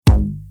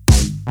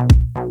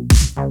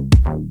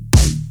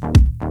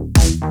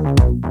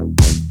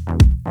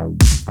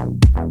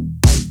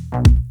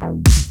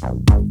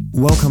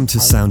Welcome to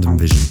Sound and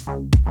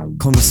Vision,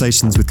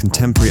 conversations with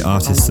contemporary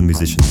artists and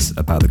musicians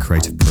about the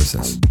creative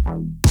process.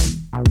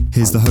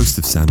 Here's the host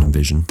of Sound and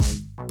Vision,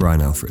 Brian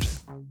Alfred.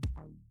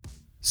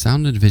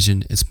 Sound and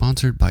Vision is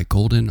sponsored by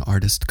Golden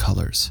Artist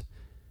Colors.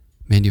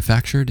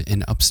 Manufactured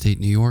in upstate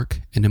New York,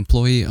 an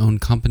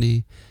employee-owned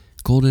company,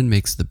 Golden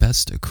makes the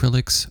best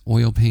acrylics,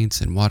 oil paints,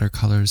 and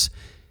watercolors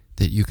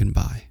that you can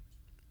buy.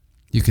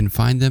 You can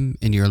find them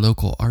in your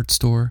local art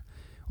store,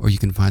 or you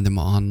can find them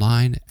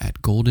online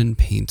at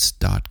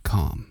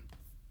goldenpaints.com.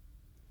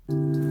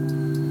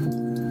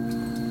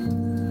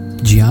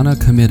 Gianna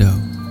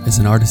Commito is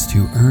an artist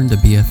who earned a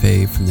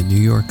BFA from the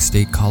New York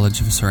State College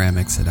of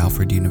Ceramics at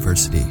Alfred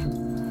University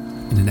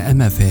and an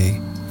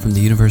MFA from the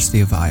University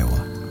of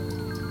Iowa.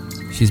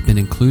 She's been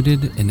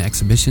included in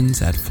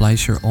exhibitions at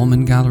Fleisher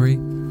Ollman Gallery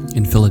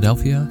in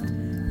Philadelphia,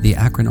 the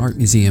Akron Art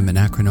Museum in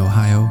Akron,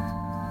 Ohio,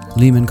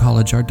 Lehman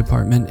College Art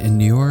Department in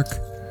New York,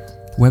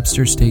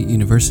 Webster State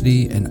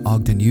University in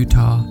Ogden,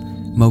 Utah,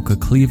 MOCA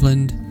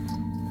Cleveland,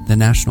 the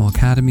National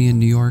Academy in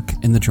New York,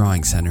 and the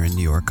Drawing Center in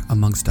New York,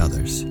 amongst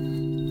others.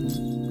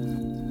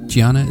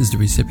 Gianna is the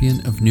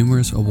recipient of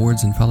numerous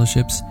awards and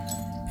fellowships,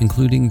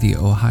 including the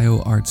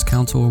Ohio Arts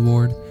Council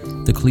Award,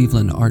 the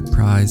Cleveland Art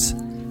Prize,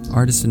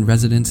 Artist in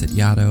Residence at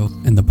Yaddo,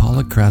 and the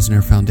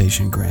Pollock-Krasner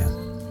Foundation Grant.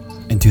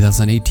 In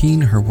 2018,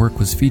 her work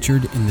was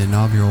featured in the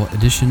inaugural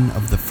edition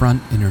of the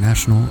Front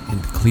International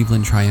and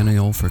Cleveland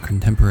Triennial for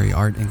Contemporary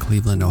Art in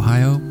Cleveland,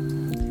 Ohio.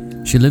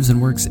 She lives and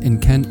works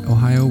in Kent,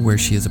 Ohio, where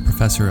she is a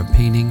professor of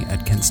painting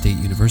at Kent State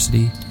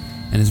University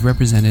and is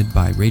represented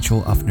by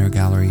Rachel Uffner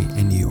Gallery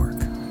in New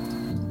York.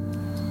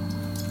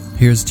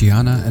 Here's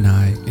Gianna and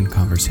I in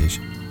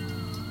conversation.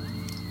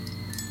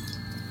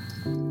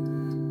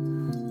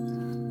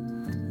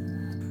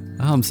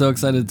 Oh, I'm so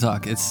excited to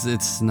talk.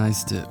 It's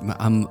nice to.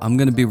 I'm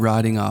going to be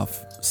riding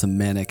off some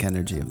manic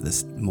energy of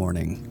this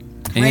morning.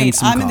 Great.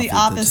 I'm in the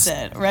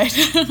opposite, right?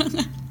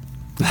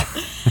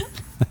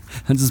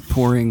 I'm just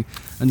going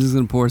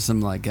to pour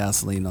some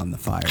gasoline on the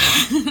fire.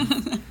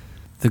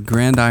 The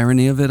grand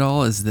irony of it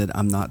all is that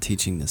I'm not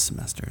teaching this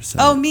semester.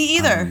 So me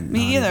either.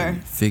 Me either.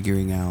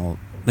 Figuring out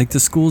the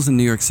schools in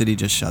New York City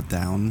just shut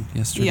down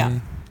yesterday. Yeah.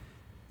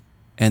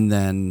 And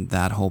then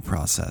that whole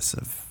process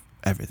of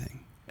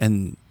everything.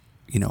 And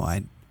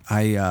I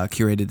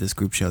curated this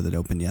group show that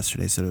opened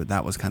yesterday, so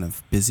that was kind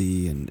of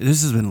busy, and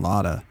this has been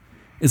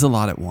it's a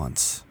lot at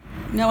once.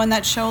 No, and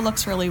that show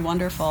looks really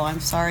wonderful. I'm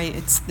sorry,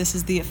 this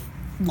is the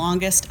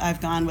longest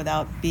I've gone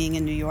without being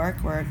in New York.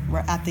 We're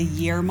at the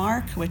year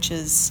mark, which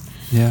is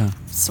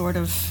sort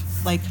of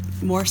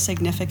more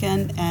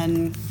significant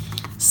and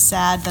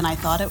sad than I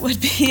thought it would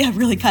be. I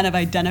really kind of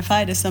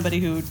identified as somebody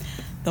who,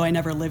 though I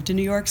never lived in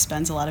New York,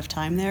 spends a lot of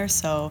time there.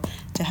 So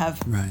to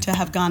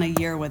have gone a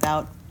year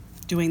without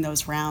doing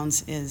those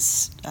rounds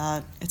is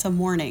it's a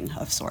mourning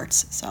of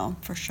sorts, so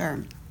for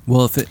sure.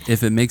 Well,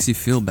 if it makes you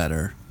feel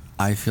better,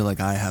 I feel like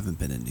I haven't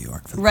been in New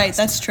York for the past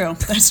that's year.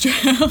 true. That's true.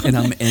 And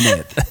I'm in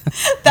it.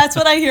 That's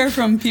what I hear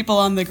from people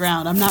on the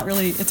ground.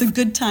 It's a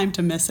good time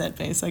to miss it,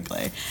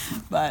 basically.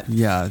 But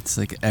yeah, it's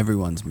like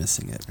everyone's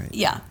missing it, right?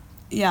 Yeah.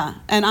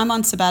 And I'm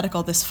on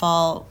sabbatical this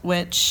fall,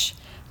 which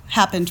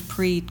happened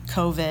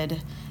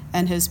pre-COVID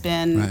and has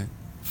been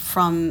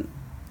from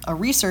a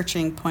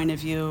researching point of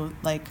view,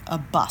 a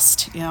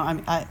bust.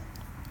 I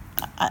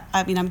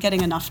mean, I'm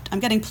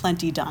getting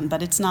plenty done,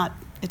 but it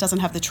doesn't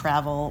have the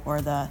travel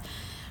or the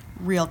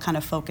real kind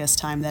of focus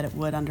time that it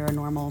would under a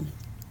normal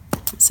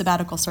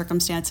sabbatical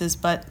circumstances.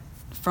 But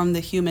from the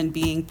human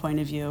being point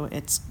of view,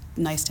 it's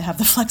nice to have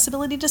the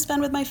flexibility to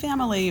spend with my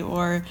family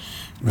or,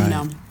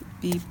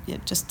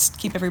 just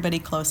keep everybody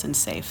close and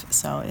safe.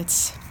 So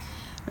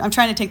I'm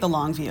trying to take the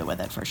long view with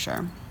it for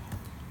sure.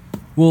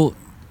 Well,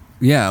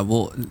 yeah,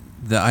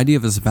 the idea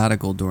of a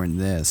sabbatical during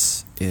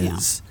this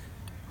is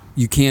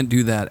you can't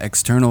do that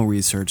external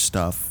research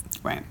stuff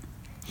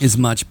as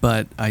much,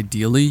 but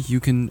ideally you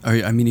can. Are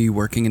you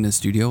working in a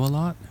studio a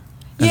lot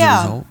as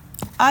a result?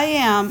 I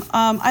am.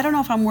 I don't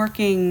know if I'm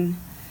working.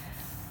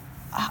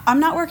 I'm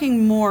not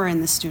working more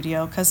in the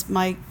studio because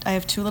I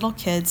have two little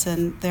kids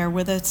and they're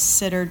with a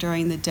sitter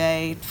during the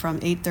day from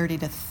 8:30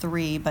 to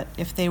 3. But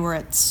if they were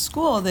at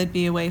school, they'd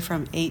be away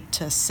from 8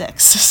 to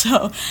 6.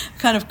 So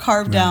kind of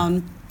carved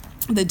down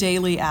the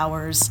daily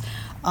hours.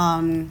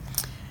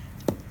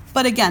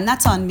 But again,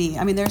 that's on me.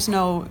 I mean,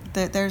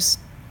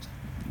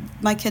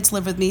 my kids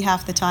live with me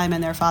half the time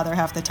and their father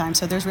half the time,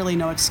 so there's really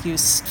no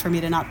excuse for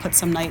me to not put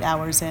some night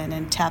hours in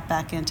and tap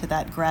back into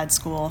that grad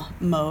school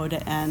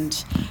mode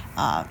and,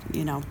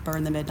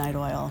 burn the midnight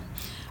oil.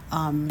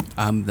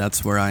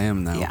 That's where I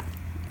am now.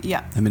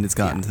 Yeah. I mean, it's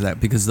gotten to that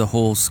because the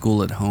whole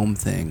school at home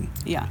thing.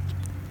 Yeah.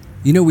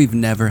 We've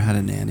never had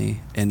a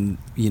nanny, and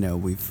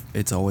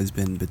it's always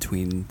been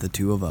between the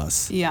two of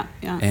us. Yeah.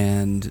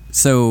 And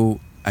so,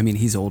 I mean,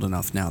 he's old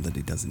enough now that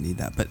he doesn't need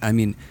that. But I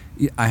mean,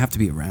 I have to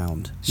be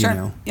around.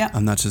 Sure. Yeah.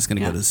 I'm not just going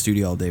to go to the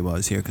studio all day while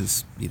he's here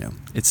because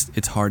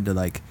it's hard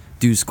to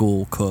do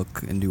school,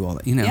 cook, and do all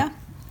that.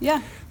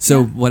 Yeah.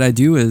 So what I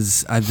do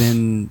is I've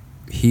been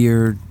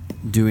here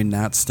doing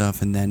that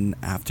stuff, and then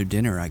after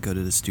dinner I go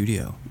to the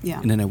studio.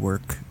 Yeah. And then I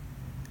work,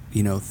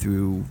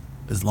 through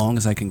as long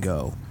as I can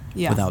go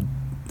without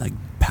like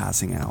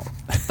passing out.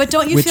 But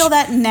don't you feel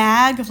that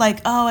nag of like,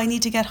 oh, I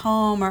need to get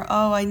home, or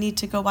oh, I need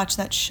to go watch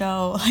that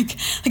show? Like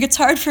it's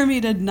hard for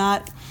me to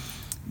not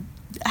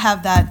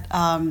have that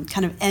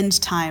kind of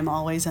end time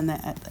always in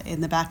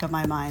the back of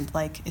my mind.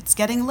 Like, it's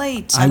getting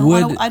late. I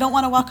don't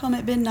want to walk home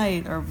at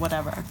midnight or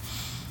whatever.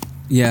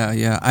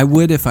 Yeah. I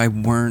would if I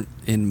weren't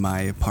in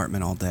my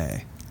apartment all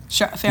day.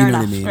 Sure, fair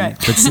enough. What I mean? Right.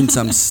 But since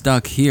I'm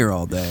stuck here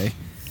all day.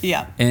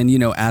 Yeah. And,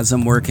 as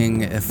I'm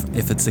working,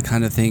 if it's the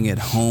kind of thing at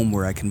home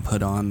where I can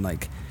put on,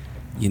 like,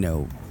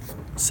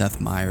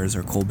 Seth Meyers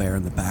or Colbert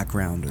in the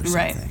background or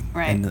something.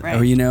 Right.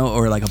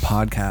 Or like a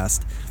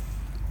podcast,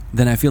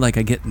 then I feel like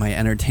I get my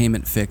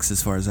entertainment fix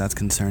as far as that's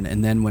concerned.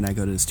 And then when I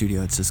go to the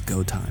studio, it's just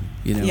go time,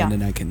 and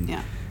then I can...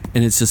 Yeah.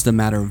 And it's just a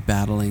matter of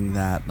battling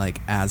that,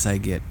 like, as I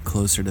get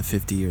closer to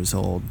 50 years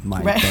old,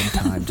 my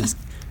bedtime just...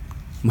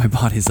 My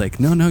body's like,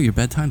 no, your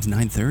bedtime's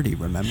 9:30,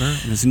 remember?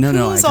 And it's no,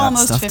 I got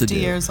stuff to do. Who's almost 50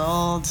 years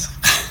old?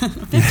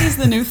 50's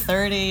the new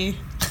 30.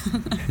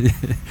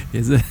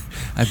 Is it?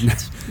 I'm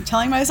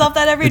telling myself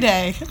that every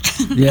day.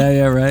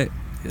 Yeah, right.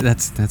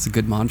 That's a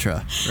good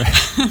mantra,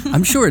 right?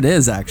 I'm sure it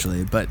is,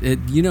 actually, but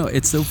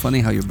it's so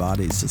funny how your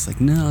body's just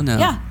like, no,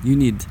 you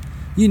need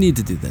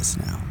to do this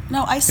now.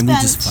 No, and we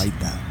just fight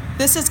that.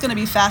 This is going to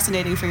be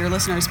fascinating for your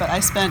listeners, but I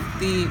spent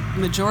the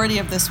majority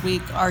of this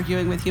week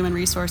arguing with Human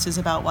Resources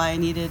about why I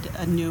needed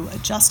a new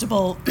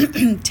adjustable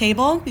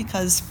table,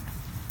 because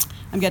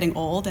I'm getting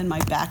old and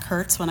my back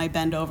hurts when I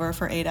bend over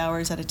for 8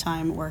 hours at a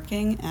time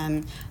working,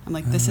 and I'm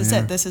like, this is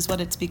it. This is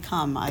what it's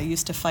become. I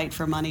used to fight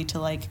for money to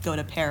like go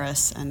to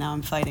Paris, and now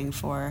I'm fighting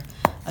for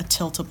a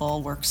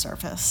tiltable work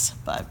surface.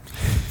 But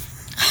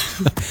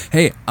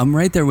hey, I'm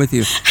right there with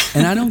you,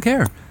 and I don't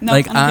care. No,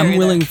 like I'm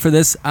willing for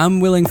this. I'm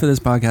willing for this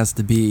podcast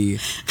to be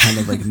kind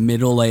of like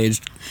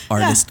middle-aged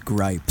artist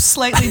gripes,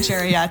 slightly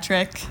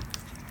geriatric.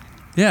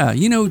 Yeah,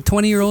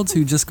 20-year-olds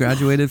who just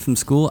graduated from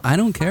school. I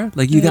don't care.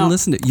 Like, you gotta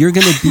listen to. You're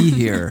gonna be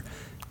here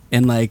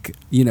in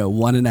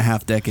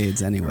 1.5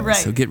 decades anyway. Right,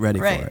 so get ready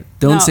for it.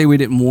 Don't say we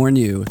didn't warn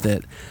you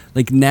that.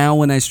 Like, now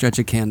when I stretch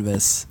a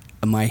canvas,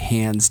 my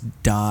hands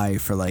die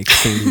for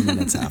 30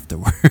 minutes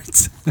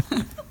afterwards.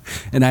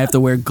 And I have to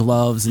wear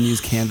gloves and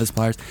use canvas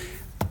pliers.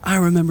 I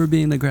remember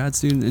being a grad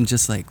student and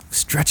just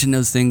stretching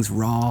those things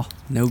raw,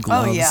 no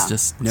gloves,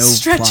 just no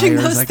stretching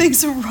pliers. Those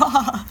things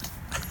raw.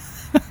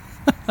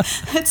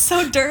 It's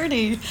so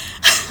dirty.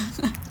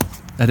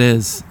 That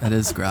is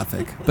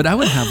graphic. But I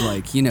would have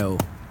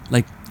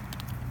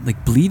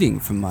bleeding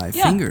from my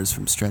fingers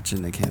from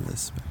stretching the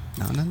canvas.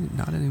 But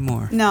not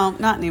anymore. No,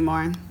 not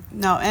anymore.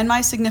 No, and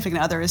my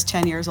significant other is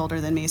 10 years older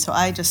than me, so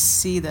I just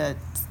see the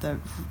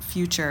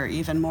future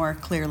even more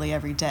clearly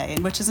every day,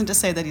 which isn't to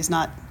say that he's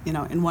not,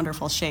 in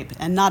wonderful shape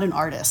and not an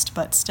artist,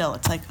 but still,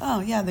 it's like,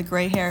 oh, yeah, the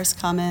gray hair's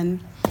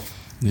coming,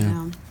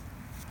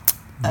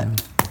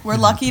 We're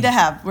lucky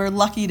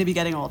to be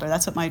getting older.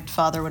 That's what my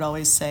father would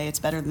always say. It's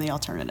better than the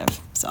alternative,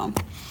 so.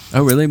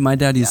 Oh, really? My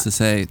dad used to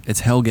say,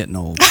 it's hell getting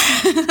old.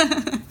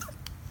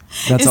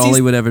 That's all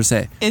he would ever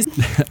say.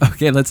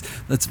 Okay,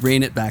 let's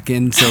rein it back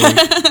in so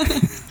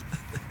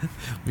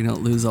we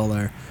don't lose all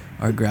our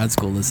grad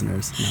school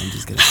listeners. No, I'm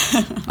just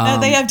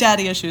kidding. They have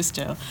daddy issues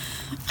too.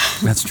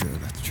 That's true.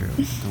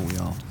 Don't we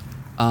all?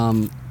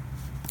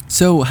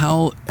 So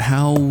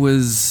how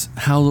was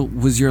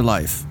your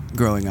life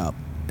growing up,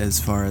 as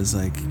far as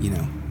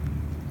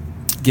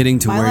getting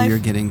to where you're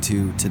getting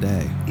to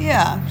today?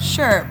 Yeah,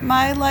 sure.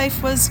 My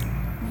life was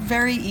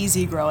very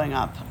easy growing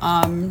up.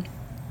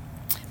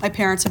 My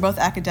parents are both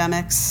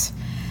academics,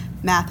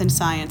 math and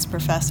science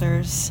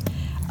professors.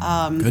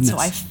 Goodness. So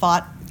I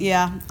fought,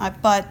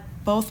 but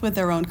both with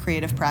their own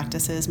creative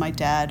practices. My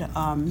dad,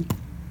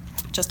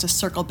 just to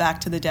circle back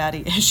to the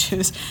daddy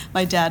issues,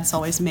 my dad's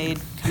always made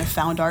kind of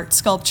found art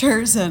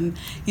sculptures, and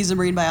he's a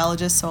marine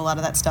biologist, so a lot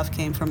of that stuff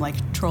came from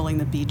trolling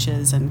the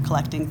beaches and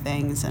collecting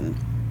things, and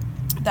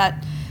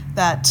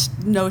that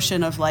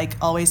notion of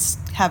always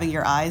having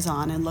your eyes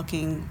on and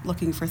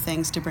looking for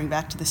things to bring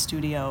back to the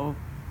studio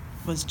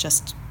was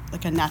just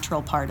a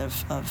natural part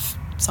of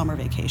summer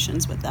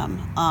vacations with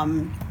them.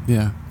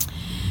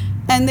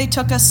 And they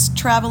took us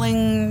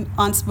traveling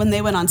when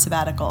they went on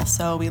sabbatical.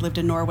 So we lived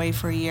in Norway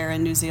for a year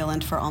and New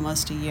Zealand for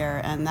almost a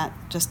year, and that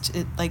just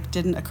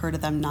didn't occur to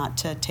them not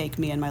to take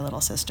me and my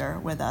little sister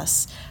with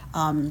us,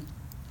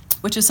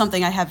 which is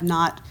something I have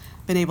not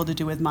been able to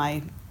do with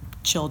my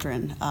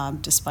children,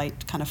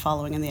 despite kind of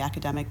following in the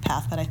academic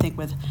path. But I think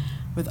with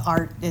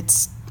art,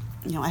 it's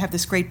I have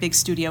this great big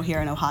studio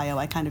here in Ohio.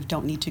 I kind of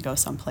don't need to go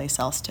someplace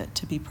else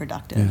to be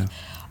productive.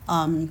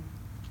 Yeah.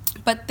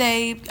 But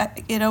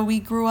we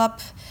grew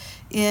up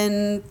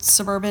in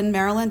suburban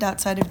Maryland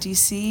outside of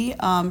D.C.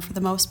 For the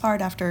most part,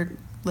 after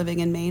living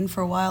in Maine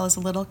for a while as a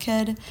little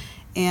kid.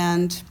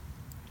 And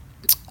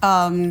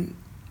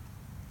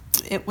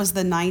it was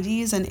the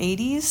 90s and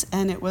 80s,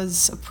 and it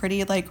was a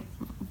pretty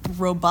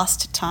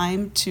robust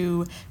time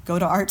to go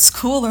to art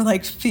school or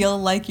like feel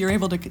like you're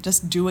able to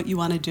just do what you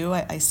want to do.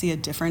 I see a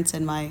difference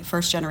in my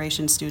first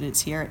generation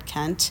students here at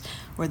Kent,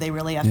 where they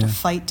really have to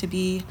fight to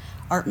be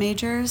art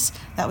majors.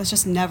 That was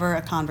just never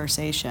a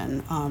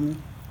conversation.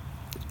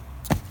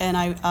 And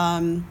I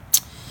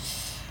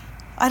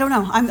don't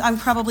know. I'm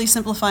probably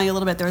simplifying a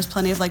little bit. There was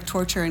plenty of like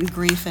torture and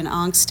grief and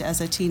angst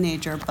as a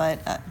teenager,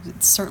 but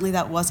certainly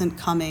that wasn't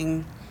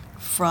coming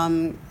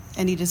from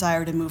any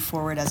desire to move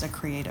forward as a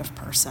creative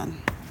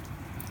person.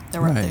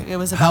 It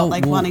was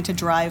about wanting to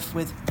drive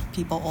with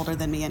people older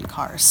than me in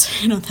cars.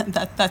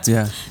 That's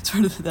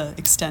sort of the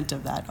extent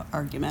of that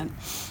argument.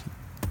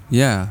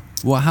 Yeah.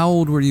 Well, how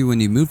old were you when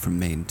you moved from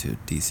Maine to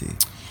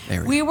DC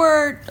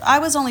area? I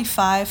was only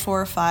 4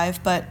 or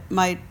 5, but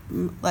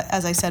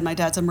as I said, my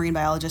dad's a marine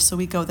biologist, so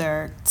we go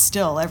there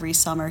still every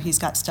summer. He's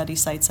got study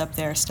sites up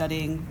there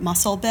studying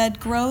mussel bed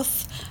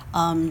growth.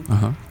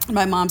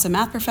 My mom's a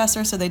math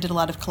professor, so they did a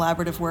lot of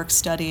collaborative work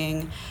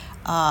studying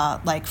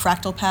like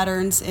fractal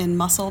patterns in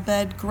mussel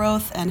bed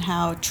growth and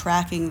how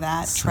tracking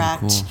that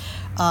tracked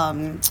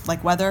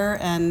like weather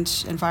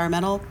and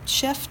environmental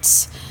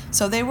shifts.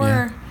 So they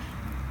were,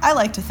 I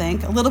like to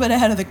think, a little bit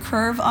ahead of the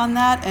curve on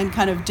that and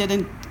kind of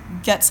didn't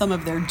get some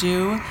of their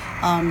due.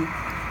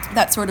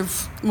 That sort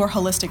of more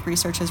holistic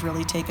research has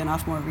really taken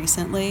off more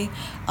recently.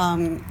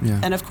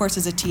 And of course,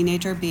 as a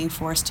teenager, being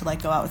forced to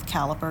like go out with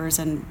calipers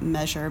and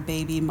measure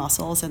baby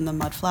mussels in the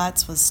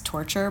mudflats was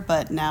torture,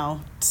 but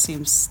now it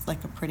seems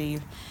like a pretty...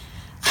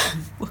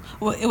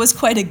 it was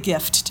quite a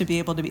gift to be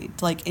able to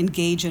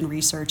engage in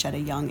research at a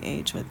young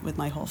age with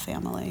my whole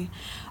family.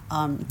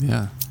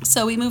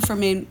 So we moved from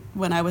Maine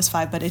when I was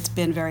 5, but it's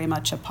been very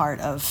much a part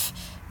of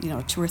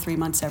 2 or 3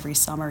 months every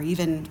summer.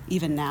 Even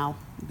now,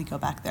 we go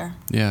back there.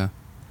 Yeah.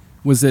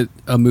 Was it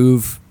a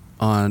move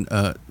on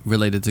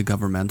related to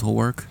governmental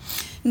work?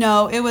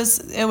 No, it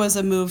was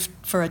a move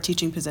for a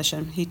teaching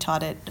position. He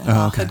taught at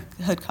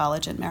Hood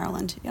College in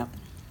Maryland. Yep.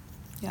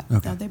 Yeah.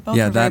 Okay. No, they both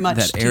are very much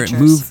that area,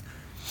 teachers.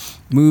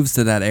 Moves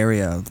to that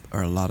area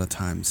are a lot of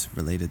times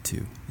related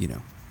to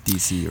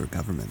DC or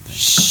government things.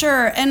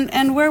 Sure,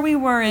 and where we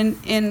were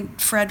in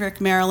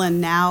Frederick,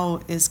 Maryland, now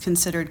is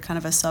considered kind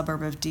of a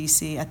suburb of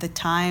DC. At the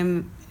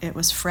time, it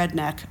was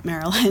Fredneck,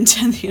 Maryland,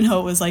 and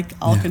it was like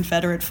all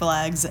Confederate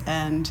flags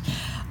and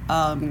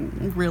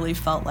really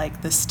felt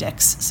like the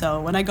sticks.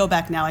 So when I go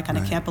back now, I kind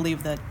of can't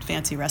believe the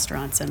fancy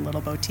restaurants and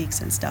little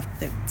boutiques and stuff.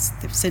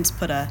 They've since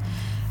put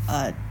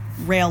a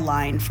rail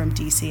line from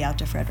DC out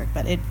to Frederick,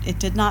 but it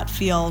did not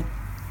feel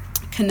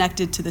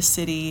connected to the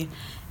city,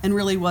 and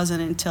really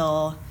wasn't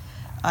until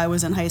I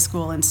was in high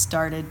school and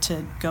started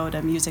to go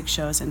to music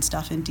shows and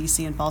stuff in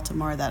DC and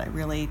Baltimore that I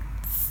really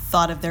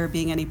thought of there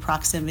being any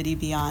proximity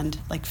beyond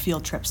like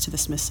field trips to the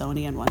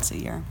Smithsonian once a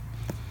year.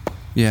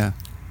 Yeah,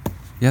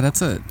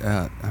 that's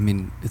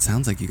it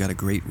sounds like you got a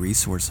great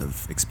resource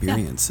of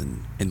experience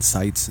and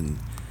insights, and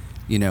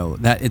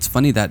that it's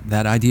funny that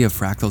idea of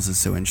fractals is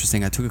so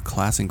interesting. I took a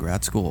class in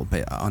grad school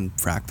on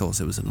fractals.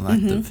 It was an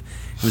elective.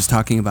 It was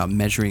talking about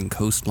measuring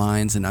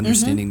coastlines and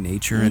understanding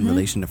nature in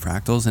relation to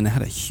fractals, and it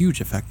had a huge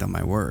effect on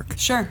my work.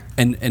 Sure.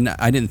 And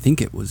I didn't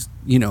think it was,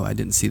 I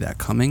didn't see that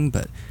coming,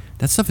 but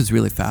that stuff is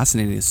really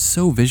fascinating. It's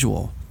so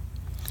visual.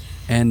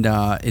 And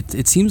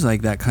it seems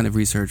like that kind of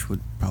research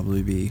would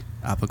probably be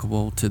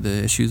applicable to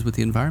the issues with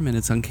the environment.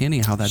 It's uncanny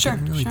how that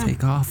didn't really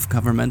take off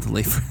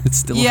governmentally. It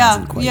still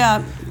hasn't quite.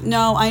 Yeah,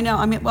 no, I know.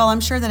 I mean, well,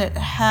 I'm sure that it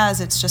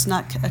has. It's just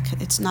not.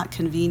 It's not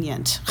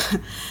convenient.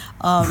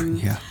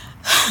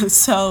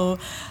 So,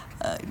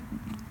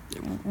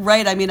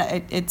 right. I mean,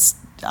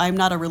 I'm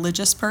not a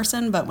religious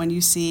person, but when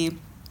you see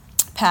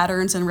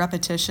patterns and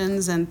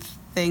repetitions and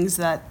things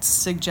that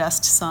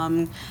suggest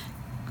some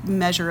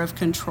measure of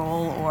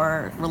control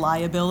or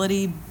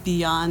reliability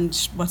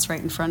beyond what's right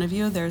in front of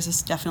you,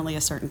 there's definitely a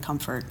certain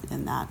comfort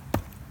in that.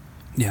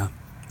 Yeah,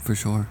 for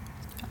sure.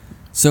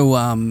 So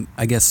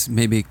I guess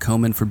maybe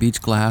combing for beach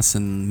glass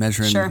and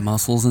measuring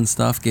muscles and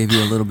stuff gave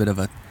you a little bit of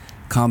a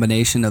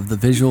combination of the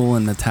visual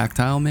and the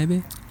tactile,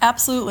 maybe?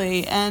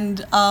 Absolutely.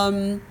 And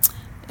I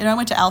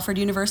went to Alfred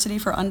University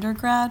for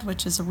undergrad,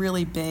 which is a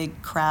really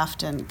big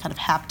craft and kind of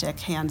haptic,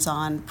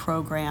 hands-on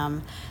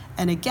program.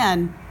 And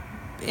again,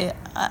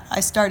 I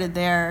started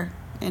there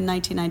in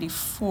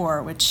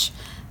 1994, which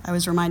I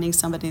was reminding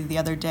somebody the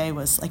other day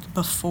was like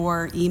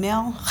before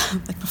email,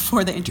 like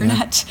before the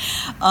internet.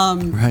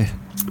 Right.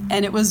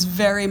 And it was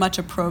very much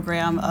a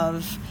program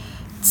of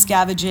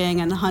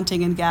scavenging and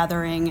hunting and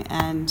gathering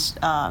and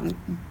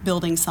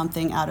building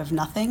something out of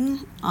nothing.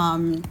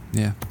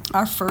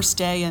 Our first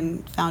day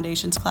in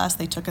foundations class,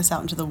 they took us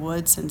out into the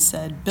woods and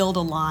said, build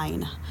a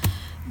line.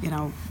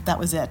 That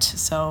was it.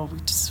 So we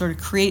just sort of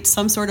create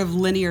some sort of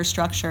linear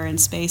structure in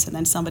space, and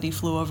then somebody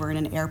flew over in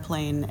an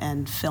airplane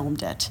and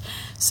filmed it.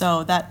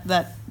 So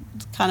that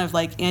kind of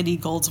like Andy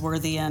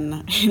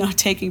Goldsworthian,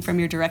 taking from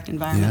your direct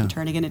environment and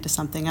turning it into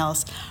something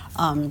else,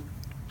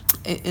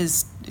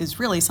 is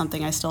really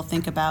something I still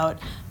think about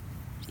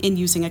in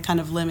using a kind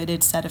of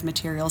limited set of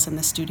materials in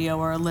the studio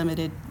or a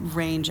limited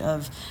range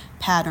of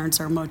patterns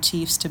or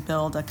motifs to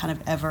build a kind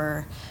of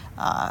ever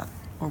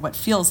or what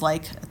feels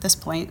like at this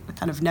point a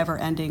kind of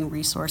never-ending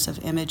resource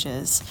of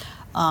images.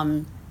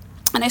 And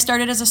I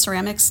started as a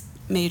ceramics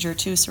major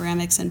too,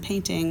 ceramics and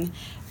painting.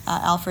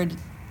 Alfred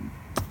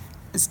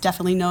is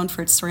definitely known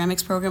for its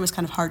ceramics program. It's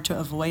kind of hard to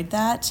avoid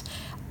that.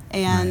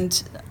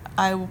 And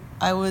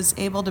I was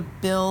able to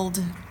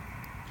build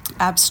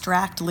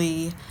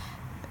abstractly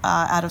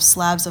out of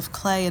slabs of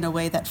clay in a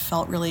way that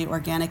felt really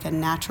organic and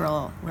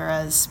natural,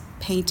 whereas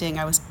painting,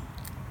 I was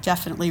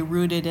definitely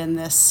rooted in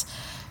this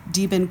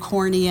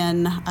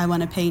Diebenkornian, I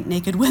want to paint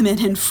naked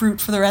women and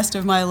fruit for the rest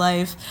of my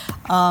life.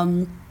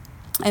 And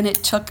it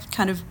took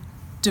kind of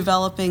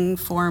developing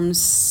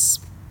forms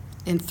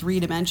in 3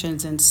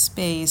 dimensions in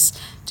space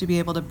to be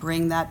able to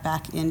bring that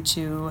back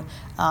into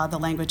the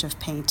language of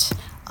paint,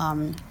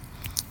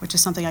 which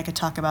is something I could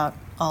talk about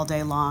all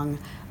day long.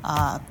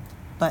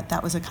 But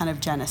that was a kind of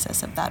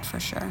genesis of that for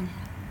sure.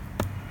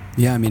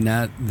 Yeah, I mean,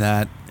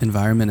 that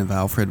environment of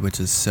Alfred, which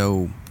is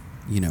so,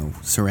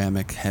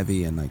 ceramic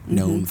heavy and like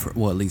known for,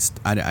 well, at least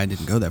I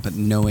didn't go there, but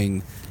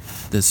knowing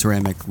the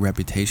ceramic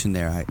reputation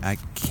there, I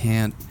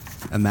can't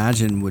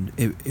imagine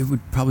it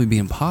would probably be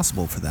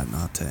impossible for that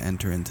not to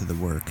enter into the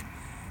work.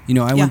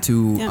 I went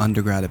to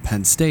undergrad at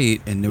Penn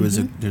State, and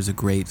there's a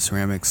great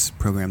ceramics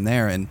program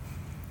there, and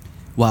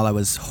while I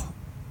was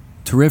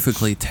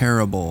terrifically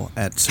terrible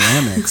at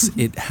ceramics,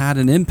 it had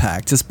an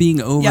impact. Just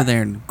being over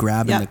there and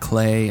grabbing the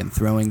clay and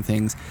throwing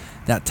things,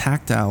 that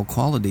tactile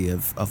quality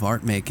of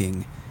art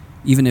making,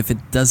 even if it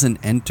doesn't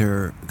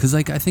enter, because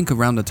I think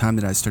around the time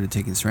that I started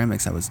taking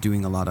ceramics, I was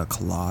doing a lot of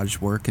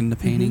collage work into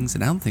paintings,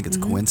 and I don't think it's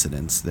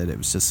coincidence that it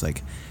was just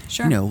like,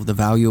 the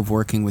value of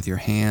working with your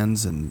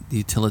hands and the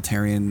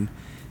utilitarian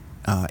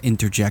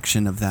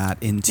interjection of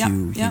that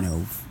into,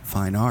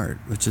 fine art,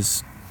 which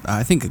is,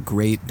 I think, a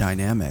great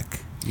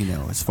dynamic,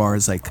 as far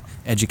as like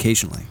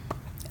educationally.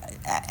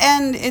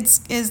 And it's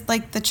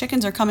like the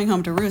chickens are coming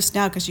home to roost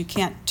now, because you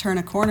can't turn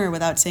a corner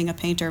without seeing a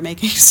painter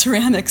making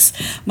ceramics,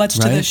 much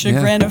to the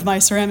chagrin of my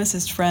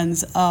ceramicist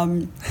friends.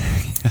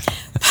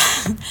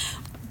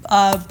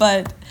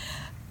 But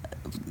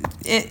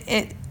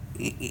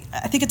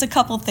I think it's a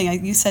couple of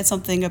things. You said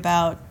something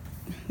about,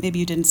 maybe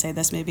you didn't say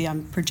this, maybe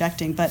I'm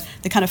projecting, but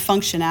the kind of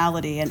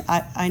functionality. And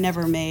I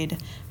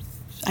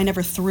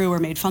never threw or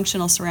made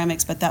functional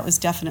ceramics, but that was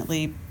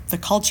definitely the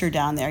culture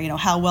down there.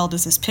 How well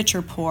does this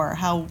pitcher pour?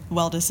 How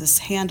well does this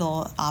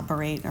handle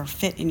operate or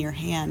fit in your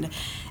hand?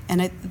 And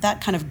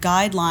that kind of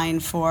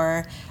guideline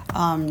for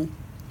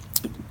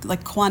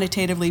like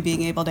quantitatively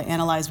being able to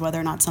analyze whether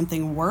or not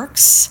something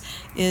works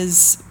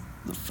is,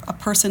 a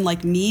person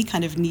like me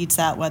kind of needs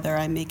that, whether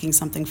I'm making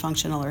something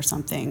functional or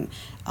something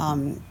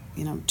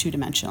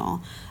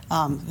two-dimensional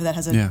that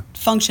has a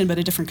function but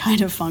a different kind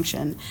of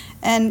function.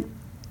 And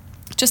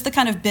just the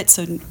kind of bits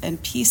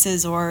and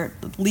pieces or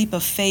leap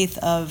of faith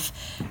of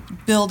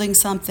building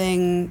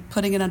something,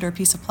 putting it under a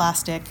piece of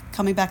plastic,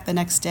 coming back the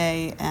next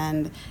day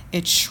and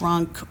it's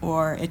shrunk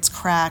or it's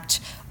cracked,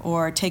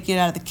 or taking it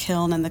out of the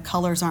kiln and the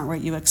colors aren't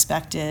what you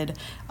expected,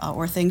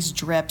 or things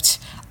dripped.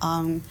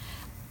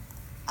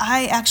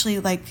 I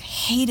actually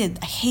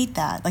hate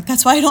that. Like,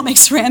 that's why I don't make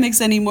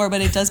ceramics anymore,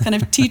 but it does kind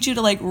of teach you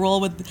to like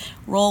roll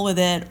with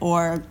it,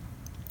 or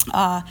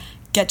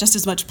get just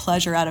as much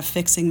pleasure out of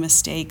fixing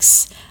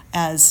mistakes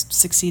as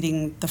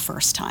succeeding the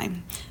first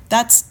time.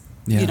 That's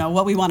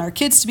what we want our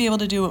kids to be able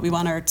to do, what we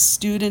want our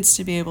students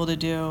to be able to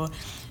do.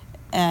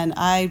 And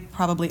I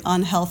probably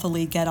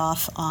unhealthily get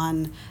off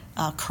on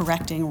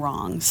correcting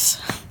wrongs,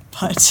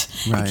 but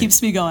it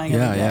keeps me going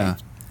every day. Yeah.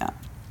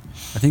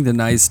 I think the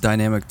nice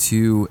dynamic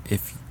too,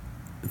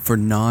 for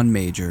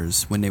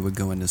non-majors, when they would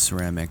go into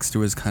ceramics,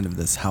 there was kind of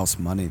this house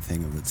money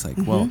thing of, it's like,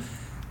 well,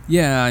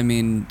 yeah, I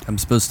mean, I'm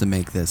supposed to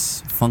make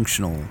this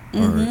functional,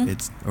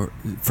 or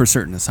for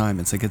certain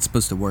assignments, like it's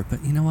supposed to work.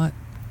 But you know what?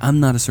 I'm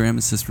not a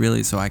ceramicist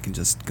really, so I can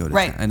just go to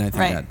that. And I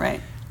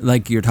think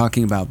like you're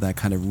talking about that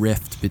kind of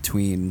rift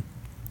between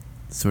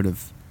sort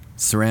of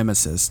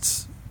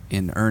ceramicists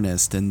in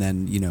earnest, and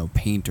then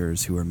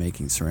painters who are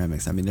making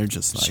ceramics. I mean, they're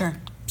just like,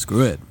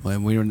 screw it.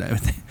 We don't.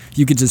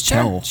 You could just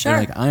tell. They're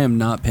like, I am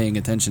not paying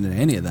attention to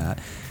any of that,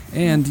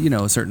 and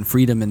a certain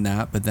freedom in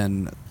that. But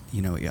then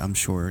I'm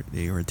sure it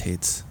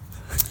irritates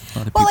a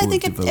lot of people.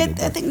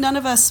 I think none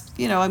of us,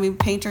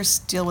 painters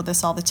deal with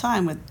this all the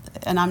time.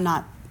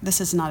 This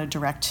is not a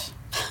direct,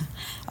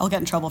 I'll get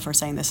in trouble for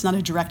saying this, not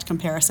a direct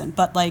comparison,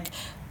 but like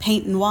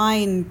paint and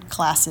wine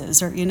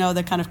classes, or,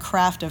 the kind of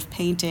craft of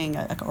painting,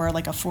 or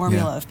like a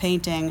formula of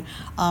painting.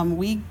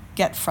 We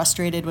get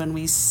frustrated when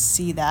we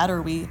see that,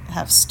 or we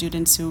have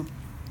students who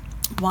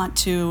want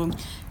to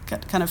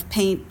kind of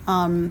paint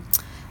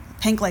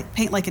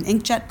like an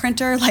inkjet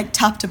printer, like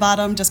top to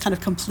bottom, just kind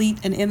of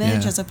complete an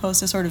image as opposed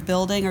to sort of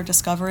building or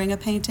discovering a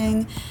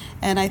painting.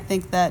 And I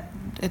think that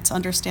it's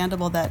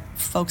understandable that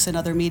folks in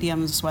other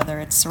mediums, whether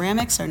it's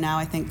ceramics or now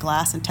I think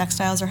glass and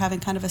textiles, are having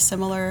kind of a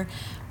similar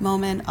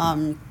moment.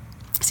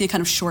 See a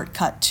kind of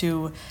shortcut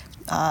to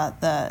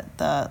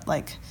the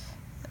like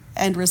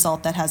end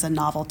result that has a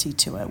novelty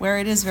to it, where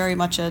it is very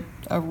much a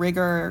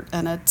rigor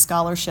and a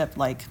scholarship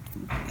like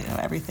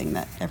everything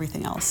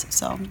else.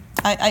 So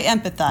I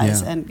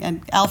empathize,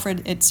 and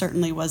Alfred, it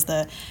certainly was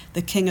the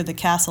king of the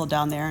castle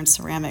down there in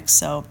ceramics.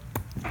 So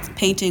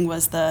painting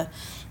was the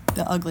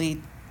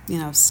ugly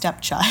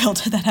stepchild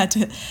that had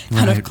to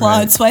kind of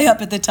claw its way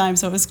up at the time.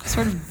 So it was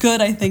sort of good,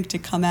 I think, to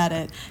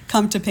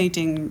come to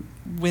painting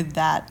with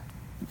that,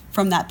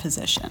 from that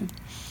position.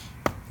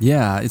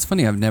 Yeah, it's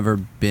funny. I've never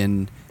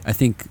been, I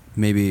think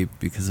maybe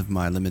because of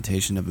my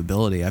limitation of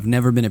ability, I've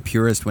never been a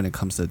purist when it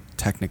comes to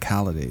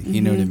technicality. You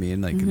know what I mean?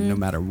 Like, no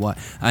matter what.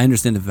 I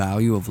understand the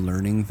value of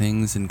learning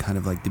things and kind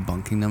of like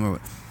debunking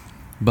them.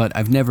 But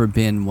I've never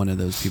been one of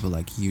those people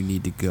like, you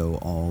need to go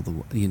all the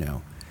way,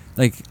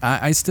 Like,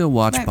 I still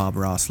watch Bob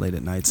Ross late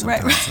at night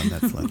sometimes on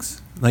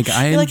Netflix. Like,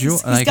 I enjoy.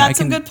 He's got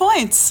some good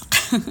points.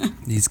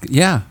 he's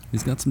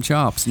got some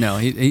chops. No,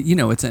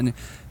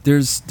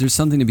 there's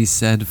something to be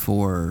said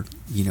for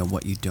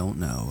what you don't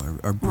know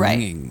or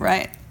bringing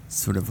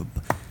sort of.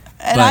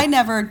 I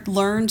never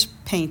learned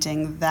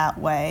painting that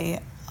way.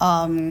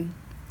 I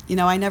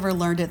never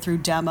learned it through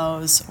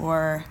demos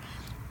or.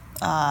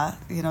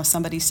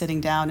 Somebody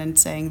sitting down and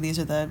saying these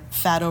are the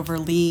fat over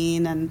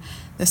lean and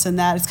this and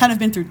that. It's kind of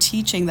been through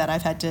teaching that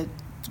I've had to,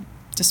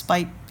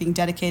 despite being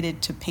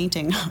dedicated to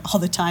painting all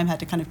the time, had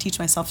to kind of teach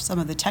myself some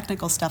of the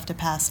technical stuff to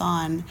pass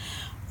on.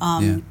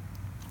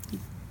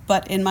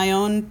 But in my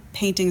own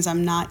paintings,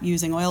 I'm not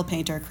using oil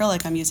paint or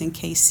acrylic. I'm using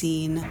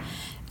casein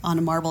on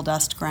a marble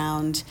dust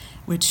ground,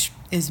 which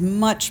is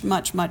much,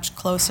 much, much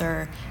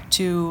closer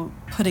to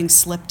putting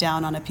slip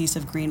down on a piece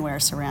of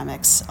greenware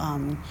ceramics.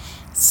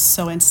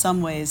 So in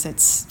some ways, I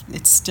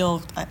still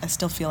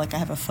feel like I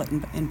have a foot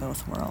in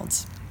both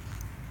worlds.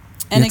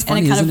 And it's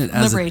funny, kind of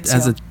liberates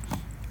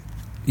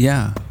you.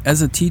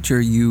 As a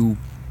teacher, you're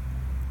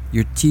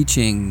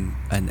teaching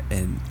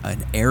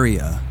an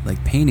area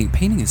like painting.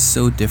 Painting is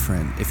so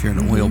different if you're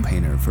an oil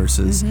painter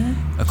versus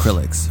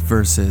acrylics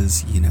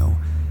versus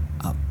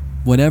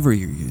whatever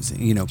you're using.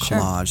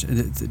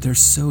 Collage. They're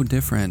so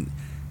different.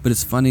 But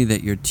it's funny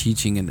that you're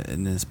teaching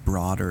in this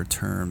broader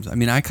terms. I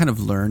mean, I kind of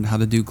learned how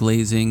to do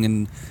glazing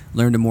and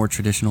learned a more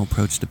traditional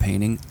approach to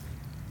painting.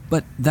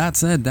 But that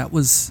said, that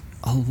was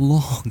a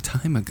long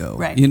time ago.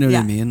 Right. You know what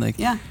I mean? Like,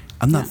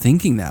 I'm not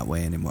thinking that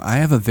way anymore. I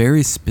have a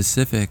very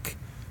specific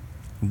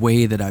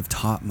way that I've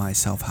taught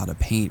myself how to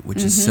paint,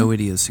 which is so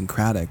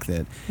idiosyncratic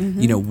that,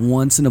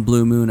 once in a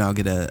blue moon, I'll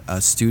get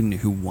a student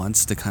who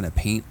wants to kind of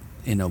paint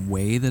in a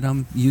way that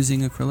I'm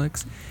using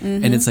acrylics,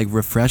 and it's like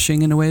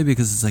refreshing in a way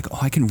because it's like,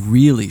 I can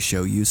really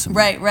show you some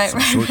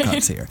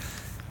shortcuts here.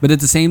 But at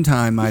the same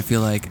time, I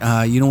feel like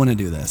you don't want to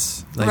do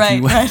this. Like, I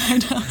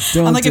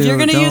know. I'm like, if you're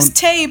going to use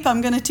tape,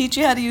 I'm going to teach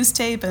you how to use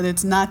tape, and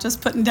it's not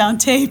just putting down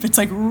tape. It's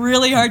like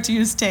really hard to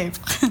use tape.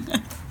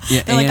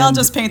 They're like, I'll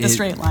just paint the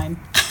straight line.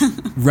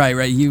 Right.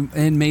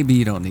 And maybe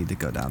you don't need to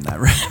go down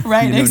that route.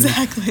 Right,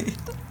 exactly.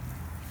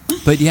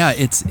 But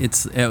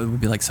it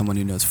would be like someone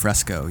who knows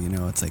fresco,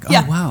 it's like,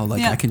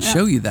 I can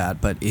show you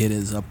that, but it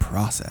is a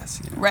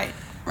process, Right.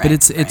 But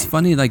it's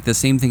funny, like the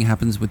same thing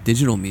happens with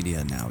digital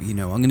media now. I'm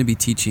going to be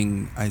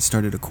teaching, I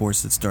started a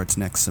course that starts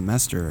next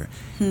semester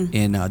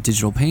in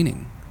digital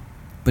painting.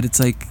 But it's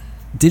like,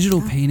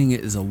 digital painting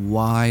is a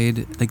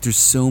wide, like there's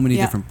so many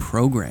different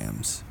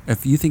programs.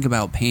 If you think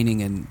about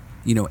painting and,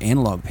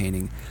 analog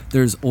painting,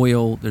 there's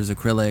oil, there's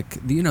acrylic,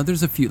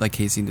 there's a few, like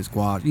casein, there's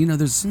gouache,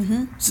 there's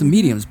some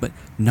mediums, but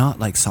not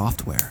like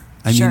software.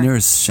 I mean,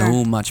 there's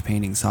so much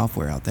painting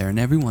software out there, and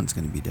everyone's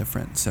going to be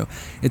different. So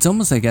it's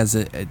almost like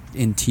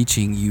in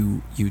teaching,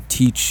 you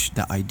teach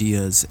the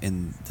ideas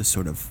and the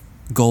sort of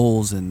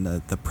goals and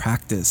the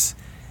practice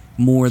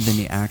more than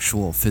the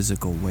actual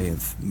physical way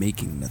of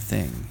making the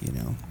thing,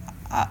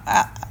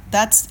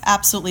 That's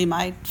absolutely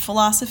my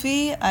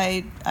philosophy.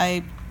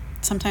 I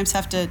sometimes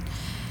have to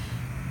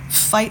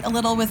fight a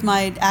little with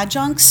my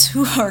adjuncts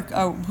who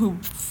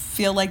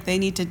feel like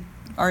they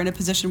are in a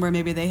position where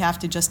maybe they have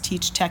to just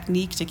teach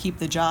technique to keep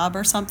the job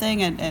or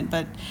something,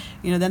 but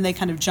then they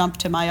kind of jump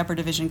to my upper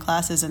division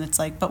classes, and it's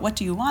like, but what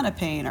do you want to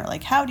paint, or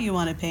like how do you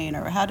want to paint,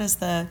 or how does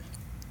the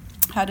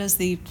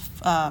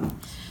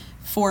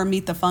form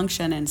meet the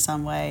function in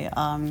some way,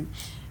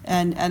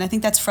 and I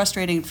think that's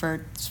frustrating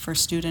for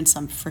students,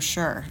 for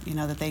sure,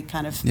 that they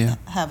kind of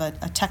have a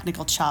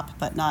technical chop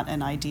but not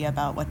an idea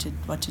about what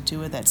to do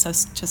with it.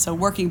 So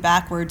working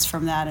backwards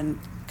from that and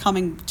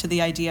coming to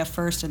the idea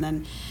first and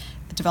then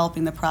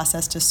developing the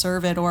process to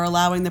serve it, or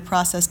allowing the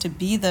process to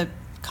be the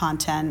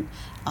content,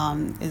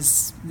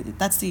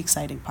 that's the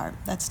exciting part.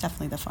 That's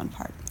definitely the fun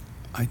part.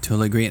 I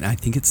totally agree, and I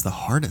think it's the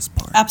hardest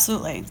part.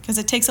 Absolutely, because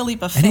it takes a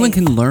leap of faith. Anyone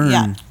can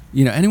learn.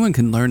 Anyone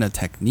can learn a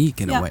technique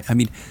in a way. I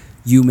mean,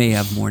 you may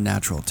have more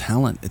natural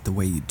talent at the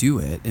way you do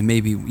it, and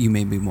maybe you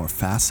may be more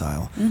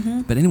facile,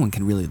 but anyone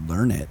can really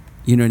learn it.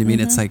 You know what I mean?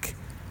 It's like,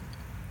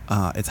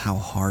 it's how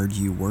hard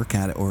you work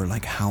at it, or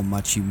like how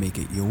much you make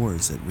it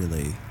yours that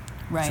really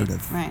sort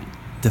of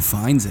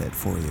defines it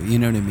for you. You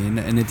know what I mean?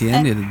 And at the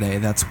end of the day,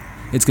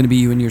 it's going to be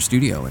you in your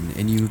studio,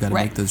 and you got to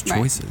make those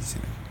choices.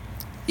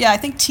 Yeah, I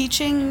think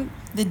teaching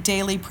the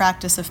daily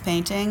practice of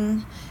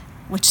painting,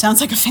 which sounds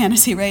like a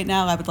fantasy right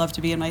now. I would love to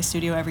be in my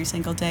studio every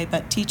single day,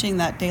 but teaching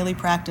that daily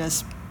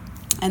practice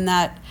and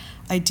that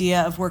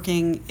idea of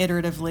working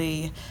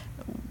iteratively,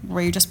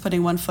 where you're just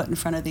putting one foot in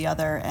front of the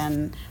other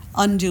and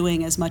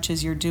undoing as much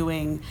as you're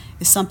doing,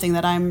 is something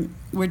that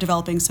we're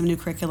developing some new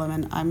curriculum,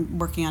 and I'm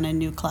working on a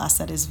new class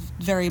that is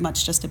very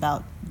much just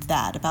about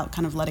that, about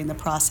kind of letting the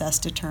process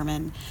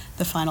determine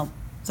the final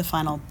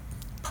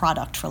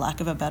product, for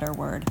lack of a better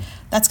word.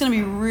 That's going to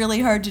be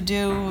really hard to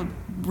do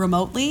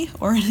remotely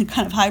or in a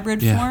kind of hybrid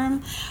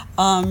form.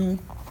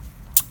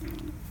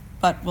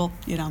 But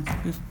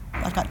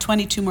I've got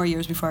 22 more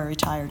years before I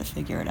retire to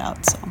figure it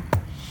out, so.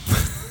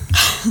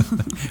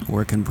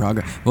 Work in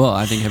progress. Well,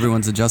 I think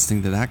everyone's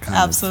adjusting to that kind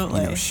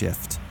of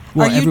shift.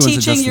 Well, everyone's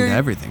adjusting to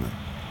everything.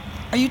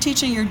 Are you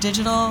teaching your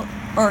digital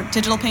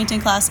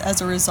painting class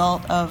as a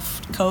result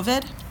of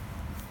COVID?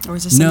 Or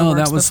is this in the works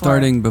that was before?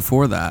 Starting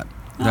before that.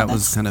 Oh, that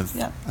was kind of,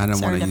 I don't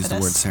want to use the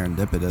word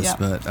serendipitous,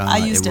 but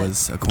it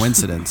was a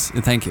coincidence.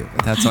 Thank you.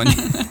 That's on you.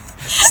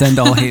 Send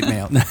all hate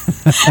mail.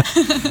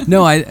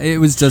 No, it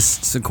was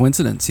just a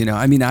coincidence.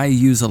 I mean, I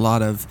use a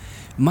lot of,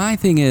 my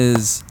thing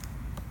is,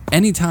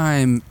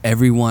 anytime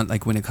everyone,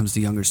 like when it comes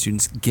to younger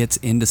students, gets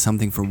into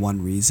something for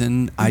one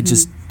reason, I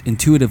just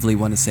intuitively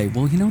want to say,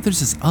 well, there's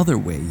this other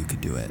way you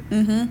could do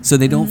it. So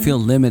they don't feel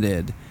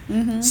limited.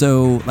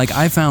 So, like,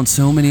 I found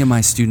so many of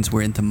my students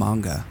were into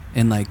manga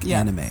and,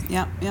 anime.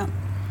 Yeah.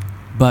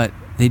 But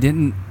they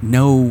didn't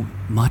know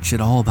much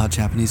at all about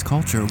Japanese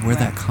culture, where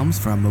that comes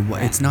from.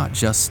 It's not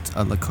just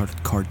a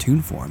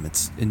cartoon form.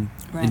 It's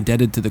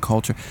indebted to the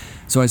culture.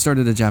 So I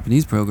started a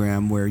Japanese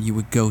program where you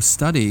would go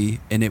study,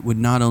 and it would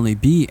not only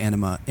be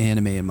anime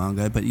and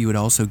manga, but you would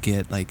also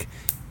get,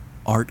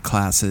 art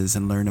classes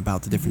and learn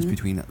about the difference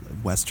between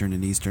Western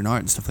and Eastern art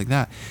and stuff like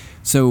that.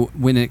 So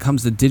when it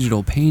comes to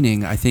digital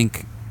painting, I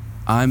think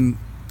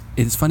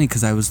it's funny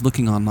because I was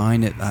looking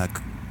online at,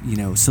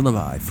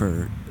 syllabi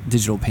for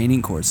digital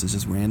painting courses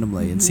just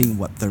randomly and seeing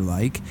what they're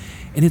like,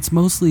 and it's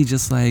mostly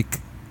just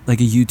like a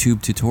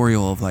YouTube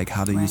tutorial of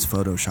how to use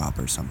Photoshop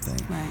or something.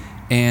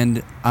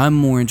 And I'm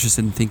more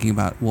interested in thinking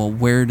about, well,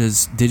 where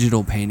does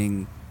digital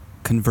painting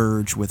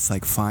converge with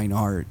fine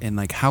art,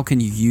 and how can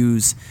you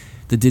use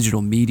the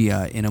digital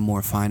media in a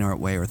more fine art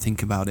way, or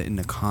think about it in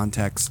the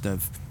context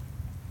of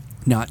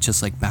not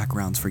just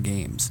backgrounds for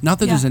games. Not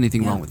that there's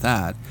anything wrong with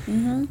that,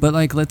 but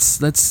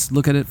let's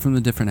look at it from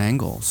a different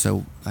angle.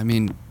 So I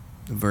mean,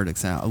 the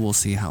verdict's out. We'll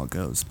see how it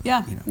goes.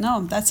 But,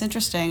 no, that's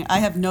interesting. I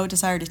have no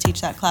desire to teach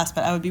that class,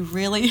 but I would be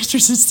really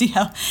interested to see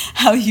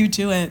how you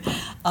do it.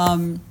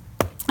 And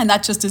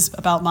that just is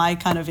about my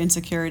kind of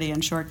insecurity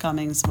and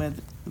shortcomings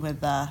with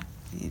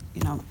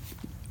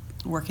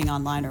working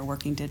online or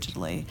working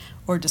digitally,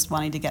 or just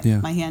wanting to get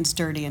my hands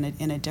dirty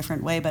in a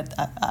different way. But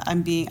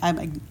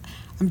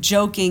I'm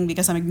joking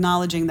because I'm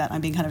acknowledging that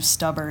I'm being kind of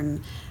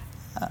stubborn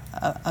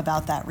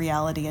about that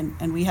reality.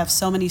 And we have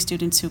so many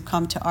students who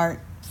come to art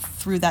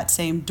through that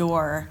same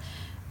door,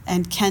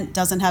 and Kent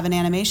doesn't have an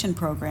animation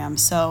program.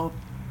 So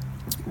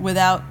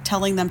without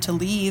telling them to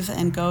leave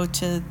and go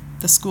to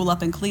the school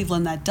up in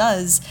Cleveland that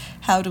does,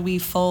 how do we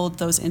fold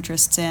those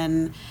interests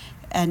in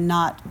and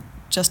not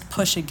just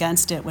push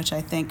against it, which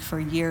I think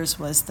for years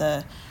was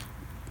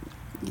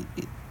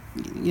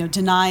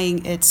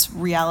denying its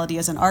reality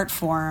as an art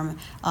form.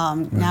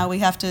 Now we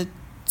have to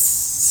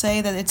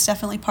say that it's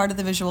definitely part of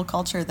the visual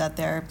culture that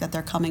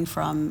they're coming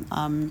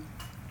from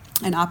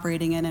and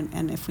operating in,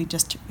 and if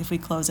we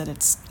close it,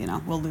 it's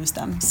we'll lose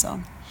them.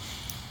 So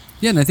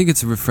and I think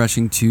it's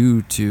refreshing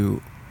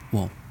to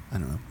well, I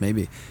don't know,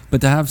 maybe, but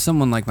to have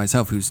someone like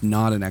myself who's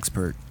not an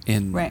expert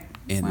in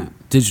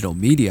digital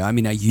media. I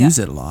mean, I use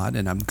it a lot,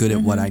 and I'm good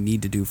at what I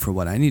need to do for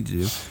what I need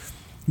to do.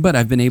 But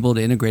I've been able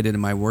to integrate it in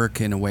my work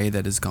in a way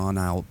that has gone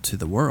out to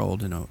the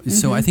world.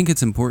 So I think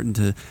it's important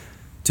to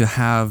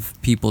have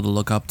people to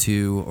look up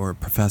to, or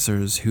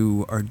professors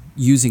who are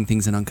using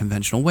things in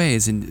unconventional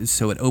ways, and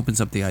so it opens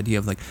up the idea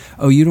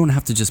of you don't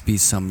have to just be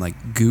some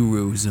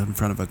guru who's in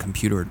front of a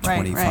computer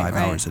 25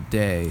 hours a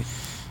day,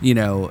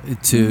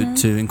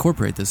 to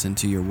incorporate this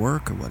into your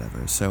work or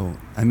whatever. So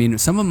I mean,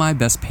 some of my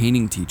best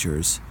painting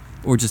teachers,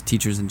 or just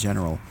teachers in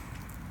general,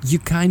 you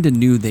kind of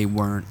knew they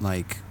weren't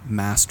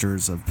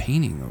masters of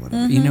painting or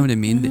whatever. You know what I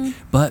mean?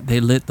 But they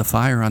lit the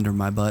fire under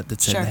my butt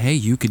that said, hey,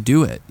 you could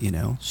do it,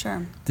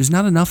 Sure. There's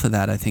not enough of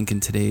that, I think, in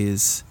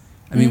today's...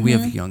 I mean, we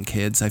have young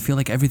kids. I feel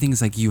like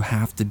everything's you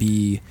have to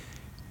be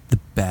the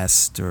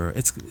best, or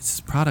it's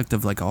a product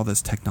of all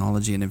this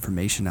technology and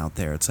information out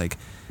there. It's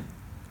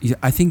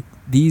I think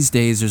these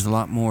days there's a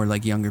lot more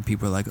younger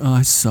people are oh,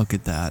 I suck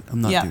at that.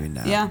 I'm not doing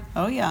that. Yeah.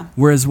 Oh, yeah.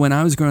 Whereas when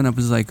I was growing up, it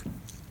was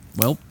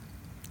well...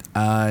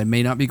 it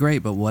may not be great,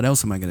 but what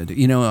else am I going to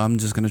do? I'm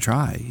just going to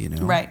try,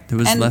 Right. There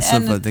was less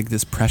of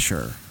this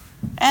pressure.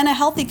 And a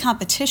healthy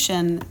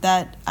competition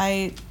that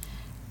I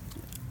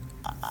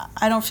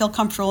don't feel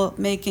comfortable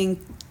making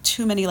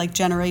too many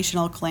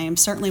generational claims.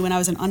 Certainly when I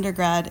was an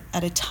undergrad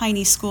at a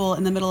tiny school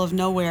in the middle of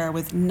nowhere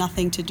with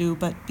nothing to do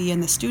but be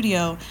in the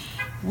studio,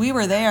 we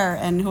were there,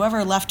 and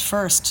whoever left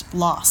first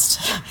lost.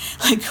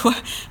 Like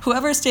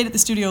whoever stayed at the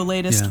studio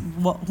latest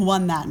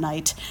won that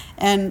night.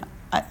 And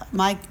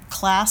my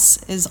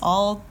class is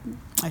all,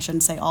 I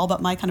shouldn't say all,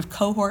 but my kind of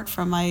cohort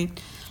from my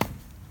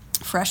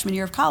freshman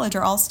year of college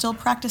are all still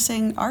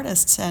practicing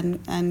artists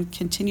and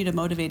continue to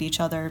motivate each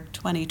other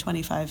 20,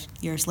 25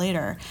 years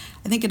later.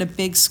 I think at a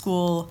big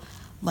school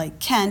like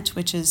Kent,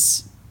 which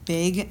is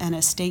big and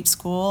a state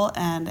school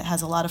and it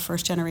has a lot of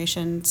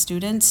first-generation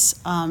students,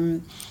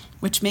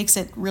 which makes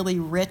it really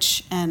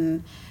rich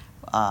and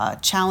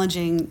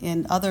challenging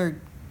in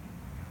other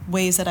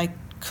ways that I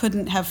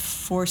couldn't have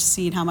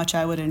foreseen how much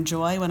I would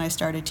enjoy when I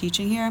started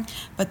teaching here.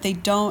 But they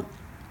don't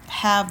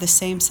have the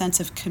same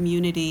sense of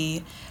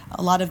community.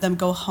 A lot of them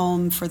go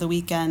home for the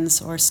weekends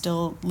or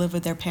still live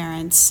with their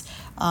parents.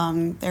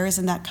 There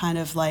isn't that kind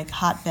of like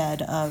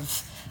hotbed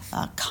of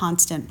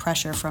constant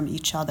pressure from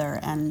each other.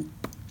 And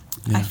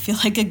I feel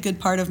like a good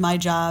part of my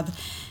job,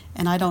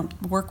 and I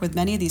don't work with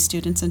many of these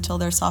students until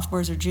they're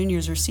sophomores or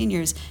juniors or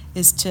seniors,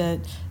 is to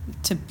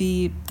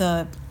be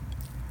the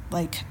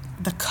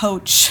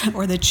coach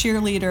or the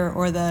cheerleader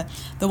or the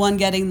one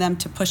getting them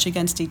to push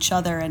against each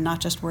other and not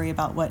just worry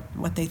about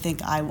what they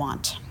think I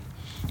want,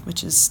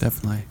 which is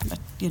definitely,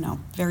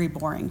 very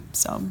boring.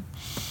 So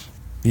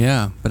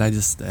yeah, but I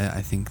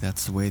think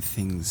that's the way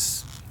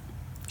things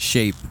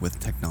shape with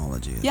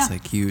technology. It's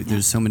like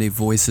there's so many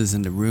voices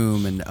in the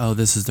room, and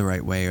this is the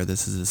right way or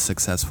this is a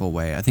successful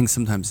way. I think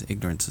sometimes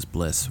ignorance is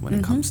bliss when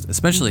it comes to,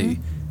 especially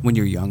when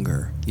you're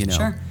younger,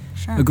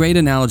 Sure. A great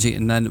analogy,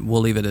 and then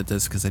we'll leave it at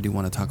this because I do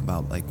want to talk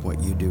about like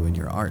what you do in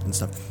your art and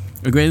stuff.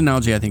 A great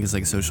analogy I think is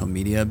like social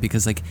media,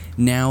 because like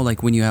now,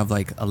 like when you have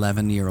like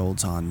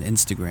 11-year-olds on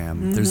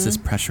Instagram, there's this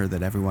pressure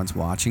that everyone's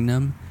watching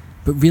them,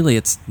 but really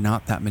it's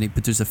not that many,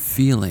 but there's a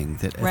feeling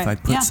that if I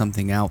put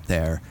something out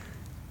there,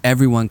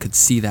 everyone could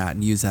see that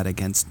and use that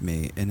against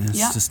me, and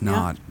it's just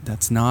not.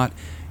 It's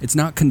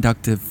not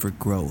conducive for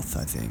growth,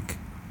 I think,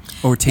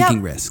 or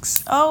taking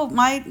risks. Oh,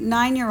 my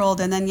 9-year-old,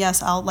 and then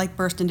I'll like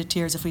burst into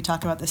tears if we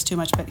talk about this too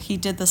much, but he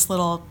did this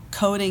little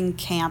coding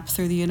camp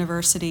through the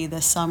university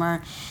this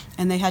summer,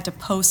 and they had to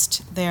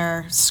post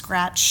their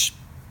Scratch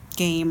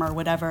game or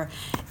whatever,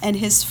 and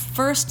his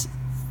first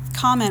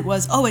comment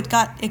was, it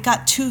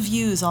got 2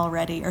 views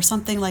already or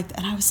something like that,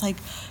 and I was like,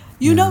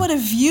 you know what a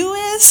view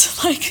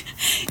is? Like,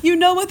 you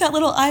know what that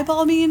little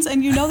eyeball means,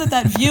 and you know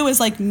that view is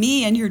like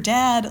me and your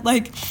dad.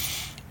 Like,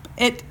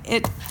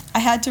 I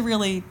had to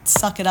really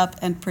suck it up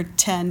and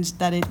pretend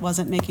that it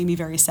wasn't making me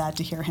very sad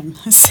to hear him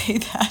say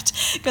that,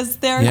 because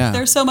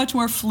they're so much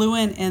more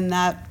fluent in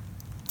that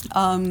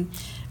kind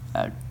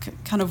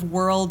of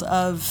world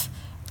of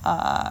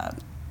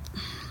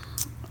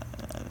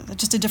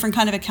just a different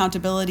kind of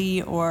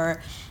accountability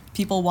or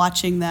people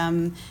watching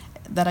them,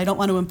 that I don't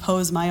want to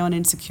impose my own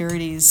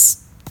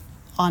insecurities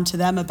onto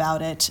them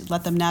about it,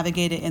 let them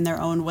navigate it in their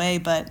own way.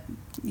 But,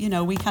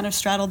 we kind of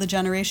straddle the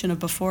generation of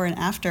before and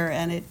after,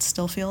 and it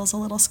still feels a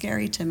little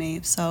scary to me.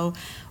 So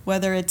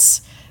whether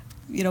it's,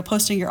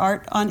 posting your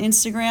art on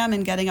Instagram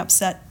and getting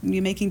upset,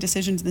 you making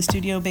decisions in the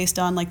studio based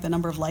on like the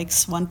number of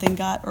likes one thing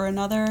got or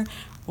another,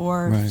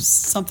 or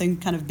something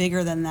kind of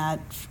bigger than that,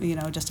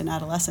 just in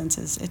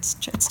adolescence, it's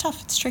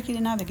tough. It's tricky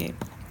to navigate.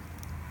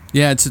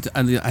 Yeah,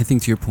 I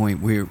think to your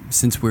point,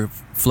 since we're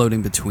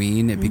floating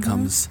between, it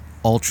becomes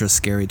ultra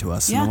scary to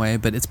us in a way,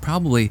 but it's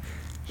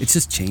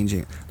just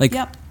changing. Like,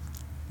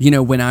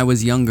 when I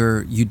was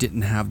younger, you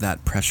didn't have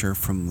that pressure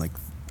from like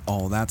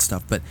all that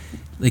stuff, but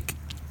like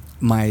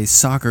my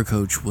soccer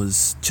coach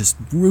was just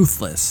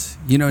ruthless,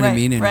 you know what I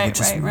mean? And would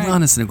just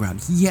run us in the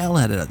ground, yell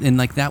at it, and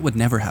like that would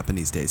never happen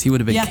these days. He would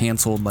have been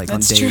canceled like on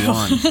day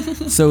one.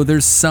 So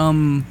there's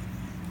some,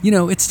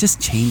 it's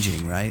just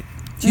changing, right?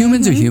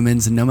 Humans are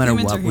humans, and no matter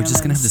what, we're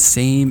just going to have the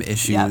same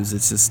issues. Yep.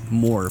 It's just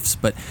morphs,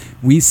 but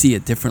we see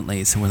it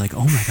differently. So we're like,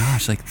 oh my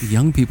gosh, like the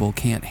young people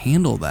can't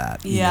handle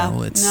that. They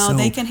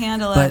can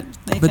handle it.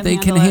 But they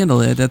can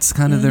handle it. That's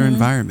kind of their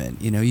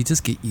environment. You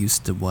just get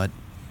used to what.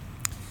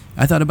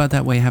 I thought about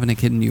that way having a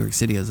kid in New York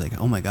City. I was like,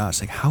 oh my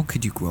gosh, like how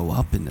could you grow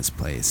up in this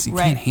place? You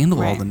can't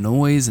handle all the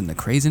noise and the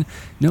crazy.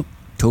 Nope,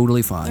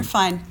 totally fine. They're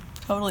fine.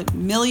 Totally.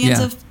 Millions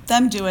of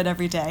them do it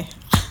every day.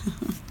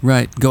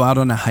 Right. Go out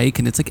on a hike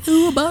and it's like,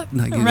 ooh, a butt.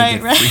 Like,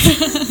 right.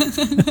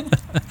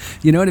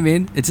 You know what I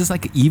mean? It just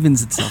like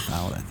evens itself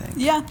out, I think.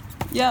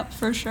 Yeah,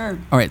 for sure.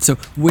 All right. So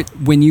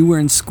when you were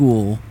in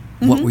school,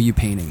 what were you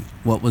painting?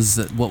 What was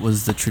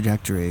the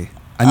trajectory?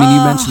 I mean,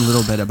 you mentioned a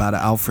little bit about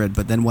Alfred,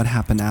 but then what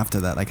happened after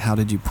that? Like, how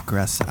did you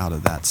progress out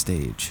of that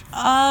stage?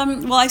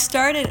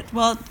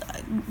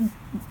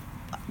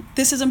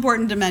 This is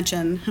important to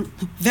mention,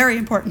 very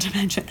important to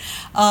mention.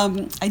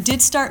 I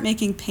did start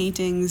making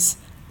paintings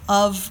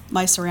of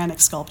my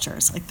ceramic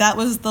sculptures. Like that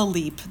was the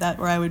leap,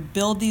 where I would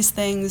build these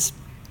things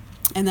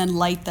and then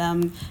light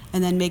them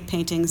and then make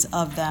paintings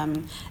of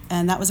them.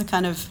 And that was a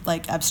kind of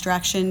like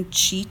abstraction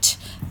cheat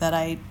that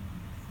I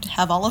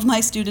have all of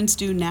my students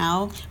do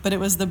now, but it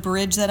was the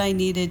bridge that I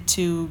needed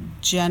to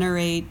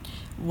generate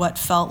what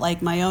felt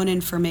like my own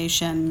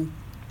information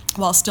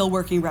while still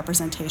working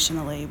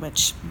representationally,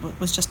 which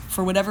was just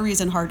for whatever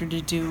reason, harder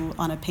to do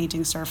on a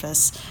painting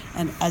surface.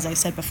 And as I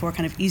said before,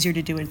 kind of easier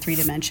to do in 3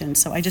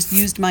 dimensions. So I just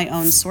used my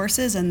own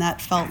sources, and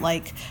that felt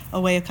like a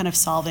way of kind of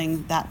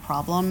solving that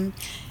problem.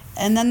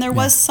 And then there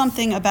was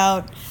something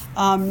about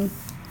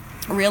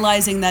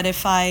realizing that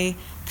if I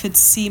could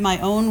see my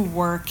own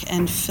work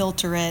and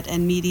filter it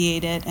and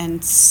mediate it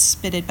and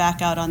spit it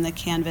back out on the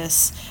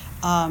canvas,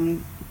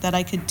 that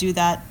I could do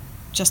that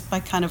just by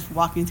kind of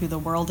walking through the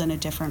world in a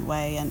different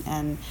way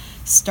and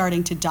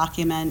starting to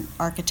document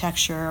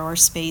architecture or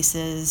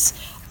spaces,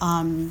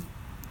 and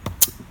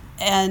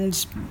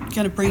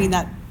kind of bringing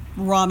that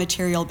raw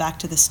material back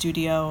to the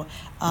studio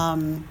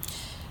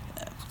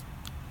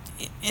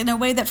in a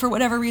way that for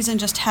whatever reason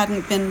just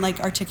hadn't been like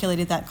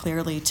articulated that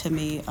clearly to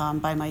me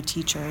by my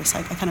teachers.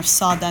 I kind of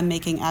saw them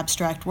making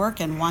abstract work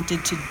and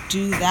wanted to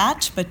do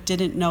that, but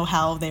didn't know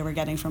how they were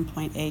getting from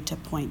point A to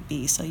point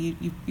B. So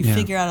you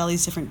figure out all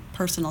these different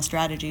personal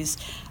strategies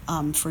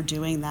for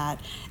doing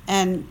that.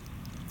 And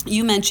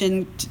you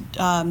mentioned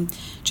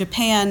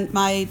Japan.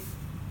 My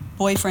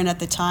boyfriend at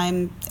the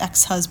time,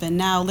 ex-husband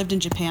now, lived in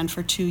Japan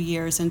for 2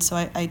 years, and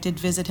so I did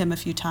visit him a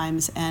few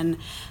times, and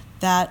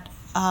that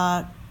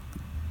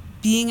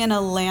being in a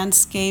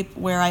landscape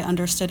where I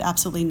understood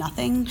absolutely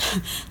nothing,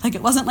 like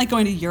it wasn't like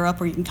going to Europe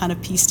where you can kind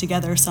of piece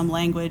together some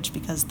language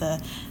because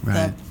the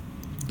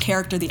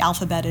character, the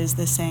alphabet is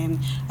the same.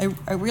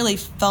 I really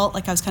felt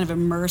like I was kind of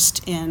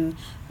immersed in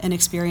an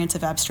experience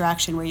of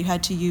abstraction where you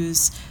had to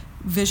use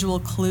visual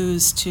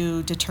clues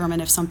to determine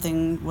if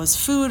something was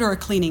food or a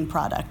cleaning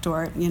product,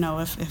 or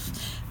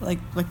if like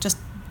just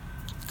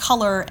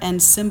color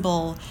and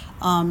symbol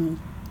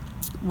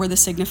were the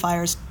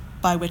signifiers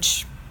by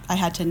which I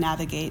had to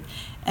navigate.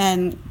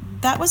 And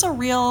that was a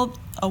real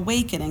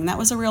awakening. That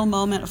was a real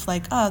moment of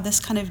like, oh, this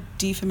kind of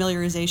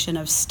defamiliarization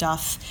of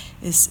stuff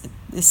is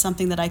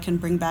something that I can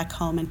bring back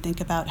home and think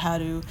about how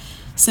to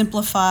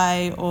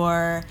simplify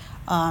or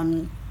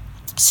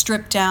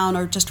strip down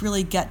or just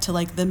really get to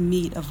like the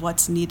meat of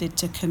what's needed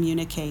to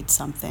communicate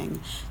something.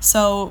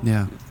 So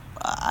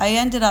I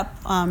ended up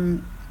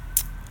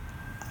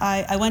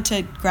I went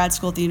to grad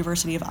school at the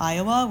University of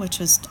Iowa, which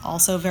was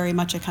also very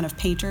much a kind of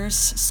painter's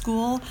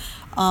school,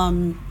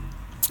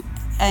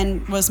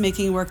 and was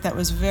making work that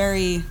was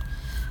very,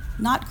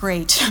 not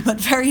great, but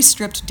very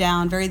stripped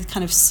down, very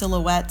kind of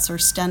silhouettes or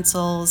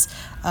stencils,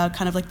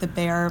 kind of like the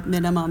bare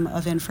minimum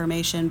of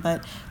information.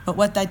 But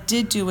what that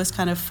did do was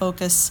kind of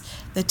focus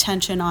the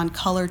attention on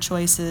color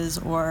choices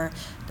or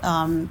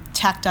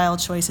tactile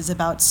choices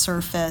about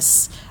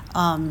surface,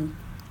 and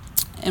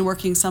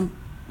working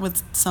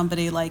with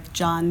somebody like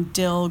John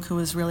Dilg, who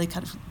was really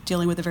kind of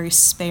dealing with a very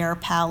spare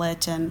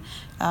palette and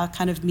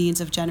kind of means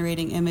of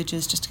generating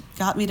images, just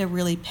got me to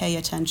really pay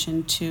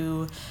attention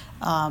to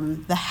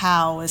the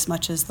how as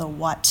much as the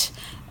what.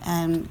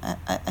 And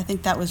I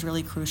think that was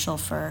really crucial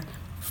for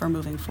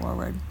moving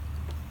forward.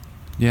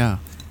 Yeah.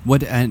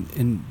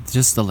 And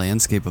just the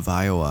landscape of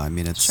Iowa, I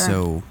mean, it's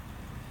so...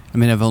 I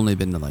mean, I've only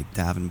been to like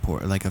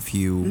Davenport, like a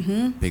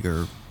few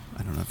bigger,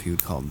 I don't know if you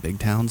would call them big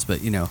towns, but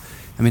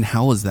I mean,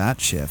 how was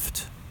that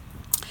shift?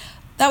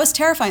 That was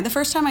terrifying. The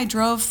first time I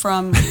drove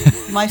from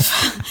my,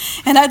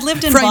 and I'd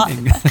lived in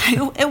Boston.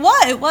 It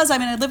was. I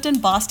mean, I lived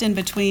in Boston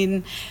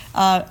between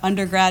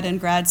undergrad and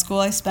grad school.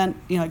 I spent,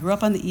 I grew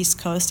up on the East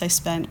Coast. I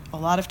spent a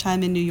lot of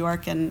time in New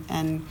York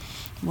and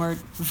more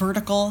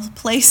vertical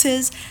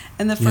places.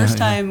 And the first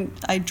time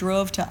I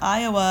drove to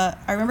Iowa,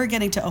 I remember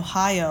getting to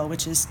Ohio,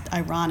 which is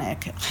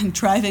ironic, and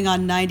driving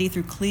on 90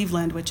 through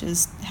Cleveland, which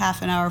is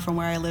half an hour from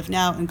where I live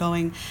now, and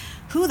going,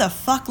 who the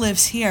fuck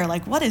lives here?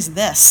 Like, what is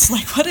this?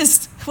 Like,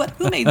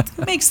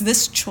 who makes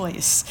this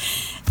choice?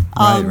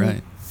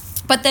 Right.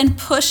 But then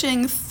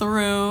pushing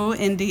through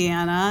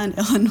Indiana and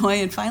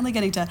Illinois and finally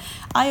getting to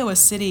Iowa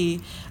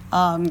City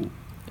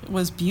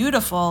was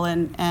beautiful,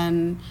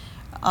 and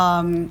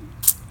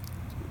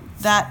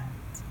that,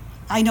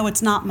 I know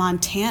it's not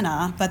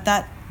Montana, but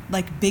that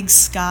like big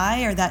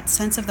sky or that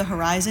sense of the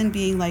horizon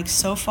being like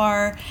so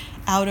far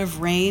out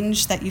of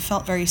range that you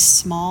felt very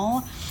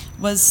small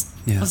was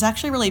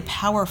actually really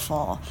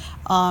powerful.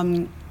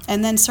 And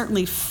then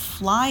certainly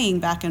flying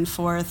back and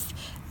forth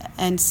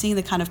and seeing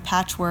the kind of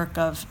patchwork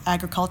of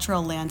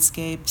agricultural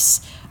landscapes,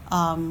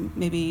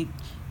 maybe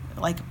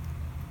like,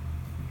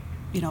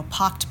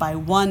 pocked by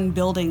one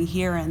building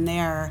here and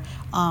there,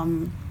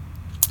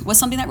 was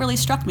something that really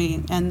struck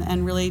me,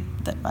 and really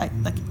that I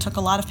took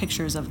a lot of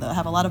pictures of.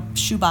 Have a lot of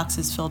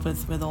shoeboxes filled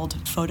with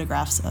old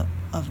photographs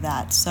of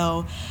that.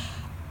 So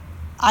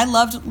I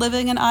loved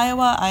living in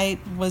Iowa. I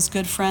was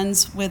good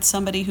friends with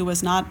somebody who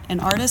was not an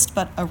artist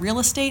but a real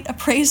estate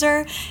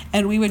appraiser,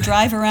 and we would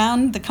drive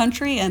around the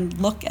country and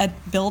look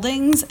at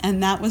buildings,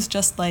 and that was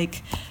just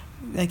like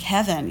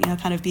heaven,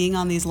 kind of being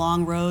on these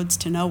long roads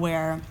to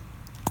nowhere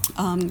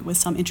with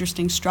some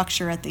interesting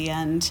structure at the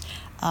end.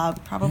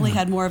 Probably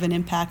had more of an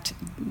impact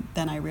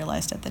than I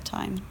realized at the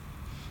time.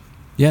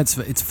 Yeah,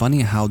 it's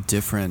funny how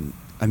different.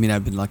 I mean,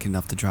 I've been lucky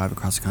enough to drive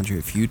across the country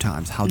a few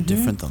times. How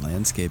different the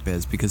landscape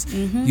is, because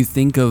you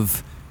think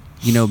of,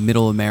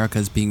 Middle America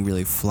as being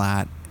really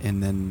flat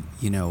and then,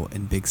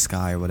 in Big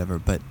Sky or whatever.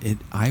 But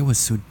Iowa's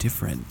so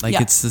different. Like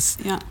it's this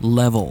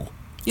level.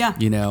 Yeah.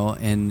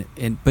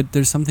 But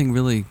there's something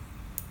really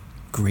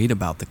great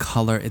about the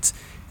color. It's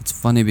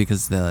funny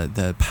because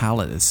the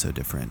palette is so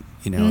different.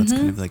 It's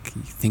kind of like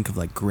you think of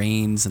like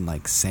grains and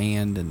like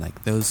sand and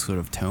like those sort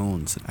of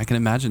tones. I can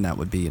imagine that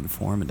would be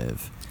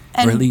informative.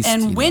 And, or at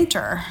least,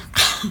 winter.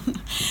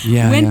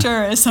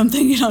 Winter is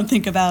something you don't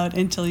think about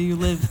until you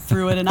live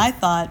through it. And I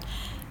thought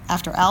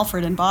after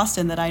Alfred in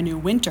Boston that I knew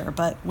winter,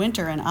 but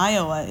winter in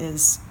Iowa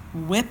is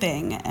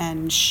whipping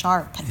and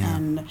sharp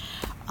and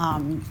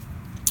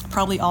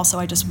probably also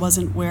I just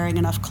wasn't wearing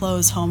enough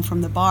clothes home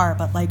from the bar,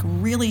 but like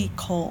really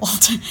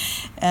cold.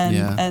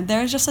 and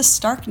there's just a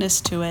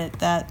starkness to it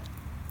it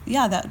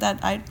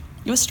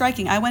was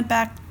striking. I went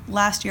back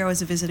last year. I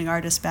was a visiting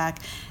artist back,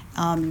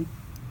 and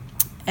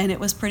it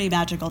was pretty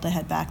magical to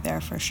head back there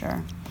for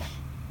sure.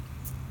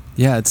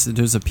 Yeah,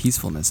 there's a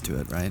peacefulness to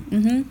it, right?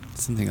 Mm-hmm.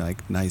 Something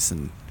like nice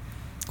and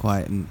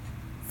quiet, and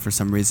for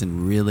some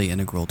reason really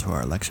integral to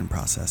our election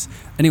process.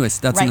 Anyways,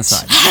 that's an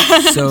aside.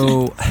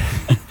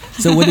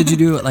 So what did you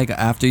do like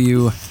after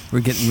you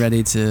were getting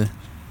ready to?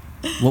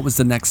 What was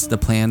the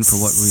plan for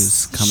what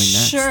was coming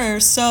next? Sure.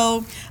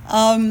 So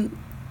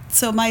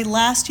my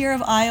last year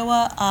of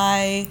Iowa,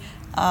 I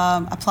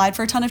applied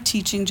for a ton of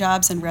teaching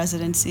jobs and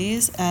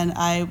residencies, and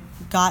I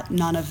got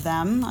none of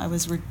them. I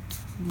was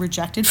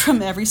rejected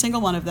from every single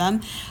one of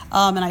them,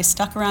 and I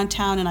stuck around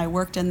town and I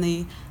worked in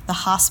the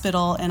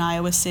hospital in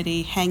Iowa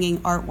City hanging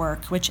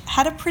artwork, which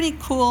had a pretty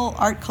cool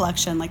art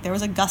collection. Like there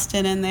was a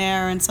Gustin in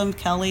there and some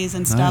Kellys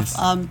and stuff.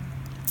 Nice.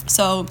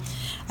 So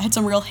I had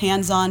some real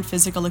hands-on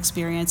physical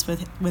experience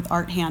with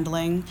art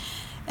handling.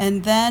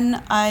 And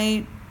then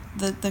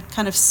the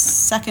kind of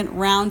second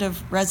round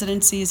of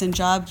residencies and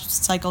job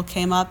cycle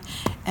came up,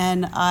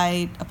 and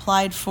I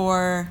applied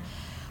for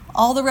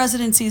all the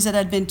residencies that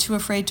I'd been too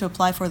afraid to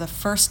apply for the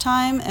first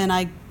time, and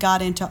I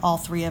got into all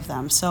three of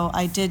them. So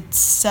I did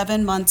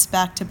 7 months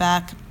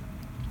back-to-back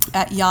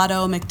at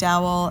Yaddo,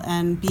 McDowell,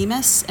 and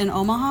Bemis in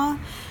Omaha,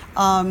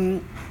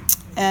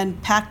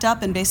 and packed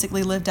up and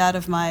basically lived out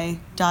of my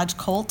Dodge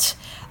Colt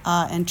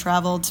and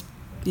traveled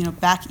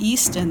back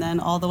east and then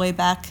all the way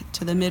back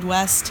to the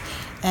Midwest,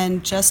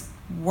 and just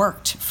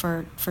worked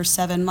for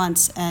 7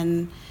 months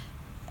and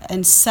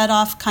set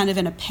off kind of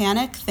in a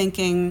panic,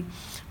 thinking,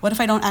 what if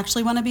I don't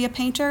actually want to be a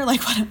painter?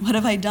 Like, what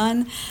have I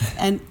done?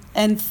 And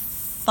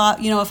thought,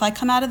 if I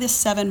come out of this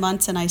 7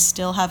 months and I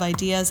still have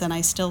ideas and I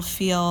still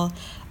feel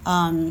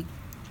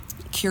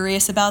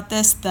curious about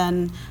this,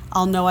 then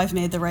I'll know I've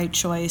made the right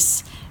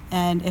choice.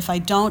 And if I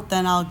don't,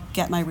 then I'll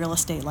get my real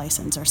estate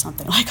license or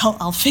something. Like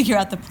I'll figure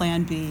out the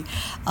plan B.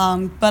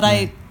 But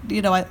I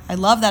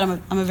love that.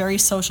 I'm a very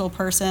social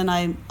person.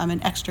 I'm an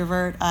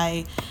extrovert.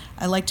 I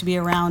like to be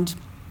around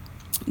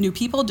new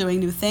people doing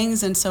new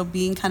things, and so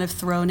being kind of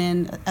thrown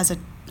in I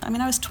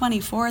was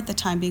 24 at the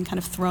time, being kind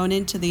of thrown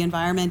into the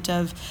environment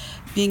of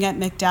being at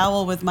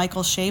McDowell with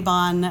Michael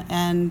Chabon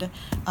and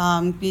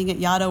being at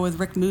Yaddo with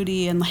Rick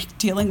Moody and like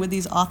dealing with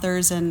these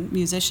authors and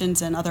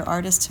musicians and other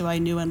artists who I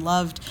knew and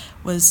loved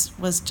was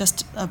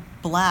just a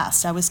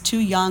blast. I was too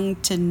young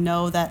to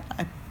know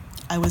that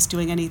I was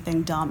doing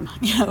anything dumb.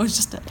 It was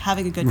just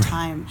having a good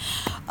time.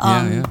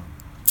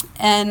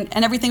 And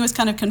everything was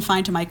kind of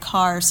confined to my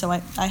car, so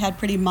I had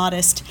pretty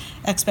modest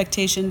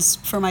expectations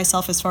for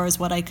myself as far as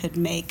what I could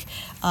make,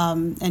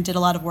 and did a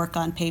lot of work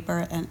on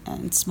paper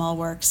and small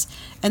works.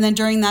 And then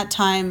during that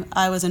time,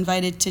 I was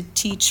invited to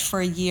teach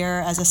for a year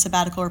as a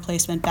sabbatical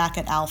replacement back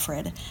at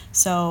Alfred.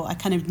 So I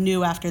kind of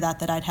knew after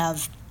that I'd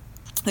have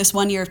this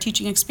 1 year of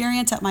teaching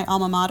experience at my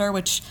alma mater,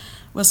 which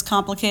was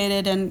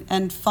complicated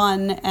and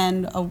fun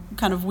and a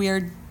kind of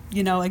weird,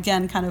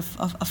 again, kind of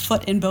a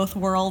foot in both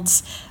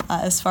worlds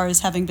as far as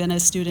having been a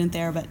student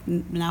there, but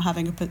now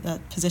having a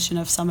position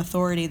of some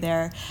authority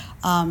there.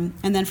 And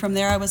then from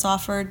there, I was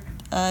offered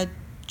a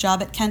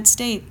job at Kent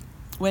State,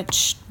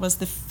 which was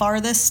the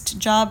farthest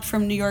job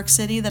from New York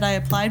City that I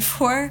applied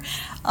for.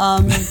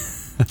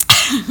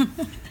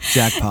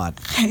 Jackpot.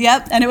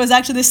 Yep, and it was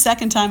actually the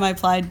second time I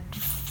applied.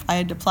 I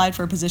had applied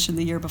for a position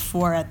the year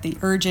before at the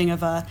urging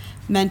of a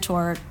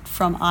mentor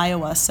from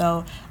Iowa,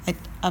 so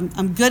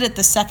I'm good at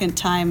the second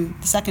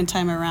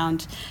time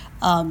around.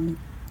 And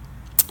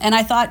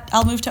I thought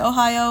I'll move to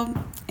Ohio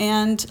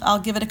and I'll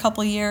give it a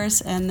couple years,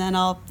 and then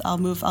I'll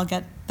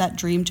get that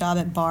dream job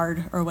at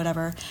Bard or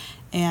whatever.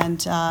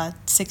 And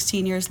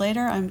 16 years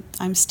later,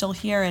 I'm still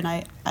here, and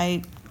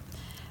I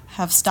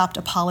have stopped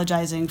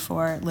apologizing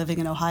for living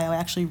in Ohio. I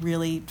actually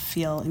really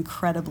feel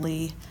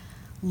incredibly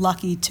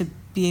lucky to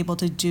be able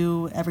to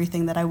do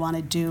everything that I want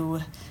to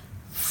do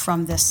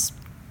from this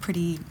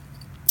pretty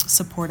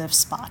supportive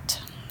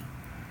spot.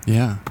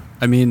 Yeah.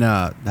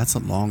 That's a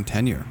long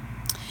tenure.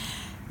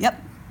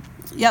 Yep.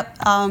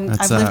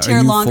 I've lived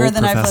here longer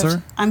than I've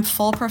lived. I'm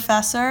full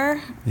professor.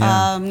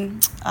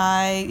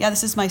 Yeah.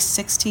 This is my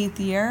 16th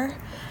year.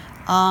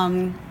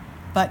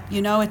 But,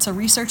 it's a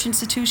research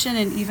institution,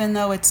 and even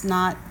though it's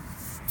not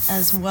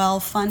as well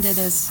funded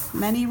as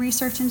many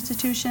research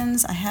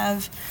institutions, I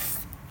have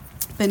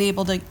been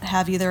able to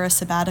have either a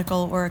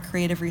sabbatical or a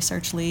creative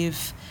research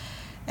leave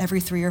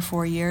every 3 or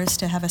 4 years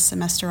to have a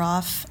semester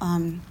off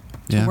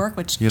to work,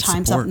 which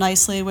times up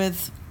nicely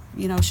with,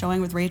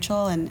 showing with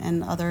Rachel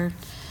and other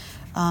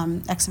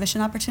exhibition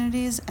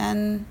opportunities.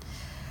 And,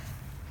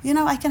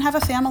 I can have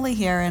a family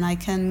here, and I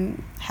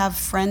can have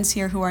friends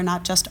here who are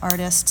not just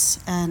artists,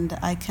 and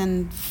I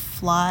can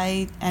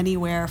fly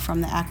anywhere from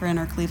the Akron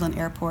or Cleveland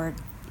airport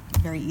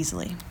very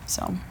easily.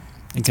 So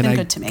it's been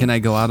good to me. Can I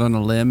go out on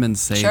a limb and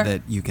say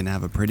that you can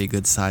have a pretty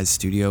good sized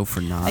studio for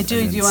not I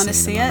do. Do you want to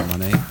see it?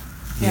 Money?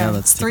 Yeah,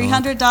 let's take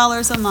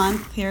 $300 a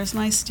month. Here's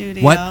my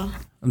studio. What?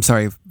 I'm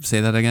sorry,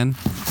 say that again?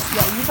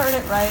 Yeah, you heard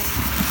it right.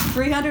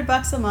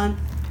 $300 a month.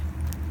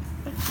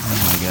 Oh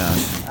my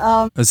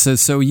gosh.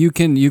 So you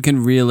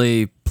can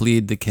really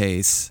plead the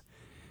case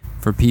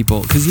for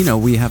people, because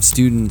we have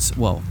students.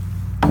 Well,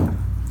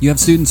 you have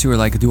students who are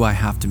like, do I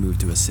have to move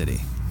to a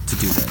city to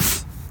do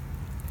this?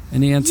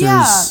 And the answer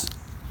is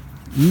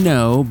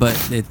no, but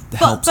it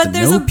helps to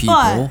know people.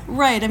 But,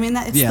 right? I mean,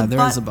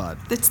 there is a but.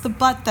 It's the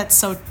but that's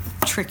so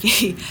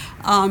tricky.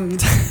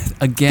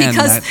 Again,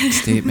 that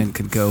statement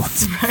could go.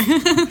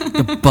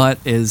 The but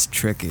is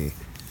tricky.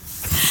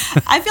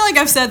 I feel like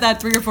I've said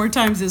that 3 or 4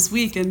 times this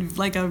week in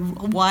like a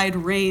wide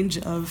range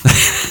of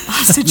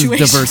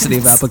situations. Diversity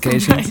of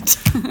applications.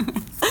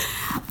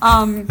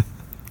 Right.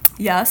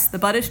 Yes, the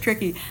but is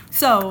tricky.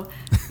 So,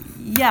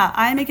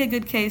 I make a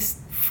good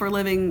case for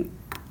living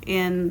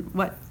in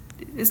what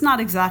is not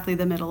exactly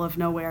the middle of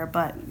nowhere,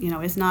 but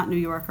is not New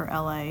York or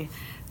LA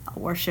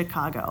or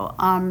Chicago.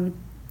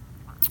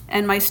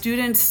 And my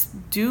students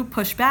do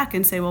push back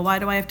and say, well, why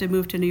do I have to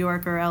move to New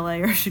York or LA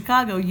or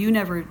Chicago? You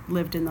never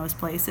lived in those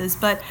places.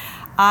 But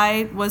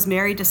I was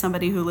married to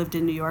somebody who lived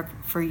in New York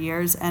for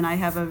years, and I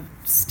have a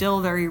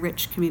still very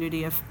rich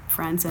community of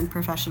friends and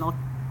professional,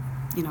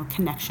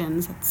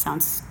 connections. It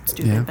sounds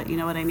stupid, but you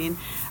know what I mean,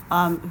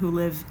 who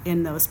live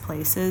in those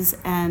places.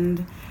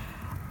 And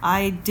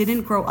I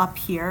didn't grow up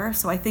here,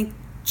 so I think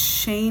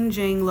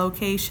changing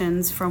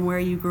locations from where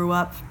you grew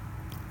up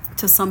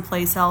to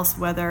someplace else,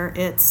 whether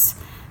it's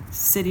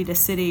city to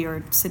city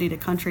or city to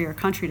country or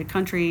country to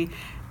country,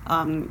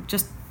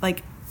 just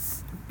like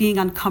being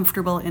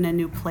uncomfortable in a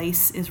new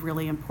place is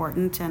really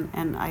important,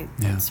 and I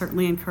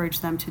certainly encourage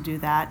them to do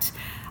that.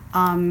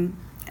 And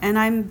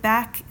I'm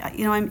back,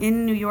 I'm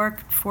in New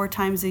York 4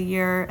 times a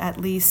year at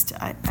least.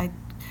 I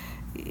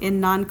in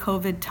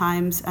non-COVID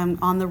times, I'm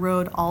on the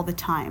road all the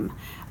time.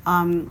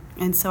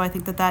 And so I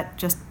think that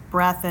just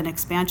breadth and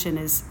expansion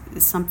is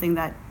something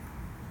that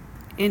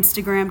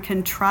Instagram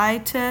can try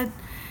to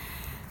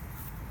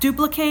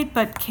duplicate,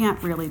 but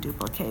can't really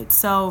duplicate.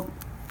 So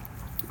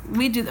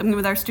we do,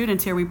 with our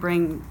students here, we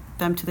bring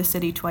them to the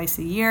city twice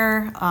a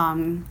year.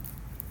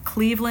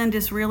 Cleveland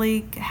is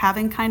really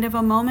having kind of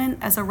a moment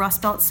as a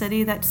Rust Belt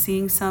city that's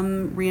seeing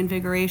some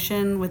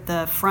reinvigoration with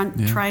the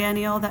front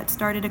Triennial that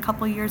started a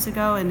couple years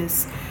ago and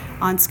is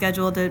on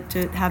schedule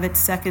to have its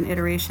second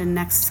iteration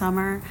next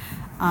summer.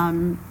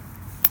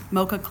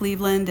 MOCA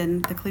Cleveland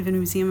and the Cleveland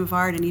Museum of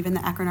Art and even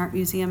the Akron Art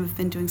Museum have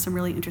been doing some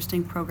really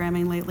interesting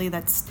programming lately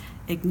that's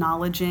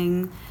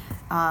acknowledging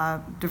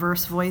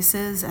diverse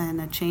voices and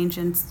a change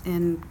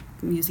in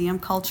museum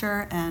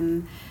culture.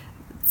 And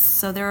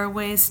so there are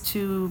ways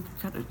to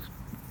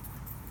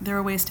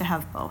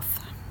have both.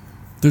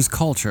 There's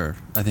culture,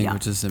 I think,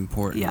 which is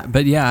important. Yeah.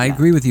 But I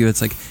agree with you.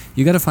 It's like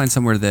you got to find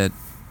somewhere that,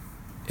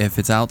 if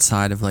it's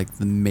outside of like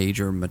the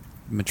major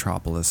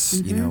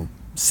metropolis,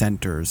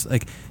 centers,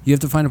 like you have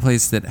to find a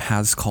place that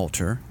has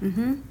culture,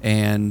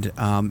 and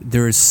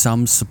there is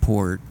some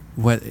support.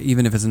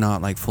 Even if it's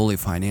not like fully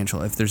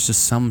financial, if there's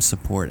just some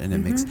support, and it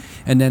makes,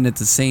 and then at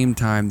the same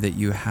time that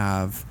you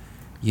have,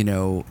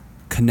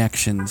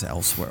 connections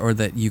elsewhere, or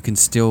that you can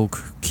still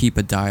keep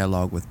a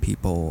dialogue with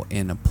people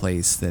in a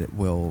place that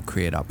will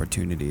create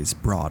opportunities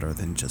broader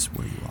than just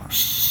where you are.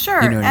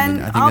 Sure,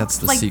 and I think that's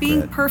the secret.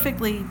 Being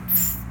perfectly,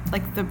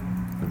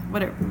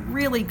 what it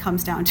really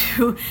comes down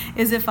to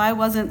is if I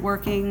wasn't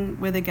working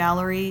with a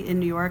gallery in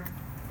New York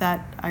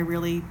that I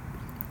really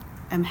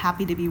am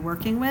happy to be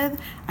working with,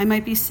 I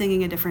might be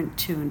singing a different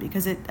tune,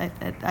 because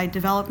I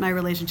developed my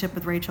relationship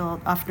with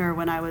Rachel Uffner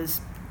when I was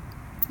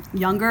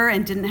younger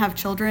and didn't have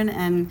children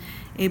and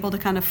able to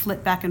kind of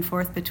flip back and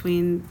forth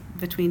between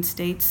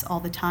states all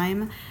the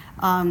time.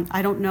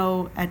 I don't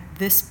know at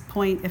this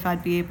point if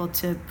I'd be able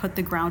to put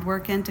the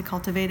groundwork into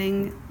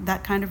cultivating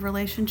that kind of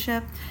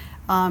relationship.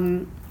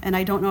 And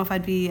I don't know if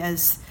I'd be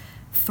as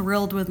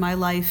thrilled with my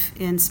life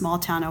in small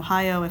town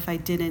Ohio if I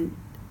didn't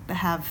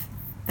have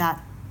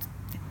that.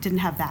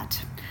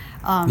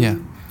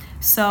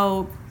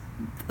 So,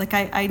 like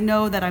I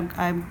know that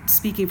I'm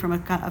speaking from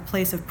a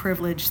place of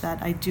privilege,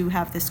 that I do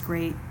have this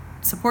great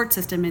support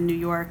system in New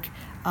York,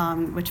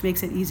 which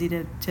makes it easy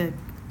to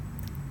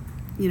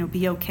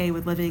be okay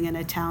with living in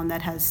a town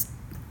that has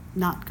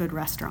not good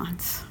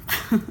restaurants.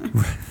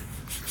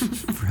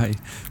 Right,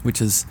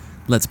 which is,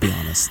 let's be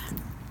honest,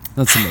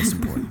 that's the most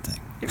important thing.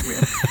 It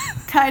really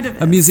kind of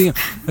is. A museum,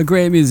 a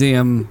great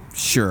museum,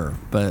 sure,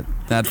 but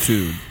that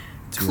food.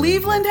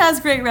 Cleveland has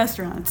great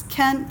restaurants.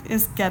 Kent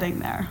is getting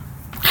there.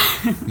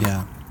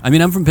 Yeah. I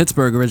mean, I'm from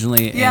Pittsburgh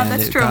originally, Yeah, and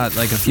that's it true. got,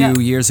 like, a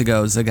few years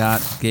ago,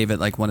 Zagat gave it,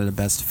 like, one of the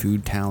best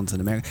food towns in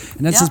America.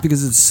 And that's just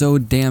because it's so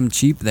damn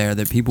cheap there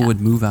that people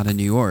would move out of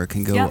New York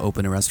and go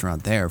open a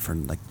restaurant there for,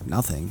 like,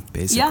 nothing,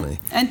 basically.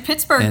 Yeah, and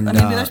Pittsburgh, I mean,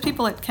 there's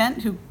people at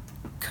Kent who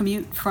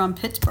commute from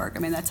Pittsburgh. I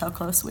mean, that's how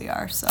close we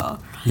are, so.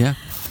 Yeah.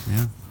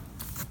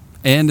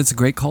 And it's a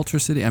great culture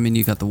city. I mean,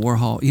 you got the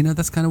Warhol. You know,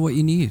 that's kind of what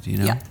you need, you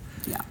know? Yeah.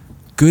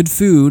 Good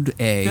food,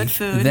 Good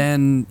food.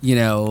 Then, you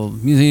know,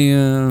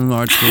 museum,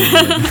 art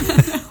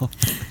school.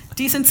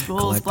 Decent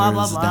schools, blah,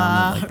 blah,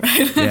 blah.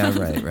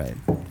 Right.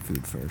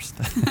 Food first.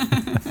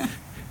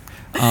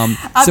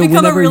 I've so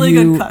become a really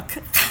good cook.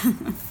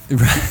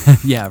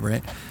 Yeah,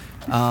 right.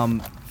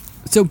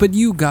 But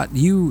you got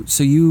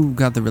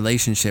the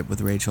relationship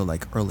with Rachel,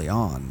 like, early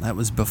on. That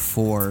was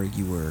before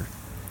you were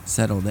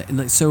settled.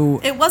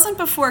 So it wasn't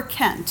before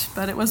Kent,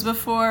 but it was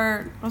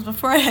before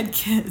I had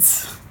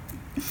kids.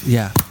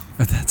 Yeah.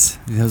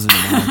 Those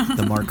are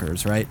the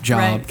markers, right? Job,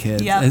 right.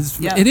 kids.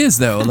 Yep. It is,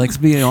 though. Let's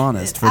be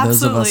honest. For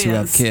those of us who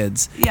have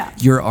kids,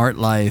 your art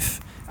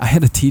life. I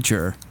had a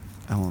teacher.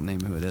 I won't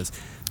name who it is.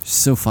 She's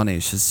so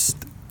funny. She just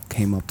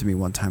came up to me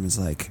one time and was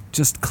like,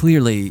 just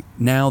clearly,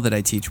 now that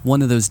I teach,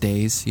 one of those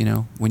days, you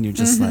know, when you're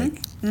just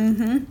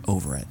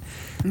over it.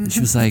 And she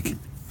was like,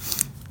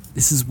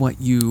 this is what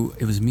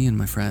it was me and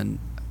my friend,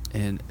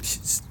 and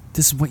this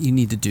is what you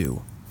need to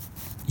do.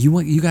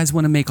 You guys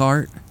want to make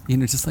art? You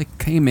know, just like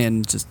came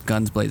in, just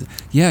guns blazing.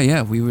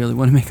 Yeah, we really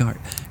want to make art.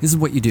 This is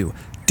what you do.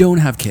 Don't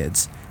have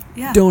kids.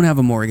 Yeah. Don't have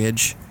a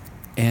mortgage.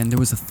 And there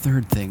was a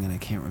third thing, and I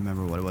can't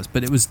remember what it was,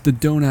 but it was the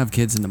don't have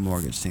kids and the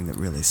mortgage thing that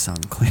really sung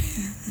clean.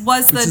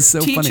 Was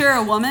the teacher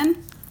a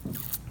woman?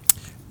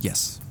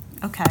 Yes.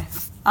 Okay.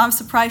 I'm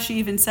surprised she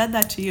even said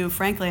that to you,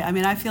 frankly. I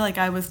mean, I feel like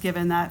I was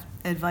given that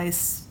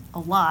advice a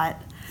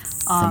lot.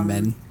 From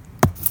men?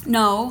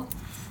 No.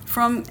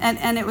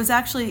 And it was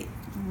actually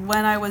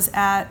when I was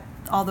at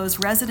all those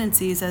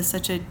residencies as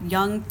such a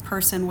young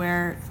person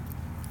where,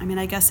 I mean,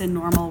 I guess in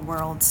normal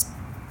worlds,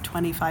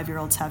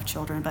 25-year-olds have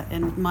children, but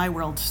in my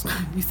world,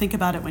 you think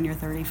about it when you're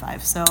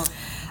 35. So,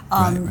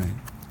 right.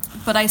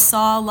 But I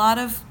saw a lot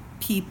of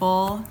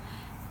people,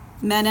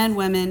 men and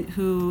women,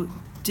 who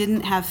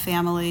didn't have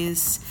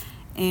families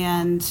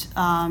and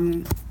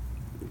kind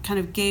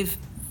of gave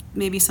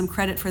maybe some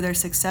credit for their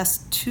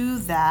success to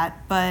that,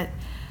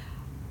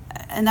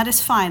 and that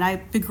is fine. I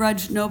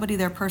begrudge nobody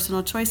their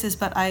personal choices,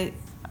 but I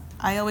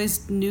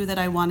always knew that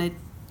I wanted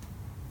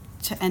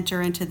to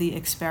enter into the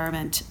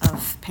experiment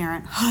of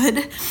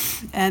parenthood,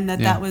 and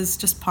that was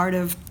just part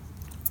of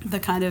the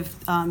kind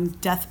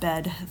of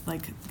deathbed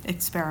like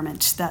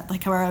experiment that,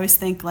 like, where I always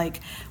think,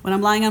 like, when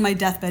I'm lying on my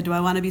deathbed, do I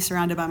want to be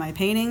surrounded by my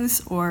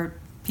paintings or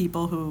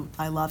people who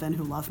I love and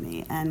who love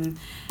me? And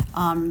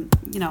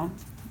you know,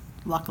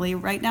 luckily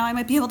right now I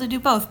might be able to do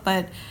both,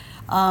 but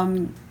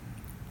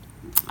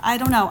I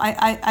don't know.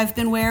 I've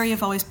been wary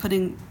of always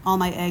putting all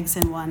my eggs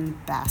in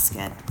one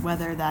basket,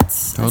 whether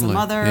that's as a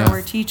mother or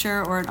a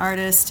teacher or an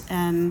artist.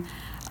 And,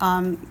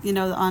 you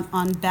know,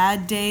 on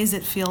bad days,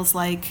 it feels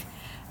like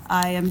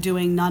I am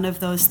doing none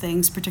of those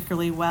things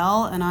particularly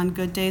well. And on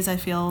good days, I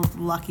feel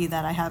lucky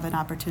that I have an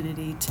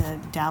opportunity to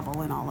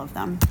dabble in all of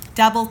them.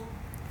 Dabble,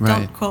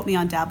 don't quote me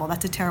on dabble.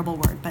 That's a terrible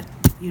word, but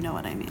you know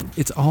what I mean.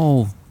 It's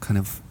all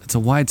it's a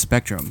wide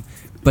spectrum.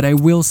 But I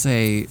will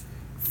say,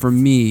 for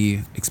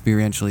me,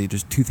 experientially,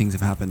 just two things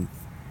have happened.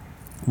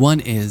 One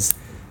is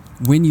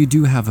when you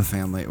do have a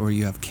family or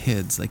you have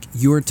kids, like,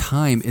 your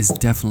time is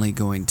definitely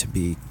going to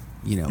be,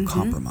 you know,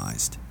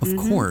 compromised. Of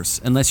course,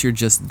 unless you're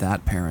just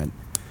that parent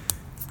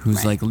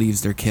who's like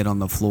leaves their kid on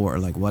the floor,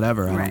 like,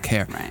 whatever, I don't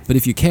care. Right. But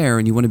if you care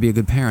and you want to be a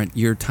good parent,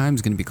 your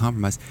time's going to be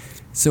compromised.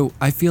 So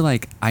I feel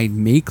like I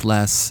make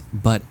less,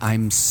 but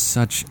I'm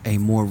such a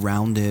more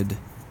rounded,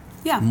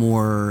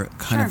 more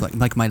kind of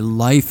like my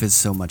life is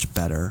so much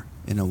better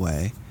in a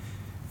way.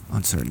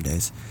 On certain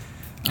days.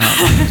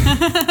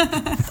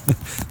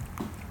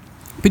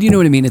 But you know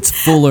what I mean? It's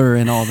fuller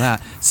and all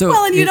that. So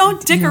well, and you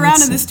don't dick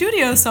around in the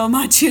studio so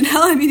much, you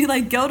know? I mean, you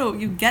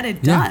you get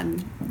it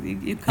done.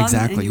 You come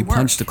exactly. and you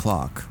punch the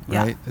clock,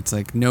 right? Yeah. It's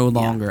like no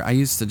longer. I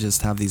used to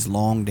just have these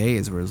long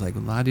days where it's like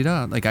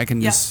la-di-da. Like, I can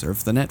just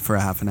surf the net for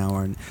a half an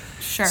hour. And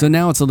so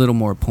now it's a little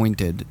more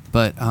pointed.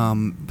 But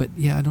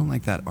yeah, I don't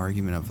like that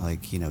argument of,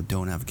 like, you know,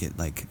 don't have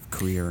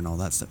career and all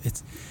that stuff.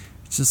 It's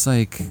just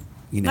like,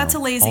 you know, that's a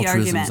lazy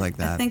argument. Like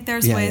that. I think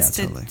there's ways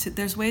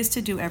there's ways to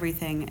do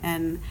everything,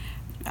 and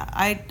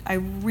I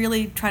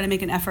really try to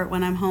make an effort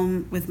when I'm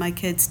home with my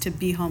kids to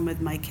be home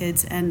with my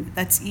kids, and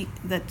that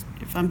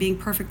if I'm being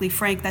perfectly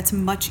frank, that's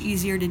much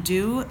easier to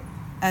do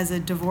as a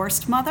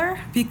divorced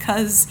mother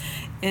because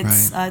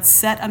it's a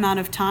set amount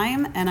of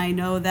time, and I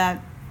know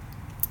that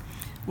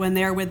when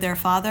they're with their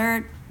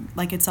father,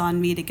 like, it's on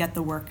me to get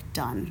the work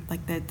done.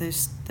 Like, that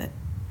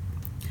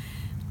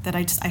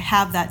I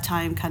have that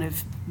time kind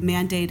of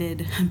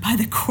mandated by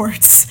the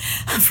courts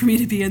for me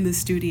to be in the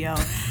studio,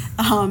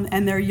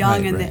 and they're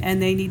young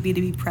and they need me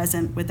to be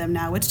present with them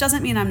now, which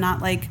doesn't mean I'm not,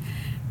 like,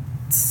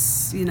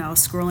 you know,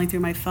 scrolling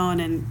through my phone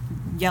and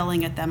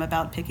yelling at them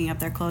about picking up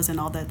their clothes and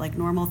all the like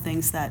normal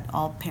things that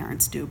all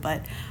parents do.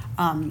 But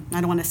I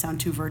don't want to sound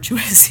too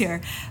virtuous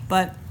here,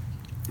 but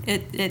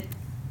it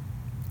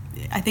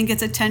I think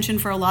it's a tension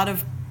for a lot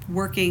of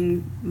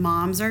working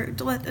moms or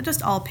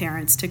just all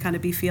parents to kind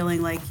of be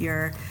feeling like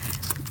you're,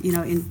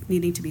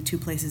 needing to be two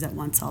places at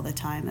once all the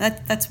time.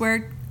 That's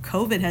where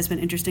COVID has been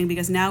interesting,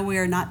 because now we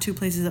are not two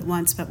places at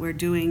once, but we're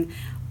doing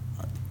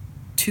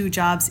two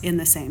jobs in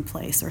the same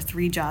place or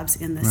three jobs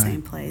in the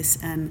same place.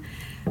 And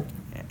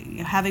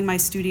having my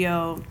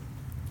studio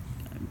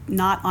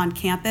not on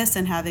campus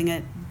and having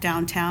it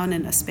downtown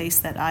in a space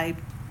that I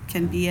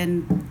can be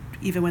in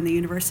even when the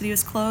university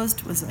was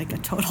closed was like a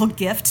total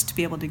gift to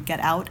be able to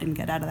get out of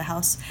the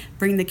house,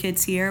 bring the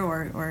kids here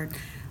or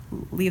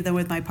leave them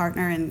with my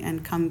partner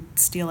and come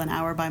steal an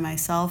hour by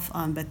myself.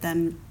 But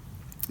then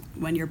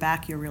when you're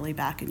back, you're really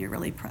back and you're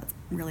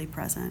really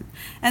present.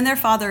 And their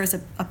father is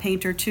a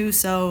painter too,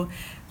 so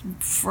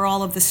for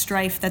all of the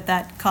strife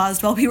that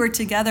caused while we were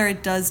together,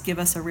 it does give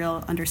us a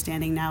real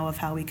understanding now of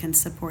how we can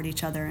support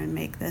each other and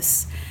make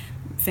this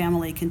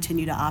family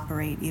continue to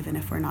operate even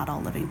if we're not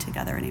all living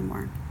together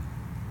anymore.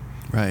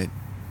 Right.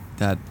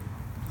 That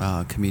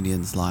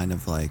comedian's line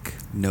of like,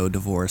 no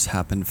divorce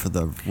happened for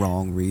the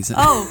wrong reason.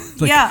 Oh,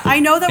 like, yeah. I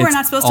know that we're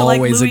not supposed to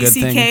like Louis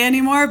C.K.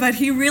 anymore, but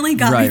he really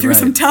got me through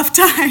some tough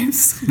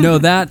times. No,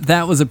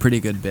 that was a pretty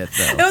good bit,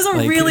 though. It was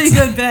a really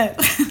good bit.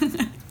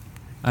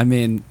 I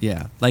mean,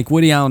 yeah. Like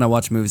Woody Allen, I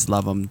watch movies,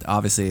 love him.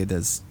 Obviously,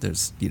 there's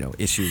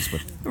issues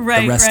with the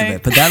rest of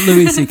it. But that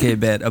Louis C.K.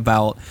 bit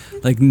about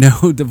like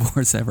no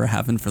divorce ever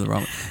happened for the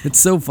wrong. It's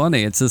so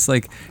funny. It's just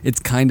like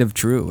it's kind of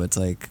true. It's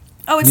like,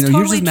 it's totally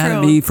you're just mad true.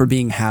 at me for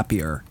being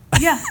happier.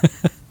 Yeah.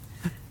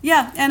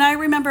 Yeah, and I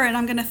remember, and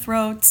I'm going to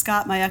throw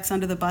Scott, my ex,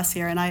 under the bus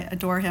here, and I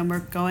adore him. We're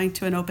going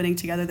to an opening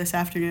together this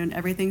afternoon.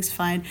 Everything's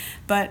fine,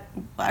 but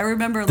I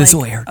remember this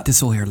will air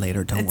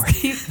later. Don't worry.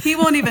 He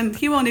won't even listen.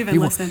 He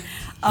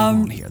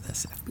won't hear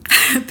this.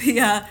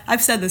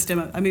 I've said this to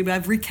him. I mean,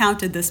 I've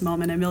recounted this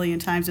moment a million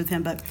times with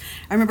him. But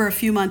I remember a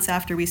few months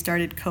after we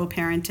started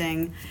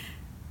co-parenting,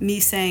 me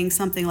saying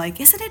something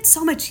like, "Isn't it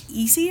so much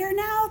easier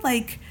now?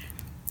 Like,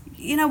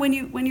 when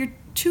you're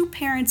two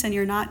parents and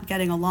you're not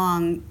getting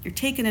along, you're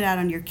taking it out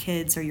on your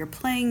kids or you're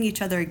playing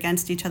each other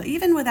against each other,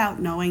 even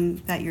without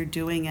knowing that you're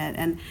doing it."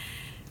 And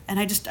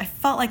I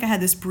felt like I had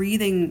this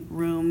breathing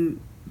room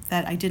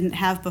that I didn't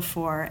have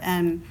before.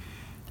 And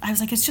I was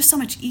like, it's just so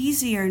much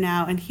easier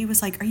now. And he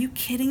was like, are you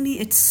kidding me?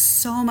 It's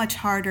so much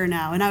harder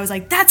now. And I was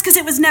like, that's because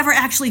it was never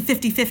actually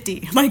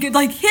 50-50. Like, it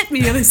like hit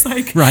me. It was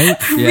like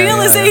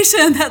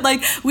realization that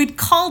like we'd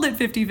called it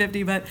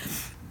 50-50. But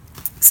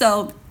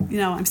so,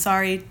 I'm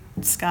sorry,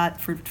 Scott,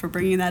 for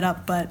bringing that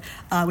up, but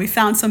we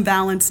found some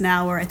balance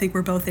now where I think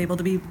we're both able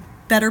to be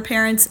better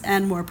parents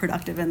and more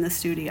productive in the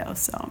studio.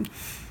 So,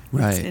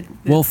 right.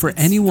 For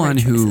anyone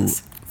who,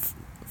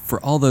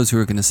 for all those who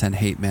are going to send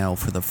hate mail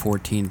for the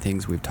 14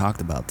 things we've talked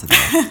about today,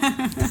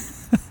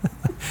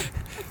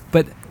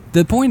 but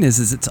the point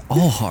is it's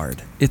all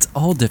hard. It's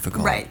all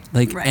difficult. Right.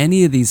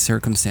 Any of these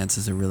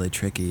circumstances are really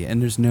tricky,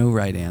 and there's no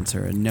right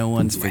answer, and no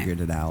one's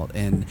figured it out.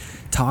 And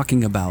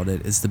talking about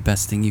it is the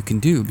best thing you can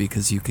do,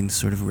 because you can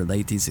sort of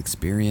relate these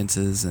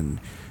experiences and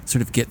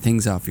sort of get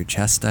things off your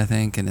chest, I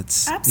think. And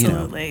it's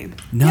absolutely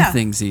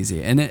nothing's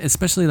easy, and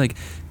especially like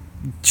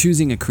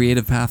choosing a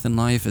creative path in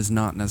life is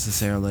not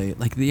necessarily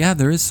like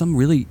there is some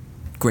really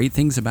great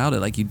things about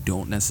it, like you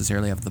don't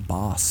necessarily have the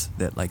boss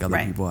that like other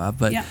people have,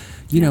 but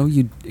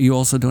you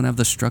also don't have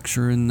the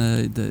structure and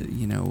the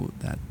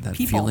that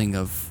people. Feeling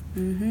of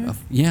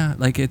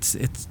like it's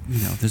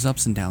there's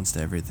ups and downs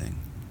to everything.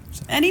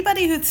 So.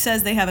 Anybody who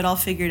says they have it all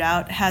figured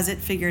out has it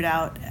figured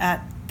out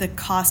at the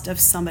cost of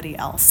somebody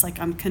else. Like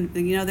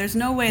there's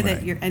no way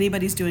that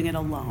anybody's doing it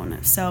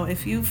alone. So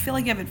if you feel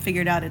like you have it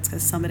figured out, it's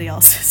because somebody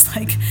else is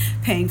like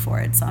paying for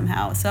it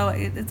somehow. So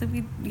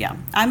I'm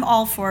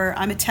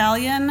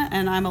Italian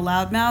and I'm a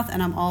loudmouth,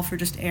 and I'm all for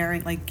just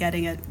airing, like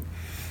getting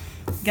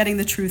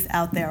the truth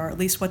out there, or at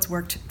least what's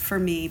worked for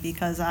me,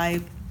 because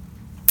I'm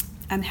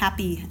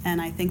happy,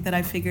 and I think that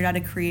I've figured out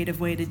a creative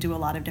way to do a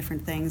lot of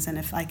different things. And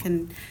if I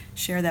can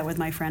share that with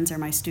my friends or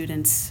my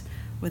students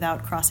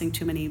without crossing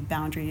too many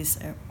boundaries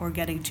or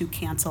getting too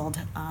canceled,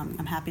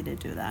 I'm happy to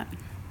do that.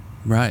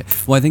 Right.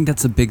 Well, I think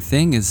that's a big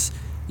thing is,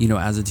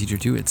 as a teacher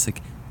too, it's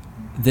like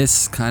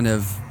this kind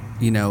of,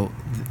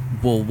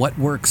 what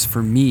works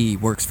for me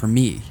works for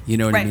me. You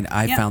know what I mean?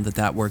 I found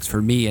that works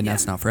for me, and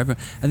that's not for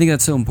everyone. I think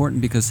that's so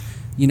important because,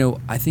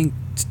 I think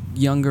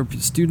younger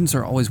students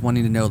are always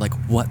wanting to know, like,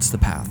 what's the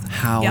path?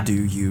 How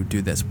do you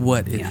do this?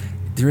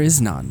 There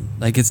is none.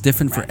 Like, it's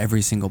different for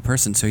every single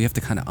person, so you have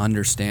to kind of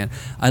understand.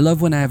 I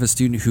love when I have a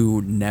student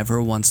who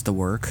never wants to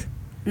work,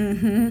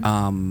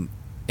 and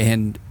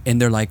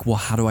they're like, well,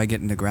 how do I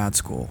get into grad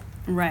school?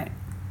 Right.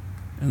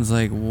 And it's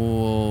like,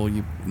 well,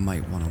 you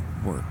might want to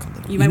work a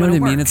little. You know what I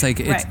mean? It's like,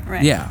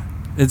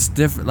 it's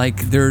different. Like,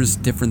 there's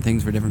different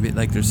things for different people.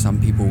 Like, there's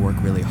some people who work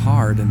really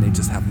hard and they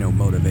just have no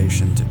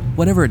motivation to,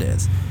 whatever it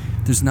is.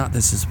 there's not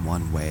this is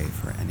one way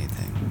for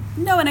anything.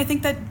 No, and I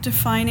think that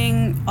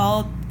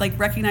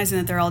recognizing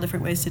that there are all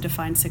different ways to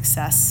define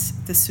success,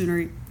 the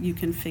sooner you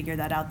can figure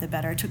that out, the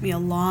better. It took me a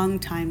long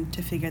time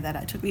to figure that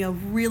out. It took me a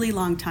really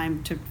long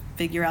time to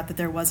figure out that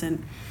there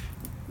wasn't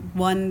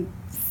one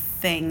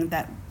thing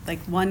that, like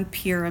one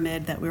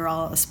pyramid that we were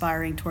all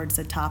aspiring towards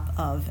the top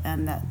of,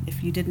 and that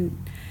if you didn't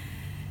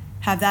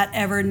have that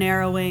ever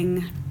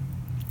narrowing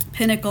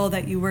pinnacle,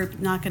 that you were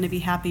not going to be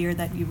happy, or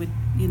that you would,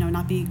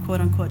 not be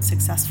quote unquote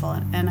successful.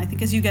 And I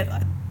think as you get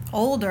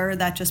older,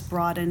 that just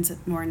broadens it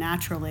more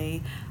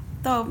naturally,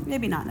 though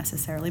maybe not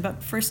necessarily.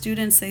 But for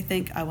students, they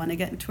think, I want to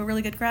get into a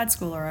really good grad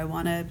school, or I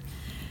want to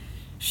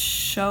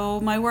show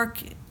my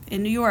work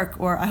in New York,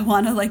 or I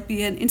want to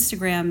be an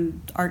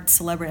Instagram art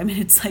celebrity. I mean,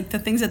 it's like the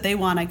things that they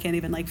want, I can't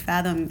even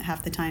fathom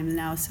half the time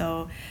now.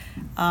 So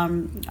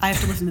I have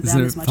to listen to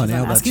them as much as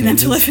I'm asking them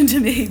to listen to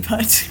me.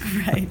 But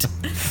right,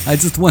 I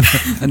just want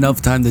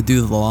enough time to do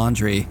the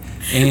laundry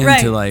and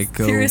right. to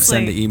go Seriously.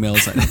 send the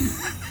emails.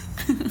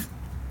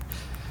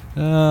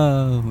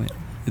 Oh man,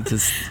 it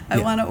just. I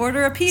want to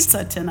order a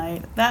pizza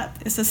tonight.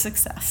 That is a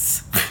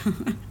success.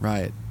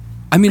 Right.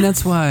 I mean,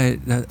 that's why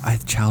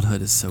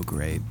childhood is so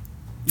great.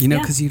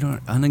 Because you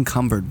don't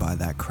unencumbered by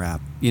that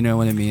crap. You know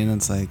what I mean?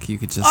 It's like you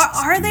could just.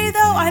 Are they though?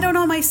 I don't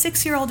know. My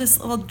 6-year-old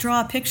will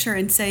draw a picture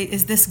and say,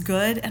 "Is this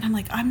good?" And I'm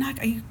like, "I'm not.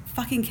 Are you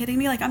fucking kidding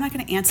me? I'm not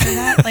going to answer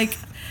that."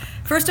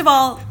 First of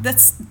all,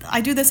 I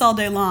do this all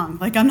day long.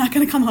 I'm not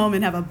going to come home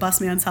and have a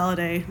busman's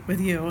holiday with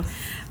you.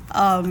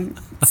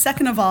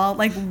 Second of all,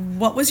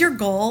 what was your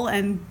goal,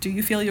 and do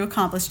you feel you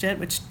accomplished it?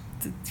 Which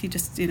he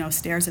just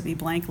stares at me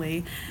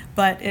blankly.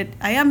 But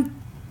I'm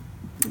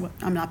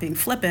not being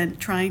flippant,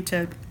 trying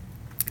to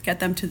get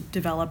them to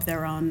develop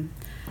their own,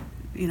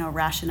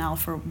 rationale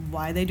for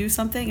why they do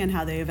something and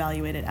how they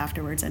evaluate it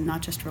afterwards, and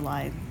not just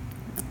rely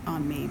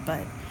on me.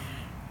 But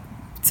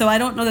so I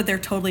don't know that they're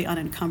totally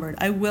unencumbered.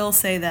 I will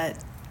say that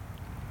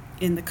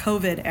in the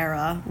COVID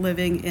era,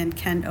 living in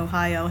Kent,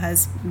 Ohio,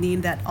 has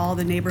mean that all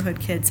the neighborhood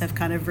kids have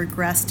kind of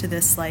regressed to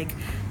this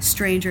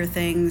Stranger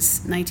Things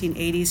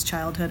 1980s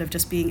childhood of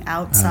just being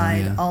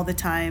outside all the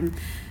time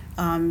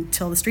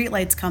till the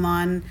streetlights come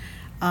on.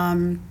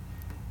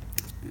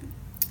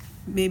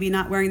 Maybe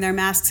not wearing their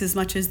masks as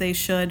much as they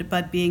should,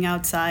 but being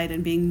outside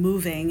and being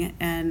moving,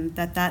 and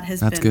that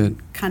has been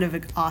good. Kind of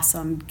an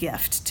awesome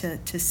gift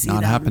to see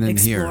not them happening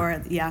explore.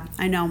 Here. Yeah,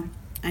 I know.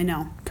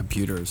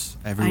 Computers,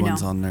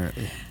 everyone's on there.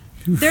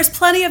 There's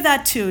plenty of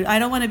that too. I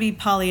don't want to be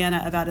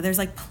Pollyanna about it. There's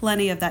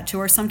plenty of that too.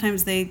 Or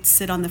sometimes they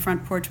sit on the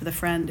front porch with a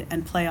friend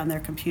and play on their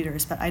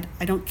computers, but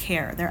I don't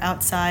care. They're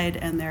outside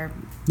and they're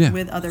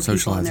with other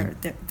people, and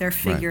they're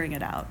figuring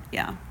it out.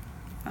 Yeah.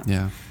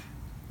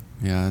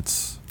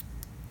 It's.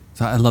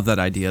 So I love that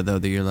idea though,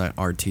 that you're an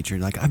art teacher.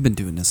 I've been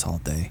doing this all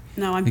day.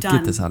 No, I'm done.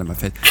 Get this out of my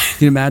face.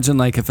 Can you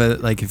imagine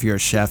if you're a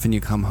chef and you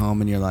come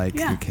home and you're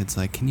your kid's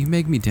can you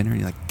make me dinner?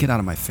 And you're get out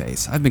of my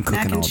face. I've been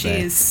cooking all day.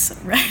 Mac and cheese,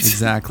 right?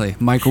 Exactly.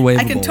 Microwavable.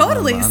 I can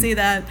totally see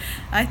that.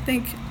 I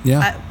think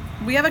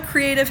we have a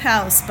creative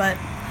house,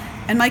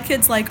 and my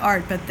kids like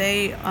art, but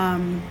they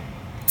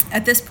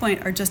at this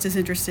point are just as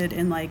interested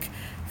in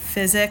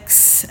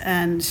physics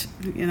and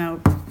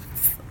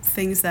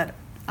things that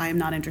I am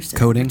not interested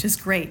coding, in, which is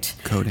great.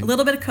 Coding. A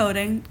little bit of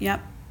coding,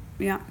 yep.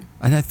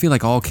 And I feel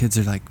all kids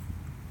are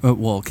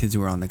kids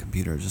who are on the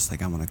computer are just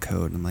I want to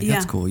code. And I'm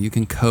that's cool. You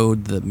can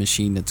code the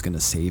machine that's going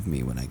to save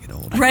me when I get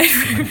older. Right.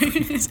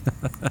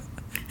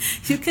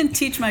 You can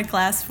teach my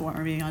class for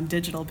me on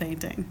digital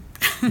painting.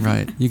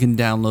 Right. You can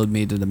download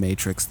me to the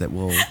Matrix that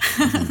will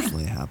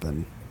eventually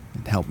happen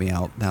and help me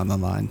out down the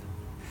line.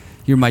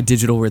 You're my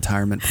digital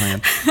retirement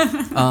plan.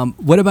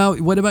 What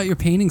about your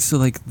paintings? So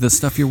the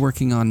stuff you're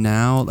working on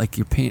now,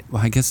 your paint.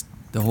 Well, I guess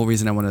the whole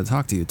reason I wanted to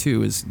talk to you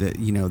too is that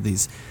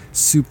these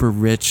super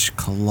rich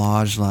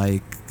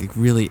collage,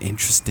 really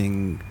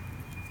interesting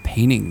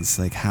paintings.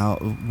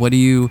 What do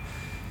you?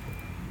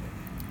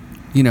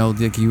 You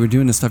were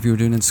doing the stuff you were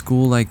doing in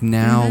school.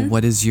 Now,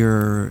 what is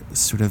your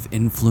sort of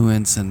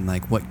influence and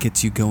what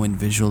gets you going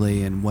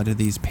visually, and what are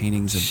these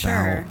paintings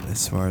about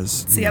as far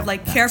as? See,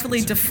 I've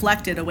carefully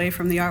deflected away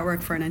from the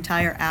artwork for an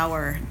entire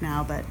hour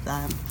now, but.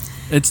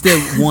 It's the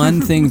one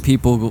thing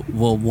people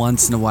will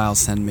once in a while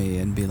send me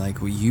and be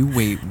well, you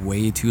wait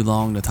way too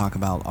long to talk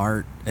about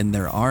art and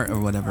their art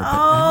or whatever.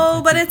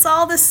 But it's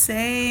all the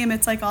same.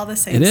 It's all the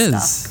same stuff. It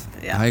is.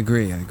 Yeah. I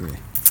agree.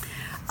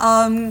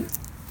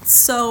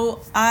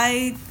 So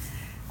I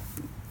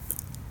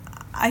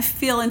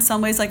feel in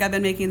some ways I've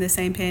been making the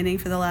same painting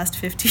for the last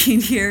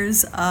 15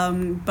 years,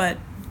 but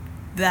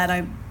that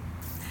I'm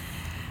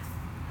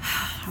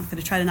going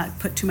to try to not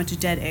put too much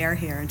dead air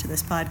here into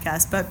this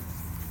podcast, but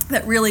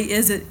that really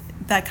is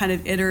that kind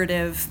of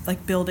iterative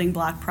building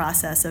block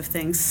process of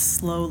things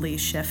slowly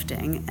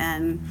shifting.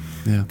 And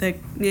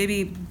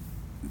maybe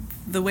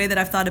the way that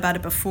I've thought about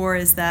it before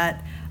is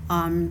that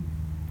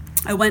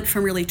I went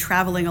from really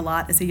traveling a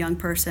lot as a young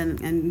person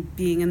and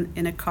being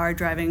in a car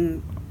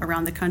driving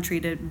around the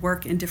country to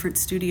work in different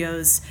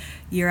studios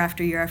year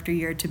after year after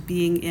year to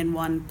being in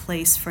one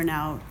place for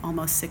now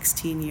almost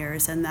 16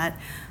 years. And that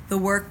the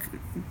work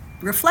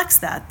reflects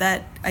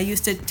that I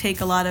used to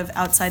take a lot of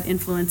outside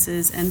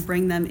influences and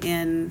bring them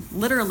in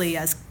literally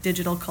as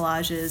digital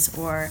collages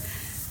or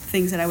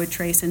things that I would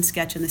trace and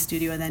sketch in the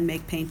studio and then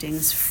make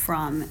paintings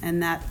from.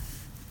 And that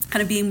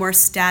kind of being more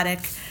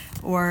static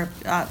or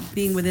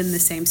being within the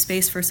same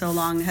space for so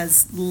long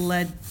has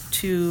led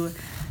to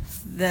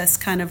this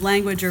kind of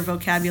language or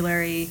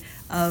vocabulary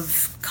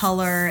of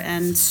color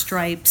and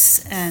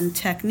stripes and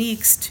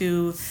techniques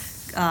to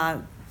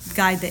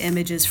guide the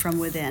images from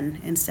within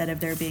instead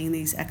of there being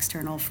these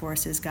external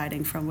forces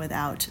guiding from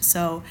without.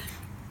 So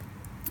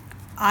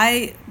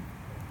I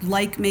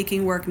like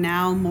making work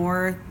now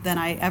more than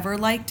I ever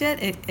liked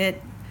it.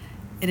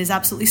 It is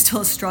absolutely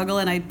still a struggle,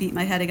 and I beat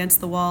my head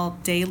against the wall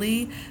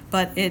daily,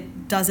 but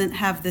it doesn't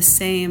have the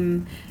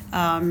same,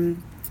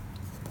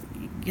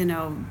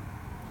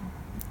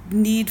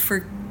 need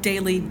for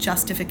daily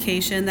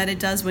justification that it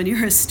does when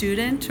you're a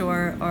student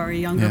or a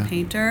younger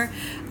painter.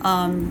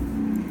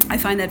 I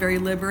find that very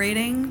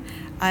liberating.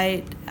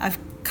 I've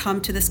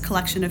come to this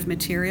collection of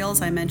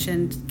materials. I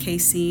mentioned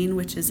casein,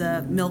 which is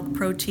a milk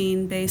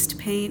protein based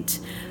paint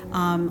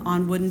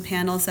on wooden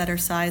panels that are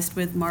sized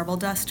with marble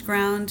dust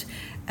ground.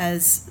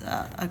 As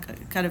a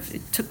kind of,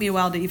 it took me a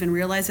while to even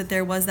realize that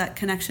there was that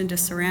connection to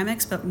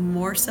ceramics, but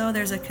more so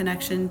there's a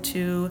connection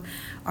to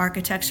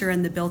architecture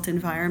and the built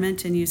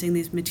environment and using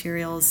these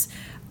materials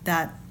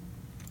that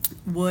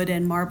wood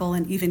and marble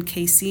and even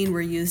casein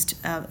were used,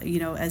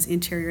 as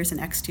interiors and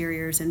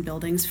exteriors in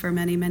buildings for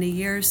many, many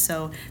years.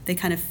 So they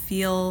kind of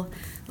feel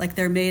like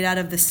they're made out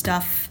of the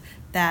stuff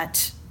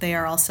that they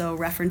are also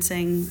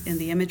referencing in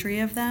the imagery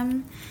of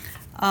them.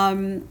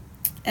 And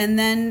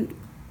then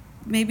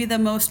maybe the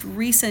most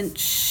recent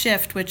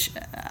shift, which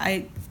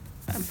I'm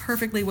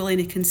perfectly willing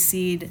to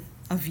concede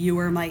a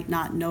viewer might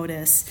not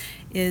notice,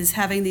 is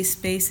having these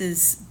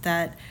spaces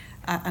that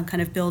I'm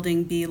kind of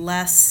building be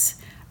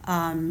less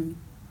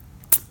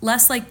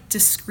like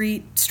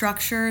discrete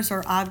structures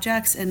or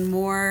objects and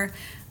more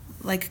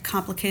like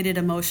complicated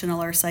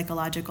emotional or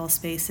psychological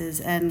spaces.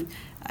 And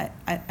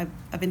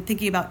I've been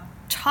thinking about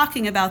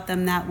talking about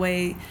them that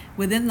way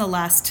within the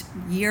last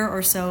year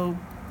or so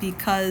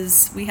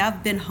because we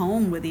have been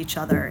home with each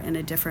other in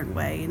a different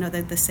way.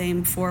 That the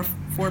same four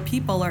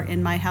people are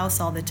in my house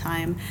all the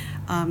time,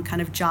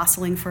 kind of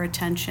jostling for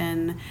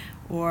attention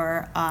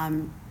or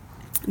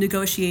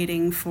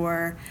negotiating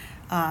for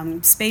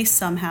space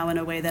somehow in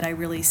a way that I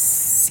really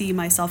see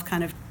myself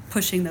kind of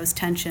pushing those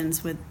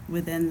tensions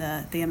within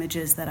the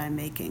images that I'm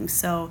making.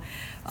 So,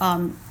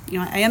 I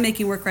am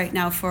making work right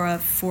now for a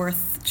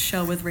fourth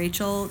show with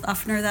Rachel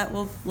Uffner that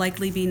will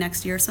likely be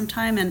next year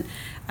sometime. And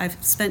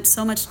I've spent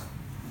so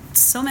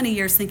many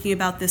years thinking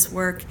about this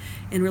work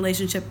in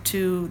relationship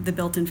to the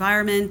built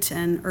environment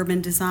and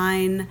urban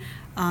design,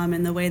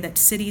 and the way that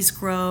cities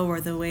grow or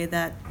the way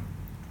that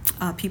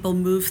people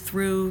move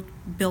through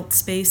built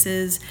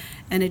spaces.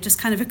 And it just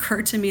kind of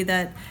occurred to me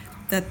that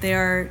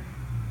they're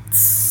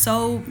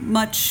so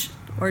much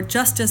or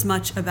just as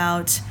much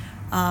about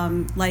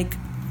like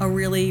a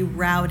really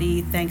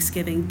rowdy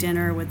Thanksgiving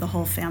dinner with the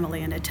whole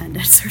family in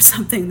attendance or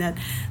something, that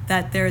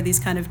there are these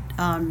kind of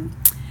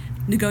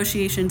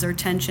negotiations or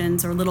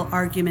tensions or little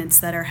arguments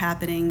that are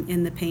happening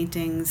in the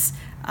paintings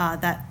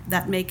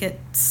that make it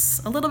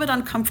a little bit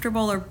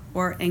uncomfortable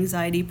or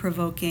anxiety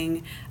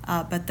provoking,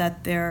 but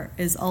that there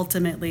is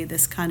ultimately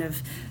this kind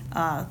of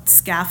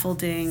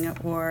scaffolding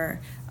or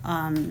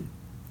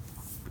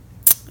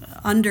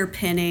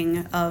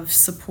underpinning of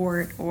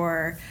support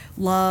or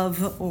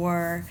love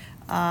or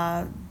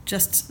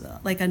just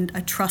like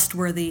a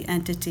trustworthy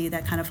entity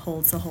that kind of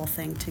holds the whole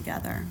thing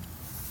together.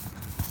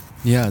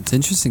 Yeah, it's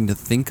interesting to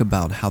think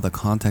about how the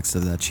context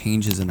of that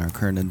changes in our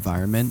current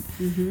environment.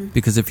 Mm-hmm.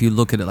 Because if you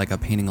look at it like a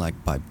painting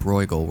like by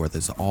Bruegel, where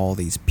there's all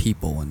these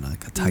people in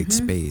like a tight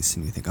mm-hmm. space,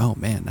 and you think, oh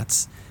man,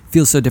 that's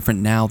feels so different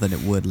now than it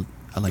would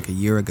like a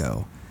year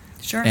ago.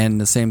 Sure. And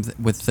the same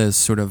with the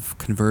sort of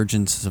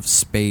convergence of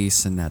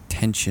space and that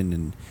tension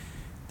and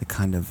the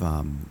kind of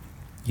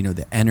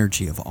the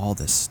energy of all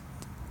this.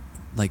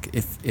 Like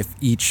if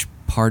each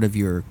part of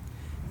your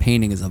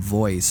painting is a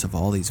voice of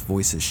all these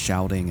voices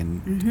shouting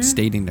and mm-hmm.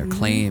 stating their mm-hmm.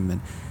 claim, and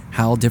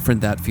how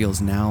different that feels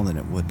now than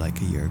it would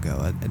like a year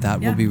ago. That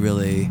will be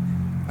really,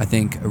 I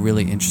think, a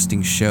really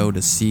interesting show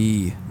to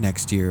see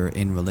next year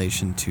in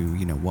relation to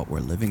what we're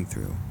living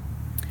through.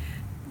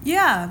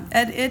 Yeah,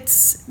 and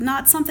it's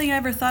not something I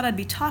ever thought I'd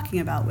be talking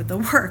about with the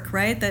work,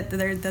 right? That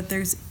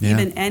there's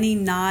even any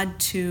nod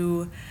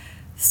to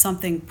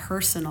something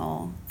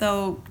personal,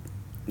 though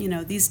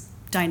these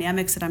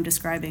dynamics that I'm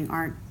describing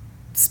aren't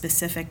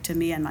specific to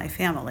me and my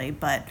family,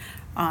 but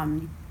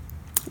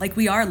like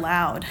we are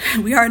loud.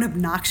 We are an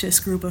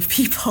obnoxious group of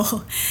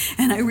people,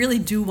 and I really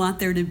do want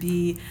there to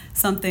be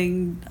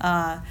something,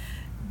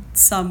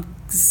 some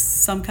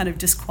kind of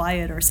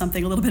disquiet or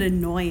something a little bit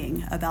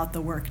annoying about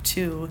the work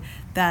too.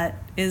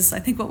 That is, I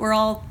think, what we're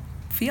all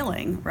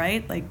feeling,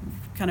 right? Like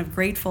kind of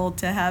grateful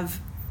to have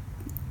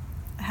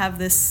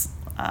this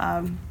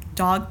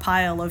dog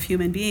pile of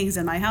human beings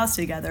in my house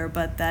together,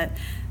 but that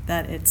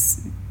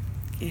it's,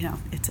 you know,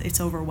 it's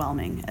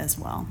overwhelming as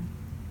well.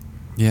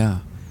 Yeah.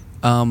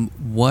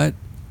 What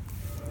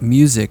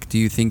music do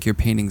you think your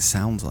painting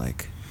sounds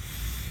like?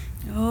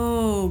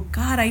 Oh,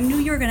 God, I knew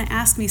you were going to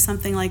ask me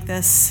something like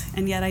this,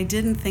 and yet I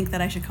didn't think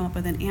that I should come up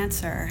with an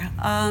answer.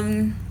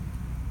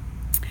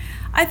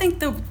 I think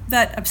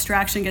that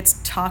abstraction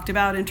gets talked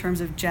about in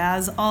terms of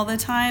jazz all the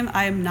time.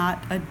 I am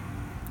not a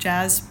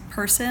jazz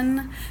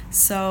person,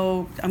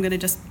 so I'm going to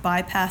just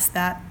bypass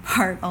that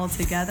part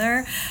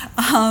altogether.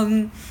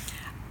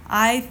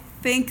 I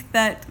think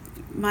that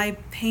my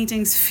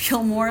paintings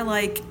feel more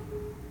like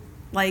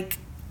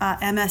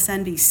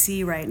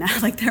MSNBC right now.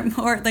 Like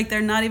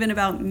they're not even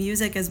about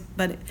music,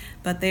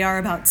 but they are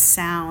about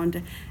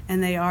sound,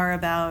 and they are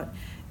about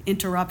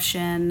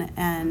interruption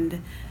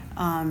and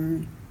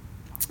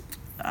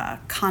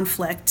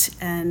conflict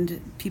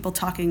and people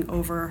talking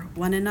over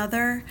one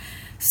another.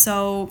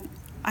 So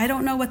I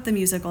don't know what the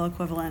musical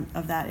equivalent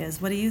of that is.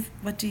 What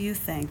do you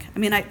think? I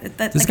mean, I think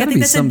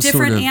that's a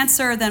different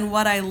answer than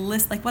what I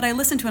what I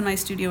listen to in my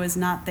studio is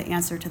not the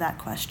answer to that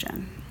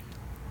question.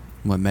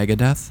 What,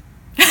 Megadeth?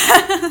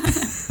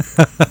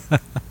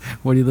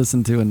 What do you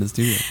listen to in the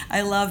studio?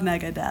 I love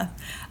Megadeth.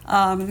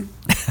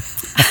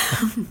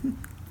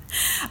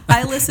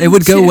 I listen. It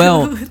would go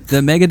well.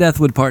 The Megadeth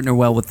would partner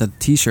well with the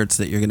T-shirts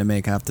that you're going to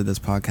make after this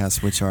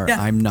podcast, which are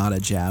 "I'm not a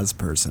jazz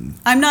person."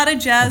 I'm not a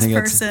jazz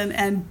person,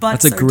 and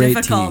butts are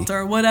difficult,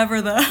 or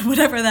whatever that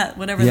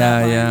line was.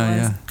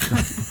 Yeah.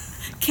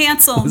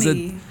 Cancel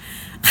me.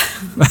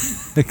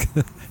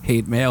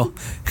 Hate mail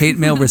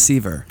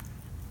receiver.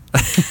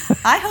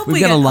 I hope we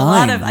get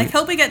I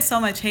hope we get so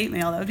much hate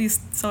mail. That would be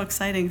so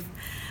exciting,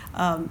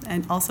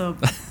 and also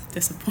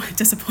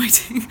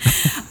disappointing.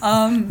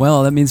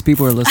 Well, that means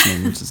people are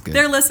listening, which is good.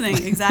 They're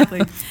listening,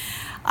 exactly.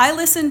 I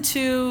listen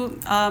to.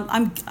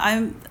 I'm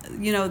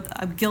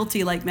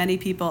guilty, like many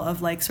people,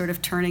 of like sort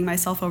of turning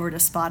myself over to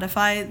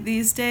Spotify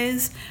these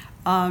days.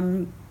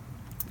 Again,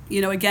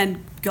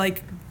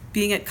 like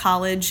being at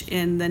college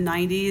in the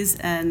 90s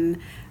and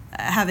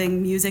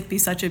having music be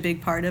such a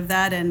big part of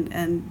that,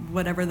 and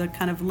whatever the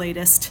kind of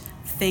latest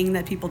thing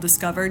that people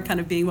discovered kind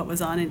of being what was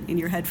on in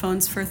your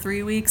headphones for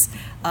 3 weeks.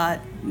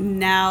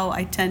 Now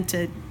I tend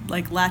to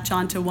like latch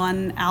onto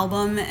one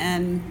album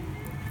and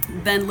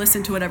then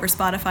listen to whatever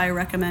Spotify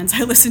recommends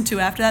I listen to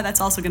after that.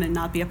 That's also going to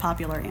not be a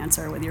popular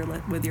answer with your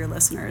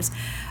listeners.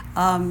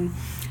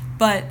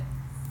 But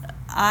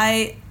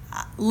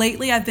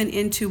lately I've been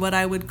into what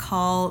I would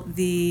call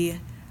the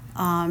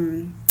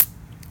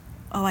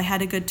I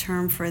had a good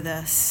term for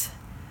this.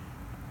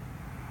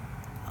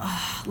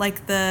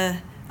 Like the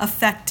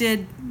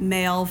affected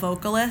male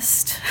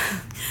vocalist.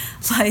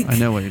 Like I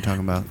know what you're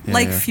talking about.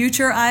 Yeah.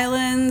 Future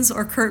Islands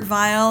or Kurt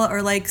Weill,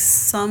 or like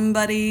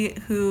somebody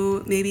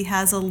who maybe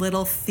has a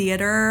little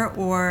theater,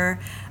 or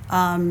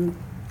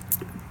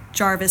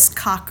Jarvis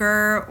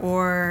Cocker,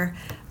 or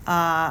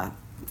I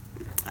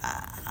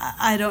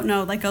don't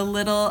know, like a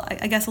little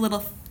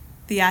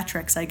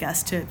theatrics, I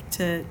guess, to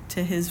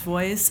his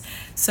voice.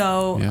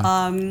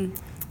 So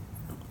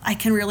I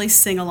can really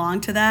sing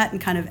along to that and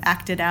kind of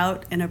act it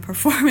out in a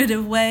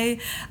performative way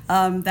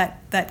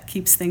that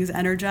keeps things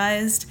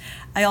energized.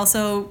 I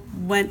also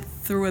went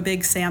through a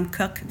big Sam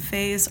Cooke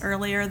phase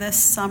earlier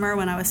this summer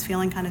when I was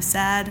feeling kind of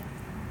sad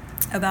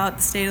about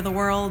the state of the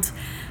world.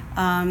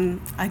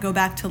 I go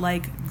back to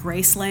like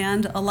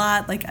Graceland a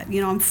lot. Like,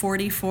 I'm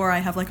 44. I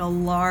have like a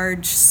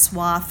large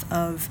swath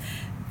of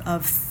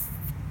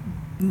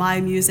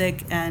my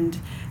music and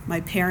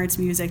my parents'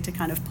 music to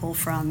kind of pull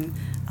from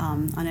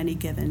on any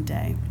given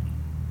day.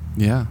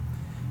 Yeah.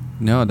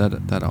 No,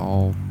 that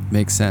all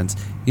makes sense.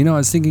 I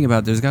was thinking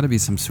about there's got to be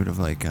some sort of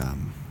like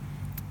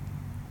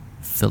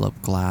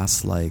Philip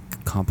Glass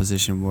like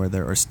composition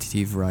or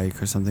Steve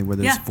Reich or something where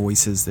there's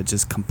voices that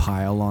just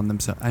compile on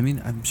themselves. I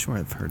mean, I'm sure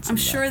I've heard some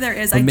of that. I'm sure there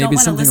is. I don't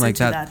want to listen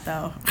to that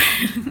though.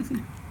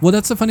 Well,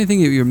 that's the funny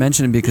thing you're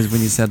mentioning, because when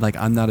you said like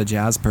I'm not a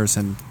jazz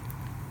person,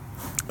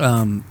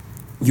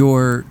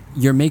 you're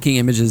making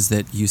images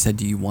that you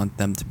said you want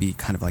them to be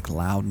kind of like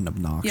loud and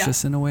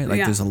obnoxious in a way.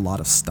 Like there's a lot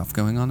of stuff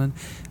going on.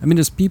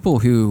 There's people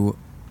who,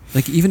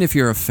 like, even if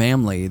you're a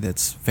family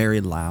that's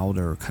very loud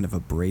or kind of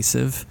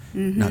abrasive,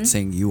 not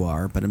saying you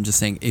are, but I'm just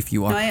saying if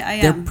you are,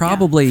 they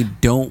probably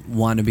don't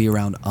want to be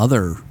around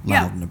other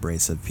loud and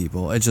abrasive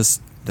people.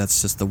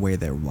 That's just the way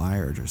they're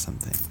wired or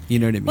something. You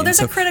know what I mean? Well, there's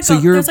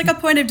there's like a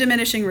point of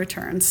diminishing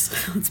returns.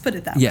 Let's put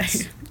it that way.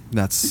 Yes,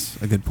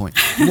 that's a good point.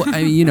 Well,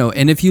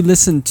 and if you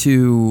listen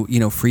to,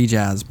 free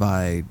jazz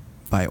by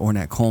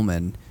Ornette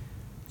Coleman,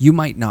 you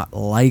might not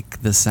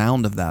like the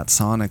sound of that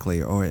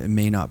sonically, or it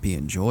may not be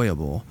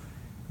enjoyable,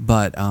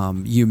 but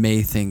you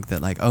may think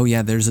that like, oh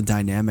yeah, there's a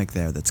dynamic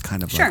there that's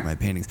kind of like my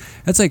paintings.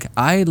 That's like,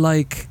 I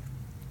like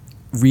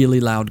really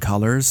loud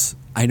colors.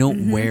 I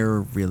don't wear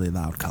really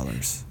loud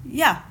colors.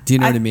 Yeah. Do you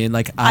know what I mean?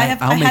 Like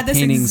I'll make had this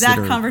paintings exact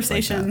that are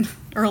conversation like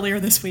earlier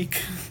this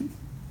week.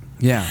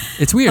 Yeah,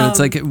 it's weird. It's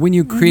like when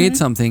you create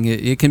something,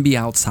 it can be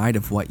outside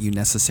of what you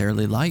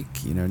necessarily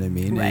like. You know what I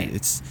mean?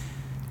 Right.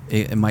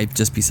 It might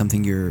just be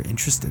something you're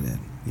interested in.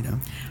 You know?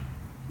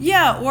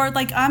 Yeah, or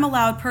like I'm a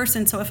loud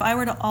person, so if I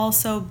were to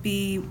also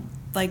be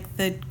like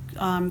the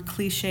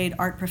cliched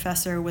art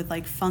professor with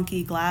like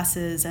funky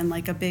glasses and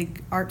like a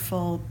big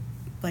artful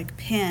like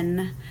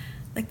pin,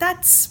 like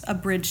that's a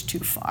bridge too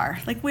far.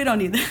 Like we don't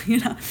need that, you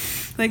know.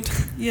 Like,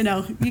 you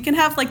know, you can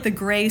have like the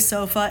gray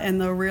sofa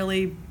and the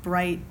really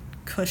bright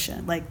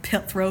cushion, like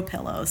throw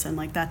pillows, and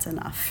like that's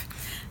enough.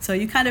 So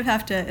you kind of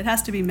have to, it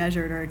has to be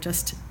measured, or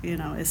just, you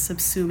know, is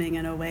subsuming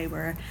in a way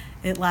where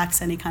it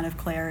lacks any kind of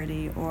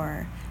clarity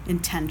or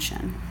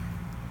intention.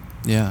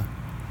 Yeah.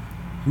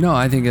 No,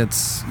 I think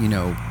it's, you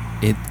know,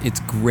 it's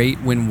great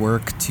when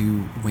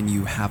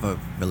you have a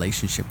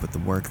relationship with the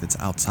work that's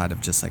outside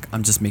of just like,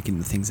 I'm just making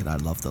the things that I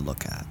love to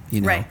look at,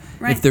 you know. Right.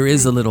 If there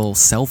is a little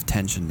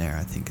self-tension there,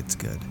 I think it's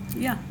good.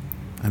 Yeah.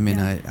 I mean,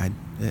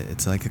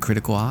 it's like a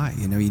critical eye,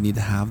 you know. You need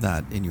to have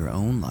that in your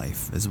own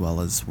life as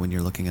well as when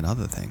you're looking at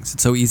other things.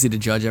 It's so easy to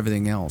judge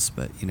everything else,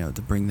 but, you know,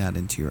 to bring that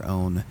into your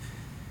own,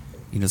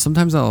 you know,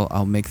 sometimes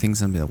I'll make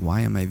things and be like,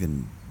 why am I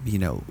even, you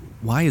know,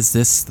 why is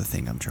this the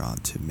thing I'm drawn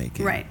to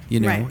making? Right.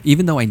 You know, right.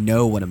 Even though I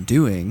know what I'm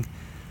doing,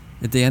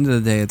 at the end of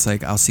the day, it's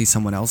like I'll see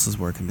someone else's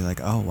work and be like,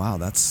 oh, wow,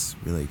 that's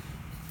really,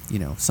 you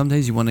know, some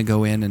days you want to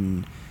go in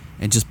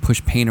and just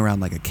push paint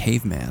around like a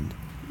caveman.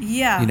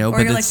 Yeah, you know, or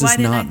but you're it's like, why just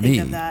didn't I not think me.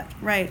 of that?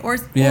 Right, or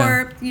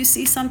you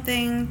see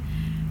something,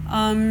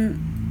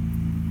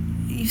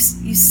 you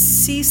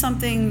see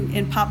something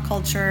in pop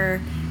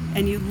culture,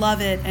 and you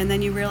love it, and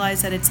then you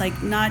realize that it's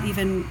like not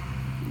even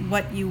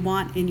what you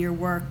want in your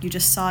work. You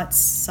just saw it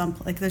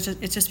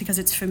it's just because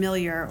it's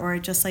familiar, or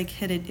it just like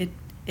hit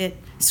it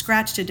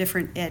scratched a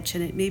different itch,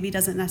 and it maybe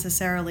doesn't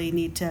necessarily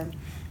need to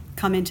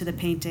come into the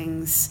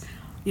paintings.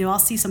 You know, I'll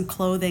see some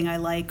clothing I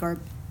like, or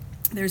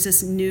there's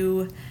this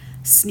new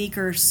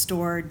sneaker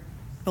store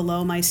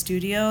below my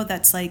studio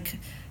that's like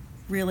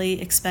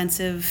really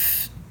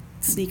expensive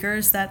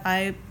sneakers that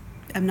I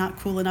am not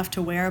cool enough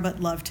to wear, but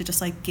love to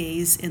just like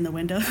gaze in the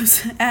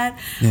windows at.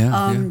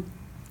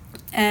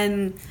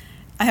 And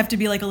I have to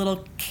be like a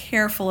little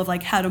careful of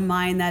like how to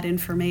mine that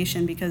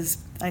information, because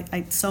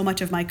I so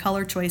much of my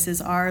color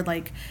choices are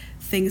like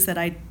things that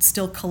I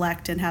still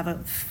collect and have a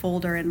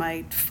folder in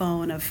my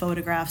phone of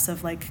photographs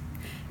of like,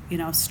 you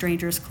know,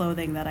 strangers'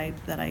 clothing that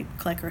I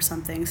click or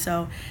something.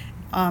 So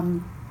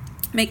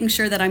making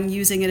sure that I'm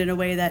using it in a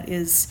way that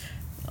is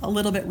a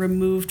little bit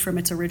removed from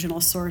its original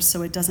source,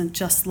 so it doesn't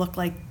just look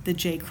like the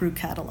J. Crew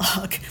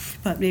catalog,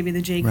 but maybe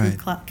the J. Crew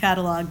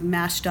catalog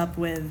mashed up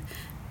with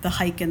the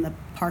hike in the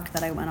park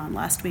that I went on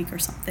last week or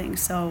something.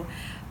 So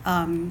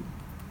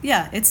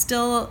it's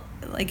still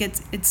like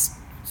it's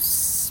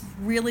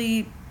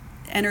really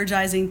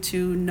energizing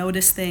to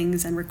notice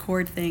things and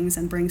record things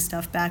and bring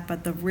stuff back,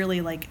 but the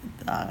really like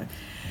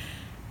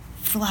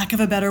for lack of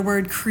a better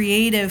word,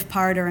 creative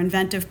part or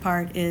inventive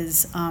part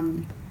is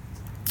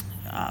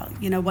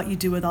you know, what you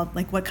do with all,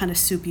 like what kind of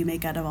soup you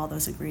make out of all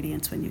those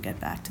ingredients when you get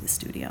back to the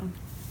studio.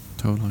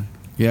 Totally.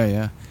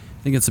 Yeah.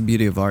 I think it's the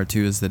beauty of art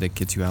too, is that it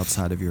gets you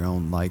outside of your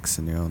own likes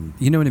and your own,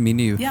 you know what I mean?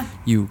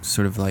 You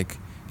sort of like,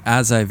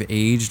 as I've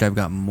aged, I've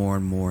gotten more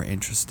and more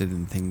interested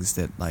in things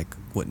that like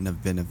wouldn't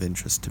have been of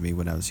interest to me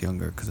when I was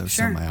younger, because I was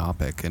so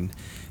myopic. And,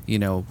 you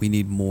know, we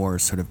need more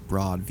sort of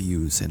broad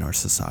views in our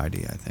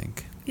society, I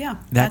think. Yeah.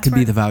 That could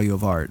be the value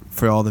of art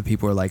for all the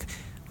people who are like,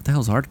 what the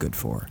hell's art good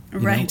for? You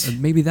right. know?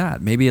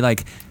 Maybe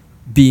like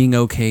being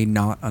okay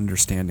not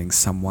understanding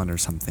someone or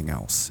something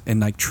else and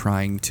like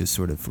trying to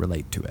sort of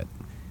relate to it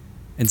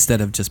instead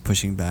of just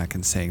pushing back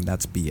and saying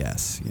that's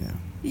BS, you know?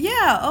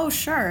 Yeah, oh,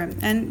 sure.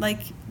 And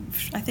like,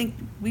 I think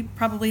we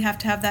probably have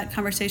to have that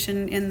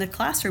conversation in the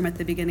classroom at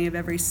the beginning of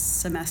every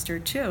semester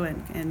too,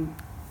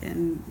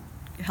 and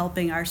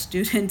helping our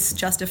students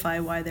justify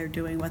why they're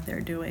doing what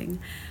they're doing.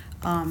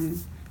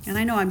 And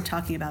I know I'm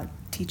talking about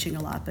teaching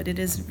a lot, but it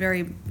is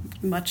very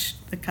much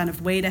the kind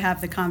of way to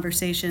have the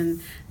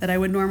conversation that I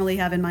would normally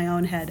have in my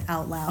own head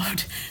out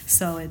loud.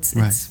 So it's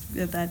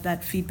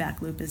that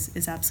feedback loop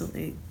is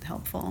absolutely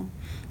helpful.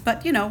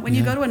 But, you know, when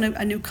you go to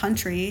a new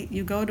country,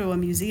 you go to a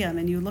museum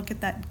and you look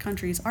at that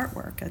country's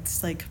artwork.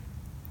 It's like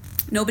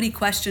nobody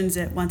questions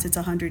it once it's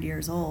 100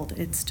 years old.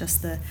 It's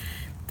just the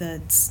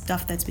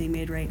stuff that's being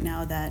made right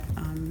now that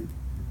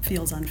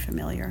feels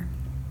unfamiliar.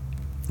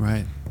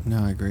 Right.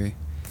 No, I agree.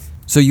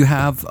 So you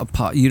have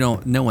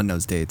no one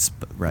knows dates,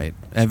 but right?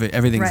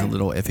 Everything's a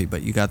little iffy,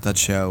 but you got that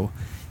show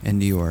in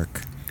New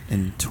York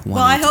in 2021.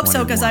 Well, I hope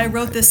so, because I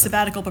wrote this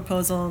sabbatical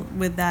proposal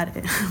with that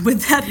in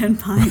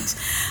mind.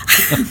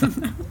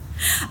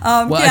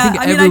 I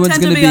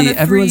think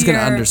everyone's going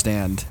to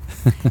understand.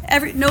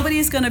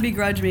 Nobody's going to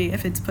begrudge me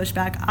if it's pushed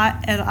back.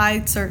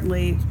 I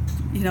certainly,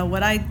 you know,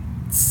 what I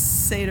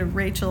say to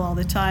Rachel all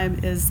the time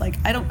is like,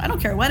 I don't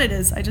care when it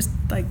is. I just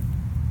like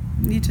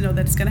need to know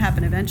that it's going to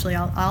happen eventually.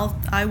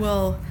 I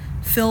will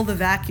fill the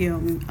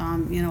vacuum.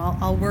 You know,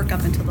 I'll work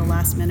up until the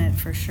last minute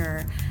for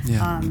sure.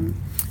 Yeah.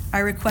 I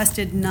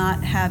requested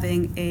not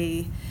having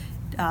a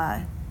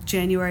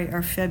January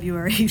or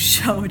February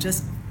show,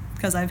 just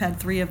because I've had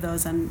 3 of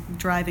those, and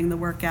driving the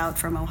work out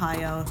from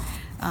Ohio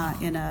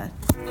in a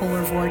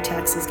polar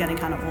vortex is getting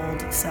kind of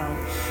old. So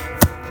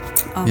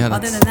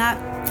other than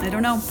that, I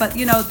don't know. But,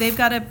 they've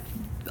got to,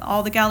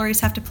 all the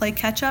galleries have to play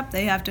catch up.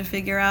 They have to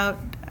figure out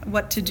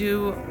what to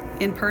do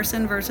in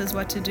person versus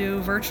what to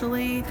do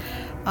virtually.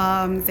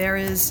 There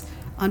is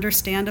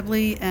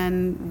understandably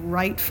and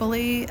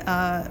rightfully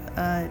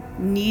a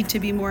need to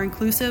be more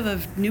inclusive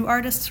of new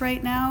artists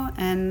right now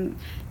and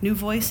new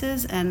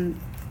voices, and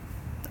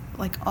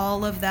like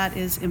all of that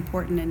is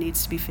important and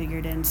needs to be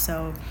figured in.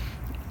 So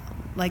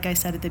like I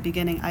said at the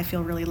beginning, I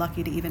feel really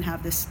lucky to even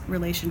have this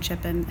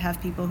relationship and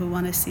have people who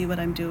want to see what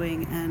I'm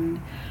doing, and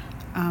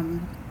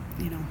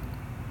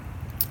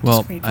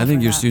well, I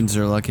think your students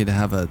are lucky to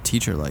have a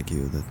teacher like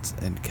you that's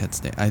in Kent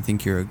State. I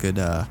think you're a good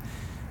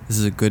this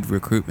is a good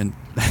recruitment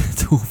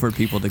tool for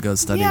people to go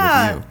study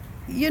with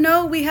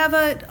you. We have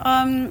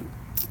a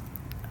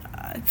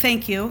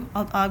thank you.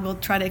 I will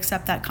try to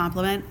accept that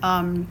compliment.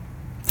 I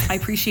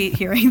appreciate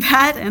hearing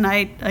that, and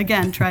I,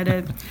 again, try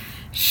to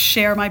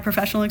share my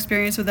professional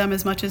experience with them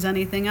as much as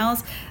anything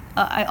else.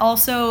 I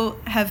also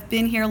have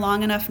been here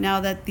long enough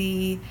now that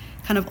the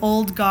kind of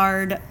old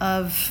guard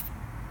of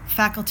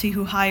faculty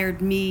who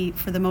hired me,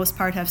 for the most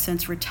part, have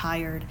since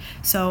retired.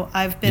 So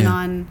I've been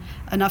on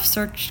enough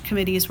search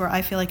committees where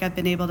I feel like I've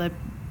been able to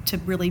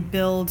really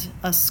build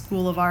a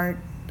school of art,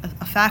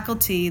 a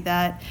faculty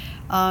that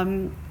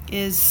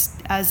is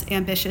as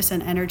ambitious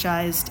and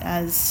energized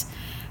as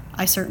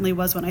I certainly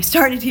was when I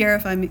started here,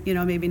 if I'm,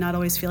 maybe not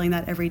always feeling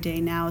that every day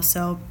now.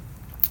 So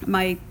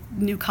my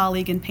new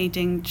colleague in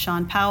painting,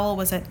 Sean Powell,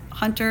 was at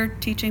Hunter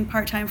teaching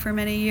part-time for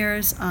many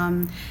years.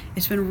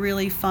 It's been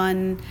really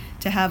fun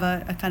to have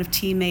a kind of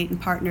teammate and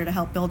partner to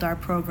help build our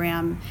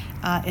program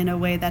in a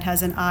way that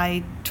has an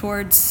eye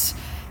towards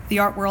the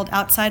art world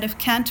outside of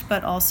Kent,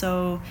 but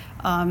also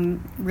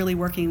really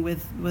working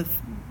with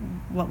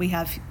what we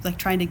have, like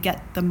trying to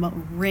get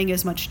wring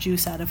as much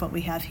juice out of what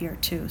we have here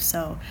too.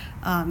 So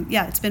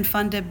it's been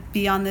fun to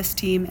be on this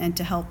team and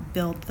to help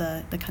build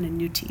the kind of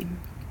new team.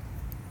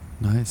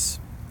 Nice.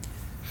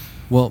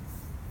 Well,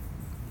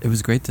 it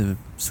was great to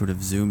sort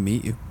of Zoom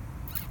meet you,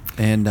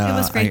 and it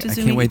was great to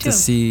Zoom meet you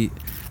too.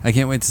 I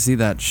can't wait to see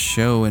that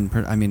show.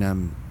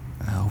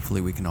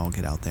 Hopefully we can all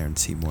get out there and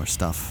see more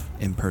stuff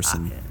in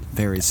person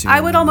very soon. I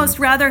would almost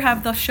rather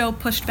have the show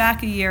pushed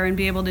back a year and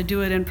be able to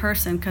do it in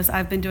person, because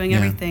I've been doing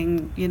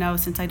everything,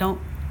 since I don't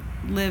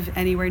live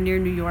anywhere near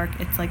New York.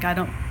 It's like it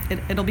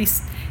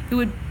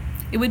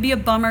would be a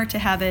bummer to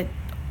have it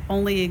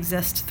only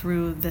exist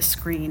through the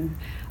screen.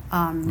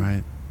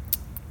 Right.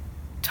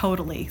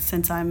 Totally,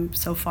 since I'm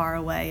so far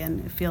away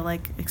and feel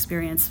like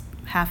experience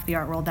half the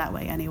art world that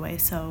way anyway.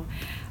 So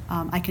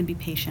I can be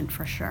patient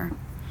for sure.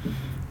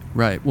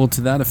 Right. Well,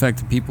 to that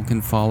effect, people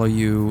can follow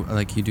you,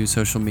 like you do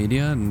social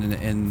media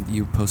and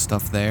you post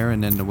stuff there,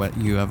 and then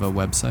you have a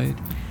website.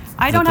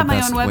 I don't have my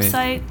own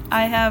website.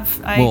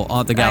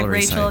 On the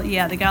gallery site.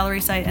 Yeah, the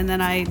gallery site, and then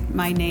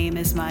my name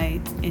is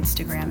my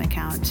Instagram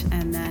account,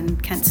 and then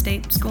Kent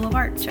State School of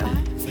Art, Joe.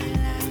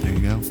 There you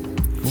go.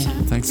 Cool.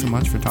 Thanks so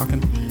much for talking.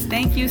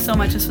 Thank you so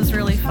much. This was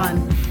really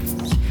fun.